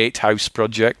it the Gatehouse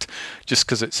Project just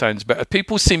because it sounds better.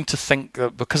 People seem to think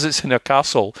that because it's in a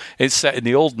castle, it's set in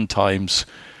the olden times.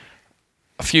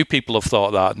 A few people have thought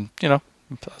that, and,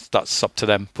 that's up to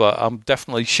them. But I'm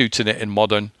definitely shooting it in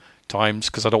modern times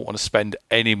because I don't want to spend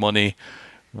any money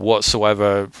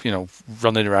whatsoever,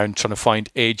 running around trying to find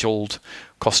age-old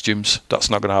costumes. That's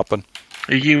not going to happen.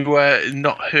 Are you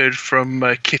not heard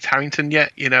from Kit Harington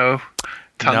yet? Telling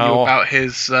you about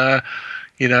his,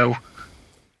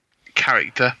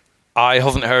 character. I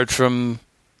haven't heard from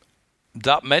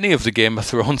that many of the Game of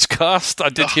Thrones cast. I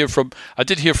did hear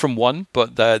from one,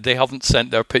 but they haven't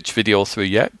sent their pitch video through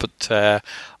yet. But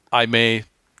I may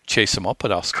chase them up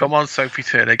and ask. Come on, Sophie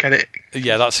Turner, get it.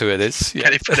 Yeah, that's who it is. Yeah.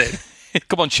 Get it put in.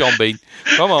 Come on, Sean Bean.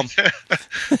 Come on.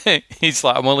 He's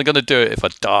like, I'm only going to do it if I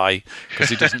die because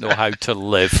he doesn't know how to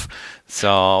live.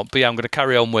 So, but yeah, I'm going to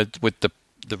carry on with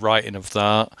the writing of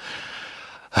that.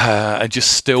 And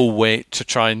just still wait to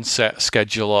try and set a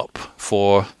schedule up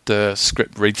for the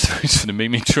script read-throughs for the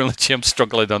Mimi trilogy. I'm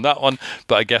struggling on that one,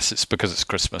 but I guess it's because it's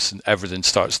Christmas and everything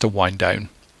starts to wind down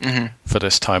for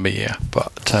this time of year.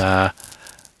 But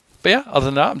yeah, other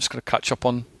than that, I'm just going to catch up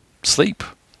on sleep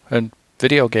and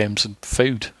video games and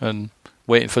food and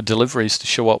waiting for deliveries to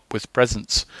show up with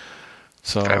presents.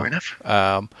 So, fair enough.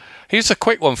 Here's a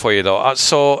quick one for you, though.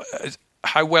 So,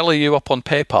 how well are you up on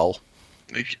PayPal?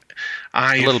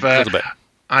 A little bit.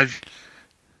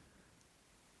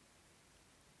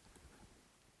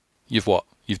 You've what?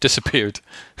 You've disappeared.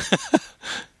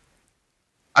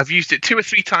 I've used it 2 or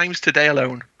 3 times today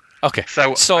alone. Okay.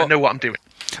 So I know what I'm doing.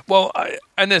 Well,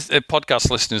 and the podcast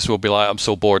listeners will be like, I'm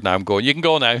so bored now. I'm going, you can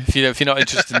go now. If you're not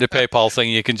interested in the PayPal thing,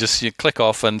 you can just click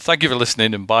off and thank you for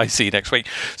listening and bye. See you next week.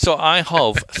 So I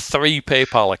have 3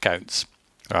 PayPal accounts,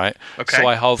 right? Okay.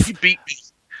 So You beat me.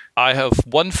 I have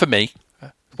one for me,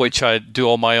 which I do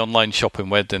all my online shopping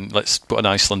with, and let's put an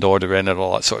Iceland order in and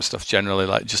all that sort of stuff, generally,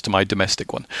 like just my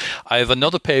domestic one. I have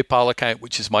another PayPal account,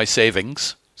 which is my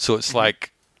savings. So it's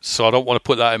so I don't want to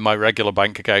put that in my regular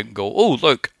bank account and go, oh,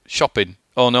 look, shopping.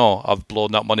 Oh, no, I've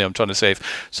blown that money I'm trying to save.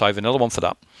 So I have another one for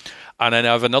that. And then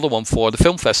I have another one for the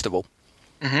film festival.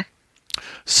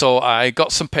 So I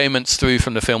got some payments through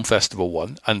from the film festival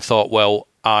one and thought, well,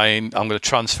 I'm going to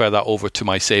transfer that over to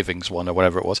my savings one or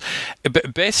whatever it was.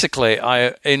 But basically,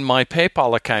 in my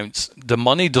PayPal accounts, the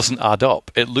money doesn't add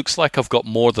up. It looks like I've got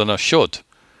more than I should.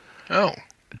 Oh.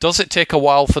 Does it take a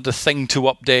while for the thing to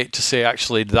update to say,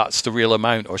 actually, that's the real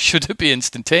amount, or should it be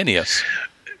instantaneous?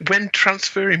 When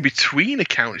transferring between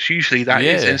accounts, usually that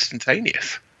is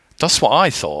instantaneous. That's what I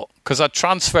thought, because I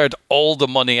transferred all the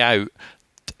money out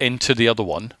into the other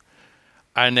one.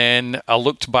 And then I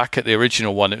looked back at the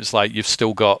original one. It was like, you've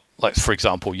still got, like, for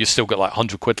example, you've still got like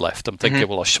 100 quid left. I'm thinking,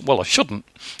 well, I shouldn't,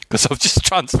 because I've just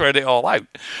transferred it all out.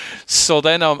 So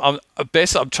then I'm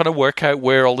trying to work out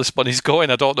where all this money's going.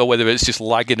 I don't know whether it's just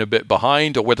lagging a bit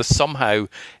behind or whether somehow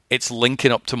it's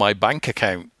linking up to my bank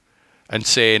account. and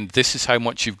saying this is how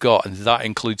much you've got, and that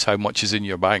includes how much is in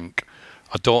your bank.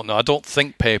 I don't know. I don't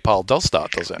think PayPal does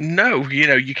that, does it? No,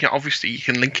 you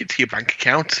can link it to your bank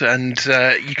account, and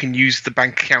you can use the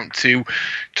bank account to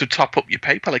top up your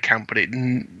PayPal account, but it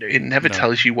never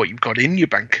tells you what you've got in your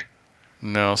bank.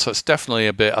 No, so it's definitely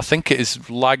a bit. I think it is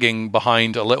lagging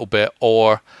behind a little bit,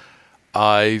 or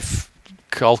I've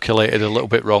calculated a little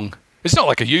bit wrong. It's not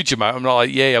like a huge amount. I'm not like,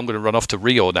 I'm going to run off to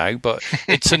Rio now, but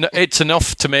it's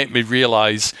enough to make me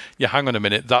realise, hang on a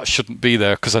minute, that shouldn't be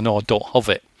there because I know I don't have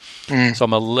it. So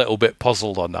I'm a little bit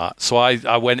puzzled on that. So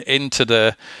I went into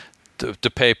the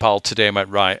PayPal today and went,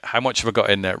 right, how much have I got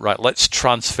in there? Right, let's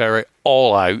transfer it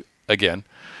all out again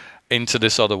into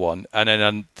this other one.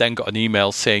 And then got an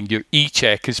email saying your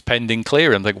e-check is pending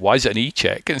clear. I'm like, why is it an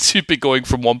e-check? And it should be going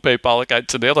from one PayPal account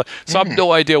to the other. So I have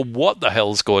no idea what the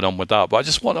hell's going on with that. But I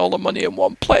just want all the money in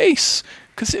one place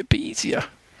because it'd be easier.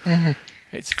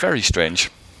 It's very strange.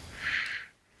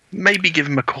 Maybe give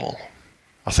them a call.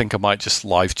 I think I might just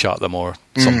live chat them or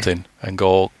something and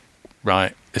go,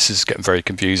 right, this is getting very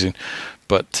confusing.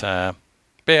 But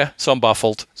so I'm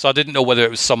baffled. So I didn't know whether it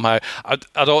was somehow,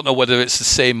 I don't know whether it's the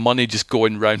same money just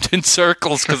going round in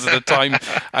circles because of the time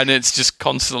and it's just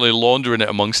constantly laundering it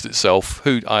amongst itself.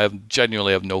 I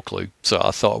genuinely have no clue. So I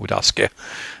thought I would ask you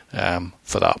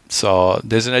for that. So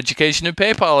there's an education in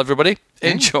PayPal, everybody.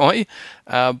 Enjoy.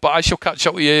 But I shall catch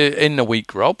up with you in a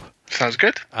week, Rob. Sounds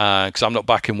good. Because I'm not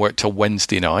back in work till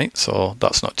Wednesday night, so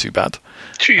that's not too bad.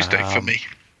 Tuesday for me.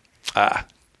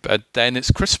 But then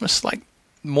it's Christmas, like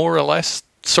more or less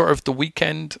sort of the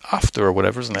weekend after or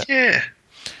whatever, isn't it? Yeah.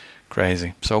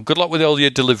 Crazy. So good luck with all your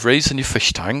deliveries and your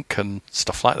fish tank and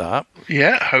stuff like that.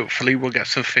 Yeah, hopefully we'll get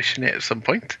some fish in it at some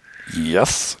point.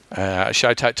 Yes. A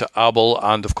shout out to Abel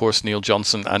and, of course, Neil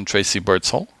Johnson and Tracy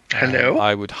Birdsall. Hello.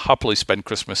 I would happily spend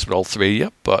Christmas with all three of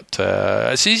you, but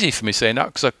it's easy for me saying that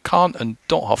because I can't and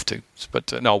don't have to.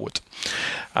 But no, I would.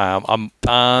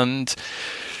 And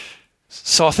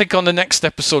so I think on the next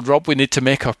episode, Rob, we need to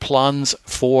make our plans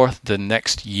for the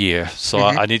next year. So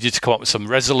I need you to come up with some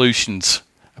resolutions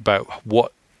about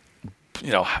what,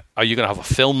 are you going to have a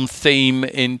film theme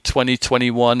in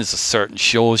 2021? Is there certain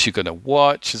shows you're going to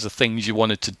watch? Is there things you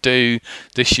wanted to do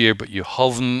this year but you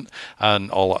haven't?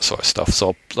 And all that sort of stuff.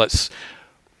 So let's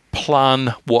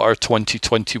plan what our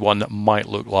 2021 might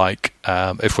look like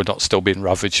if we're not still being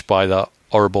ravaged by that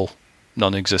horrible,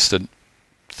 non-existent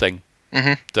thing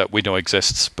that we know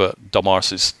exists, but dumb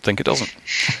arses think it doesn't.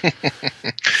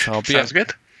 Sounds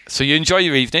good. So you enjoy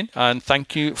your evening, and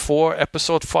thank you for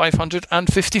episode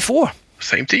 554.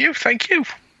 Same to you. Thank you.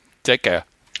 Take care.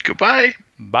 Goodbye.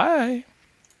 Bye.